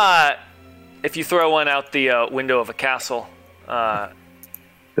 If you throw one out the window of a castle, The other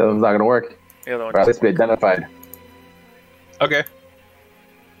one's not going to work. the other one Or at doesn't. least be identified. Okay.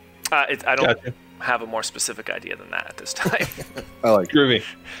 I don't Gotcha. have a more specific idea than that at this time. I like it. Groovy.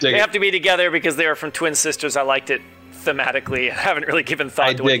 Dig They it. have to be together because they are from twin sisters. I liked it thematically. I haven't really given thought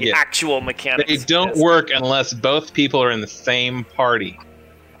I to what dig the it. actual mechanics They don't is. work unless both people are in the same party.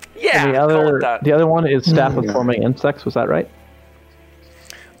 Yeah, And call it that. the other one is staff of forming insects. Was that right?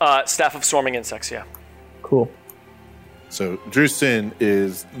 Staff of swarming insects, yeah. Cool. So Drustin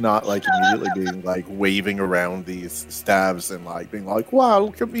is not like immediately being like waving around these stabs and like being like, "Wow,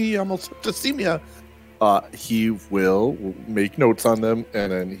 look at me! I'm a septicemia." He will make notes on them,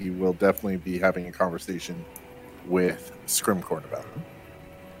 and then he will definitely be having a conversation with Scrimcorn about them.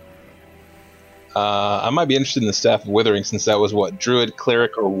 I might be interested in the staff of withering since that was what, druid,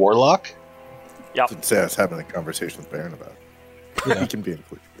 cleric, or warlock? Yep. Didn't say I was having a conversation with Baron about it. Yeah. He can be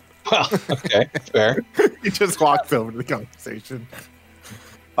included. Well, okay, fair. He just walks over to the conversation.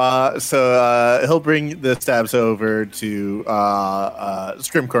 So he'll bring the stabs over to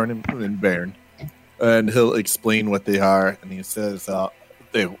Scrimcorn and Baron, and he'll explain what they are. And he says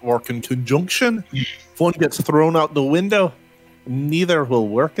they work in conjunction. If one gets thrown out the window, neither will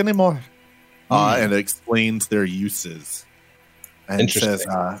work anymore. And explains their uses. And says,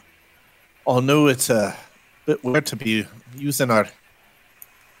 Interesting. although it's a bit weird to be using our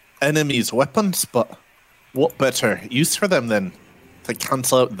enemies' weapons, but what better use for them than to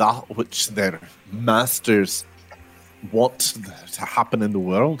cancel out that which their masters want to happen in the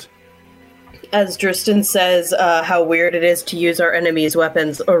world? As Drustin says how weird it is to use our enemies'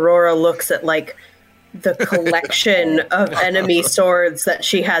 weapons, Aurora looks at like the collection of enemy swords that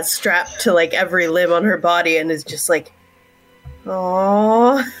she has strapped to like every limb on her body and is just like,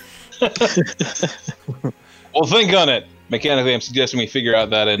 "Aww." Well, think on it. Mechanically, I'm suggesting we figure out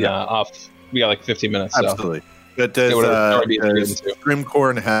that in off. We got like 15 minutes. So. Absolutely. But does, Yeah, whatever story beat they're does getting to.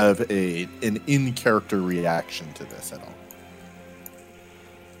 Scrimcorn have an in-character reaction to this at all?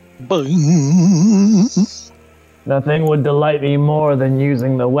 Nothing would delight me more than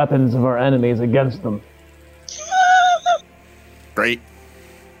using the weapons of our enemies against them. Great.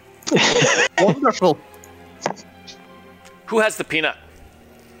 Wonderful. Who has the peanut?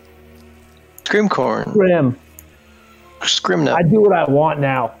 Scrimcorn. Grim. Scrimno. I do what I want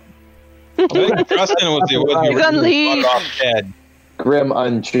now. I think Justin was the original leave. off Ted. Grim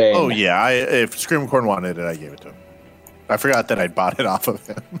Unchained. Oh yeah, if Scrimcorn wanted it, I gave it to him. I forgot that I bought it off of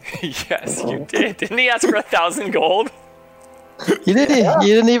him. Yes, you did. Didn't he ask for 1,000 gold? You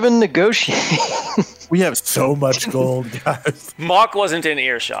didn't even negotiate. We have so much gold, guys. Mock wasn't in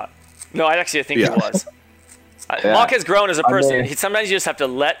earshot. No, I think he Yeah. was. Yeah. Mock has grown as a person. mean- Sometimes you just have to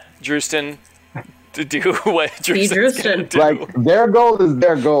let Drewston to do what Drewston's gonna Drewston. do. Like, their gold is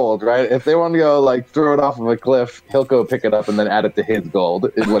their gold, right? If they want to go, like, throw it off of a cliff, he'll go pick it up and then add it to his gold,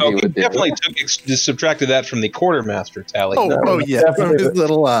 is what he Oh, he would do. definitely just subtracted that from the quartermaster tally. Oh yeah, definitely. his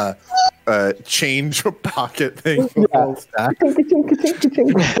little change pocket thing. Stack.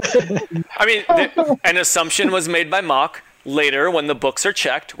 I mean, an assumption was made by Mock. Later, when the books are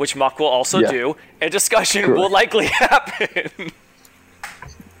checked, which Mock will also Yeah. do, a discussion Correct. will likely happen.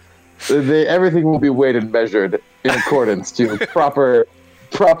 Everything will be weighed and measured in accordance to proper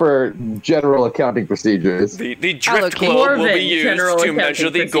general accounting procedures. The drift Allocate. globe will be Dwarven used general to measure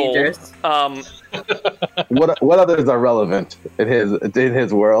the accounting gold. procedures. What others are relevant in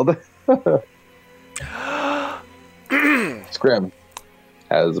his world? Scrim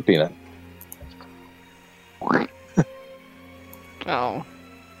has a peanut. Oh.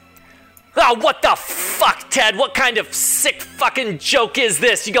 Oh, what the fuck, Ted? What kind of sick fucking joke is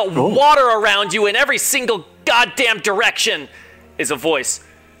this? You got water around you in every single goddamn direction, is a voice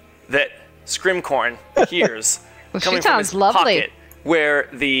that Scrimcorn hears Well, she coming from sounds his lovely. pocket where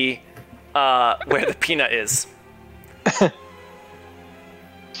the peanut is.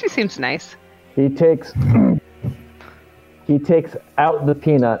 She seems nice. He takes out the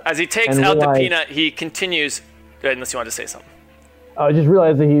peanut. As he takes and out the realize- peanut, he continues. Go ahead, unless you want to say something. I just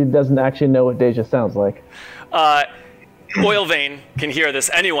realized that he doesn't actually know what Deja sounds like. Oil Vein can hear this.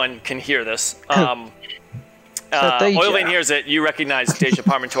 Anyone can hear this. Deja. Oil Vein hears it. You recognize Deja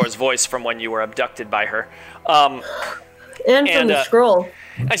Parmentor's voice from when you were abducted by her. And from And, the scroll.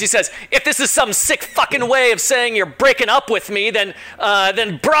 And she says, if this is some sick fucking way of saying you're breaking up with me, then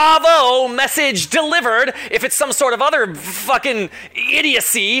bravo, message delivered. If it's some sort of other fucking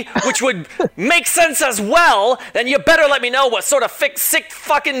idiocy, which would make sense as well, then you better let me know what sort of sick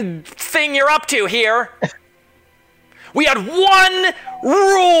fucking thing you're up to here. We had one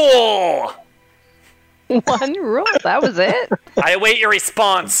rule. One rule. That was it. I await your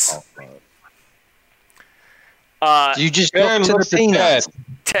response. You just Ben, look to look the at peanuts.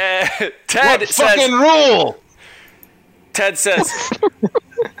 Ted. Ted What says, fucking rule? Ted says,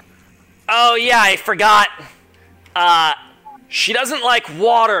 oh yeah, I forgot. She doesn't like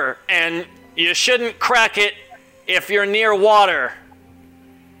water, and you shouldn't crack it if you're near water.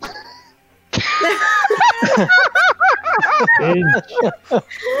 So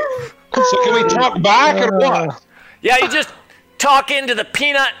can we talk back or what? Yeah, you just talk into the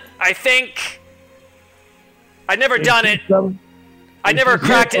peanut, I think. I've never done it. I never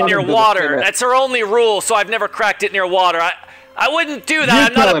cracked it near water. That's her only rule, so I've never cracked it near water. I wouldn't do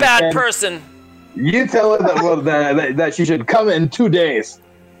that. I'm not a bad person. You tell her that she should come in 2 days.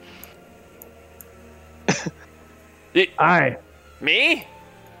 Aye. Me?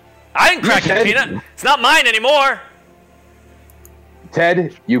 I didn't crack the Ted. peanut. It's not mine anymore.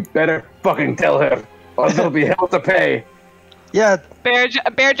 Ted, you better fucking tell her, or there'll be hell to pay. Yeah,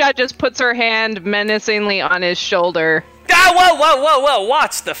 Bearjaw just puts her hand menacingly on his shoulder. Ah, whoa.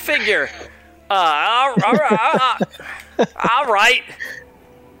 Watch the figure. All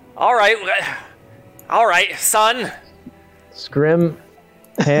right, son. Scrim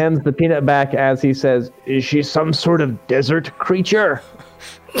hands the peanut back as he says, "Is she some sort of desert creature?"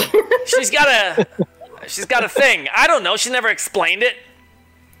 She's got a thing. I don't know. She never explained it.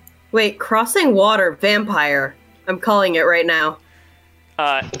 Wait, crossing water vampire. I'm calling it right now.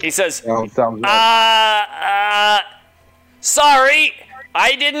 He says, Sounds right. sorry,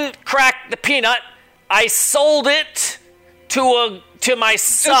 I didn't crack the peanut. I sold it to my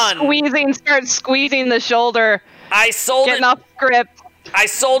son. Start squeezing the shoulder. I sold Getting it. off script. I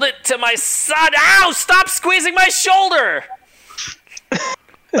sold it to my son. Ow! Stop squeezing my shoulder.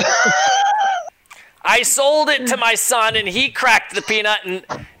 I sold it to my son, and he cracked the peanut,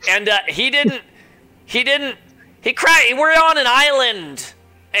 and he didn't. He cracked. We're on an island,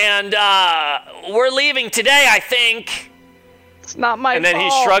 and we're leaving today, I think. It's not my And then he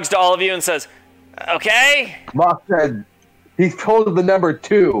fault. shrugs to all of you and says, "Okay." Mock said he's told her the number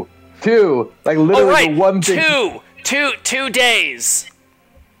 2. 2. Like literally Oh right, the one thing. 2 days.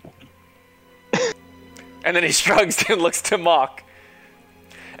 And then he shrugs and looks to Mock.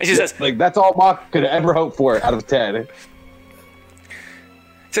 And she says, Like that's all Mock could ever hope for out of Ted.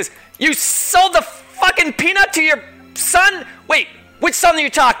 "You sold the fucking peanut to your son? Wait, which son are you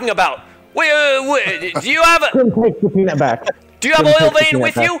talking about? Wait, do you have a... Scrim takes the peanut back. Do you have Scrim oil takes the vein peanut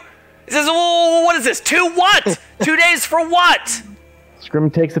with back. you? He says, what is this? 2 what? 2 days for what? Scrim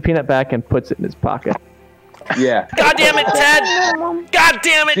takes the peanut back and puts it in his pocket. Yeah. God damn it, Ted! God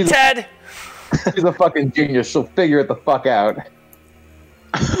damn it, Ted! She's a fucking genius. She'll figure it the fuck out.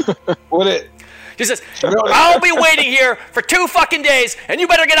 Would it? He says, I'll be waiting here for 2 fucking days, and you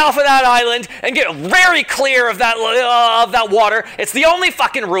better get off of that island and get very clear of that water. It's the only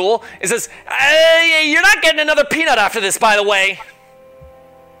fucking rule. He says, you're not getting another peanut after this, by the way.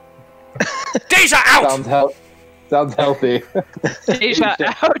 Deja out! Sounds healthy. Deja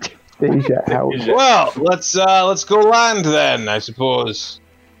out. Deja out. Well, let's go land then, I suppose.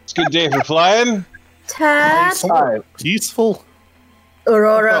 It's a good day for flying. Ted? Peaceful.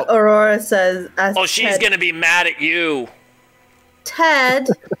 Aurora says, Oh, she's gonna be mad at you. Ted,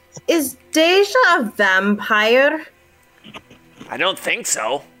 is Deja a vampire? I don't think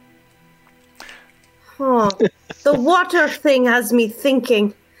so. Huh. The water thing has me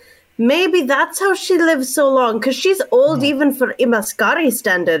thinking. Maybe that's how she lives so long, because she's old even for Imaskari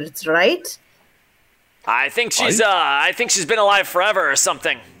standards, right? I think she's been alive forever or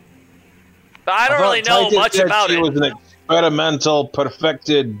something. But I don't really know much about she it. was an experimental,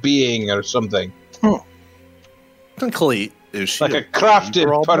 perfected being or something. Technically, is she Like a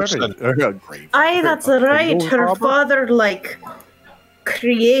crafted person. Aye, that's right. Her father,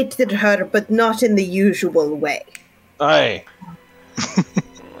 created her, but not in the usual way. Aye.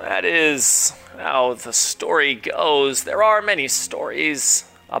 That is how the story goes. There are many stories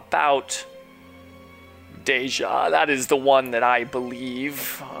about Deja. That is the one that I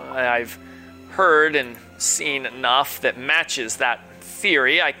believe. I've heard and seen enough that matches that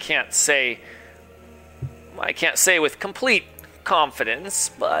theory. I can't say with complete confidence,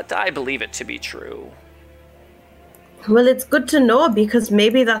 but I believe it to be true. Well, it's good to know, because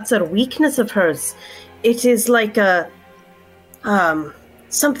maybe that's a weakness of hers. It is like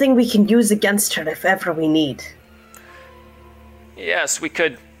something we can use against her if ever we need. Yes, we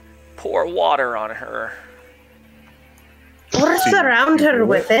could pour water on her. Or surround her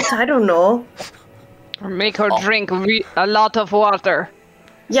with it, I don't know. Or make her drink a lot of water.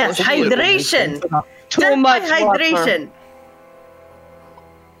 Yes, hydration. Too much hydration.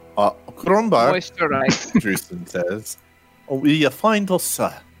 Kronbar, Moisturize. Drewston says, will you find us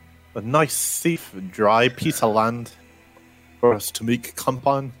a nice, safe, dry piece of land for us to make camp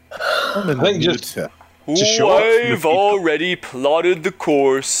on? I think just I've already plotted the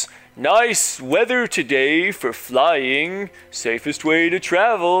course. Nice weather today for flying. Safest way to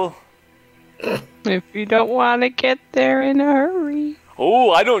travel. If you don't want to get there in a hurry.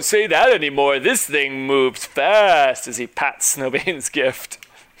 Oh, I don't say that anymore. This thing moves fast as he pats Snowbane's gift.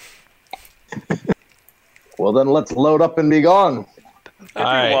 Well, then let's load up and be gone.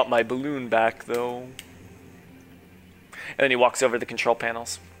 I do want my balloon back, though. And then he walks over to the control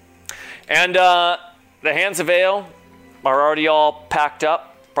panels. And the Hands of Ale are already all packed up.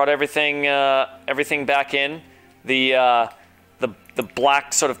 Brought everything back in. The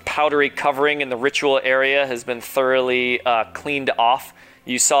black sort of powdery covering in the ritual area has been thoroughly cleaned off.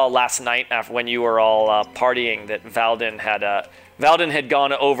 You saw last night after when you were all partying that Valdin had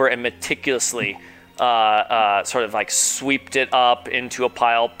gone over and meticulously sort of like sweeped it up into a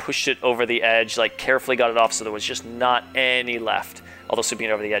pile, pushed it over the edge, like carefully got it off so there was just not any left. Although sweeping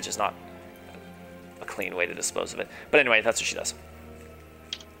it over the edge is not a clean way to dispose of it. But anyway, that's what she does.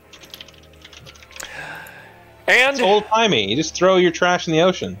 And it's old-timey. You just throw your trash in the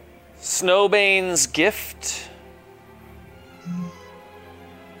ocean. Snowbane's gift.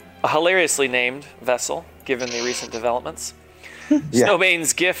 A hilariously named vessel, given the recent developments. Yeah.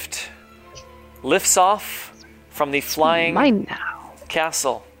 Snowbane's gift lifts off from the flying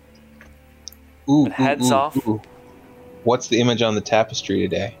castle. And heads off. What's the image on the tapestry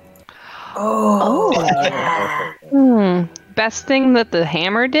today? Best thing that the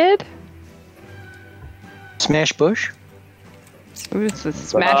hammer did? Smash bush? It's a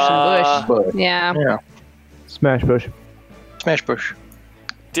smash bush. Yeah. Smash bush. Smash bush.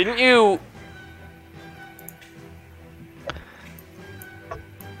 Didn't you...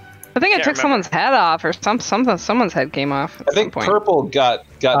 I think I took someone's head off, or someone's head came off. I think purple got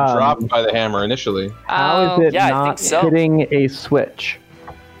dropped by the hammer initially. How is it not hitting a switch?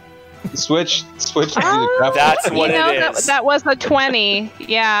 Switch to do the grapple. That's what it is. That was a 20.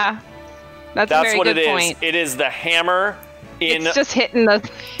 Yeah. That's a very what good it point. is. It is the hammer It's just hitting a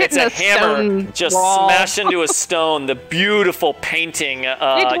hammer stone just wall. smashed into a stone. The beautiful painting. It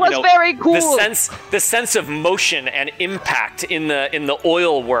was very cool. The sense of motion and impact in the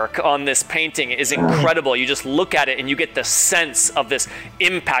oil work on this painting is incredible. You just look at it and you get the sense of this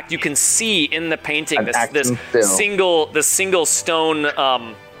impact. You can see in the painting this single stone.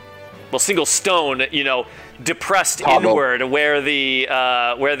 Single stone, depressed Toggle. inward where the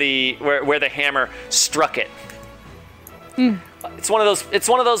hammer struck it. It's one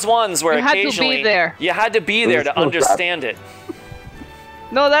of those ones where You had to be occasionally there. you had to be there to understand it.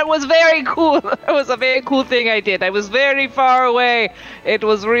 No, that was very cool. That was a very cool thing I did. I was very far away. It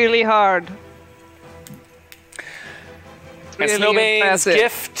was really hard. And Really Snowbane's impressive.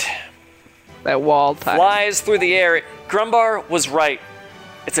 gift That wall time. flies through the air. Grumbar was right.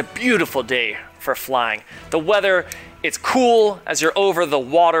 It's a beautiful day for flying. The weather, it's cool as you're over the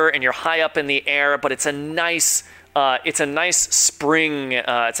water and you're high up in the air, but it's a nice spring.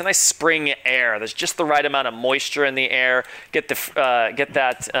 It's a nice spring air. There's just the right amount of moisture in the air. Get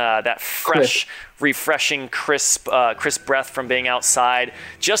that fresh, refreshing, crisp breath from being outside.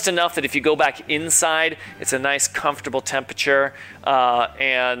 Just enough that if you go back inside, it's a nice, comfortable temperature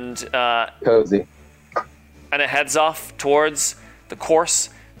and Cozy. it heads off towards the course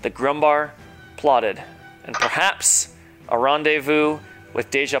that Grumbar plotted, and perhaps a rendezvous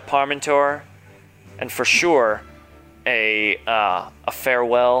with Deja Parmentor, and for sure a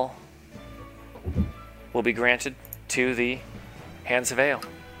farewell will be granted to the Hands of Ale.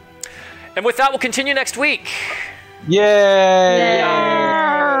 And with that, we'll continue next week. Yay!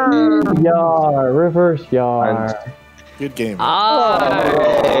 Yar, reverse yar. Good game.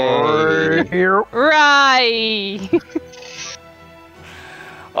 Right.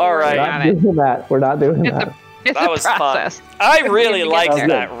 All We're right. not doing that. We're not doing that. It's That a was process. fun. I really to get liked there.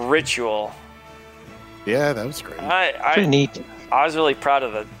 that ritual. Yeah, that was great. Pretty neat. I was really proud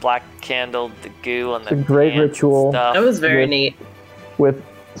of the black candle, the goo, and It's a the great pants and ritual. stuff. That was very With- neat. With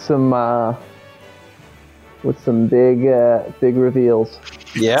some big reveals.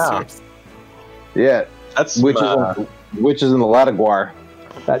 Yeah, Yeah, that's witches in the Latiguar.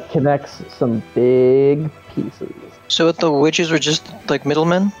 That connects some big pieces. So the witches were just like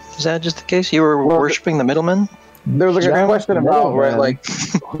middlemen? Is that just the case? You were worshipping the middlemen? There was like a Sounds question about middleman. like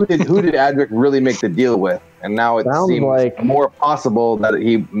who did Adric really make the deal with, and now it Sounds seems like- more possible that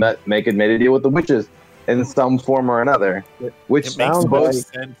he made a deal with the witches in some form or another, which It makes sounds no like-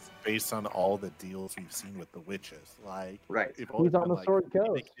 sense based on all the deals we've seen with the witches. Like, Right. if He's on the Sword who did he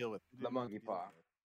Coast. make a deal with? the monkey paw.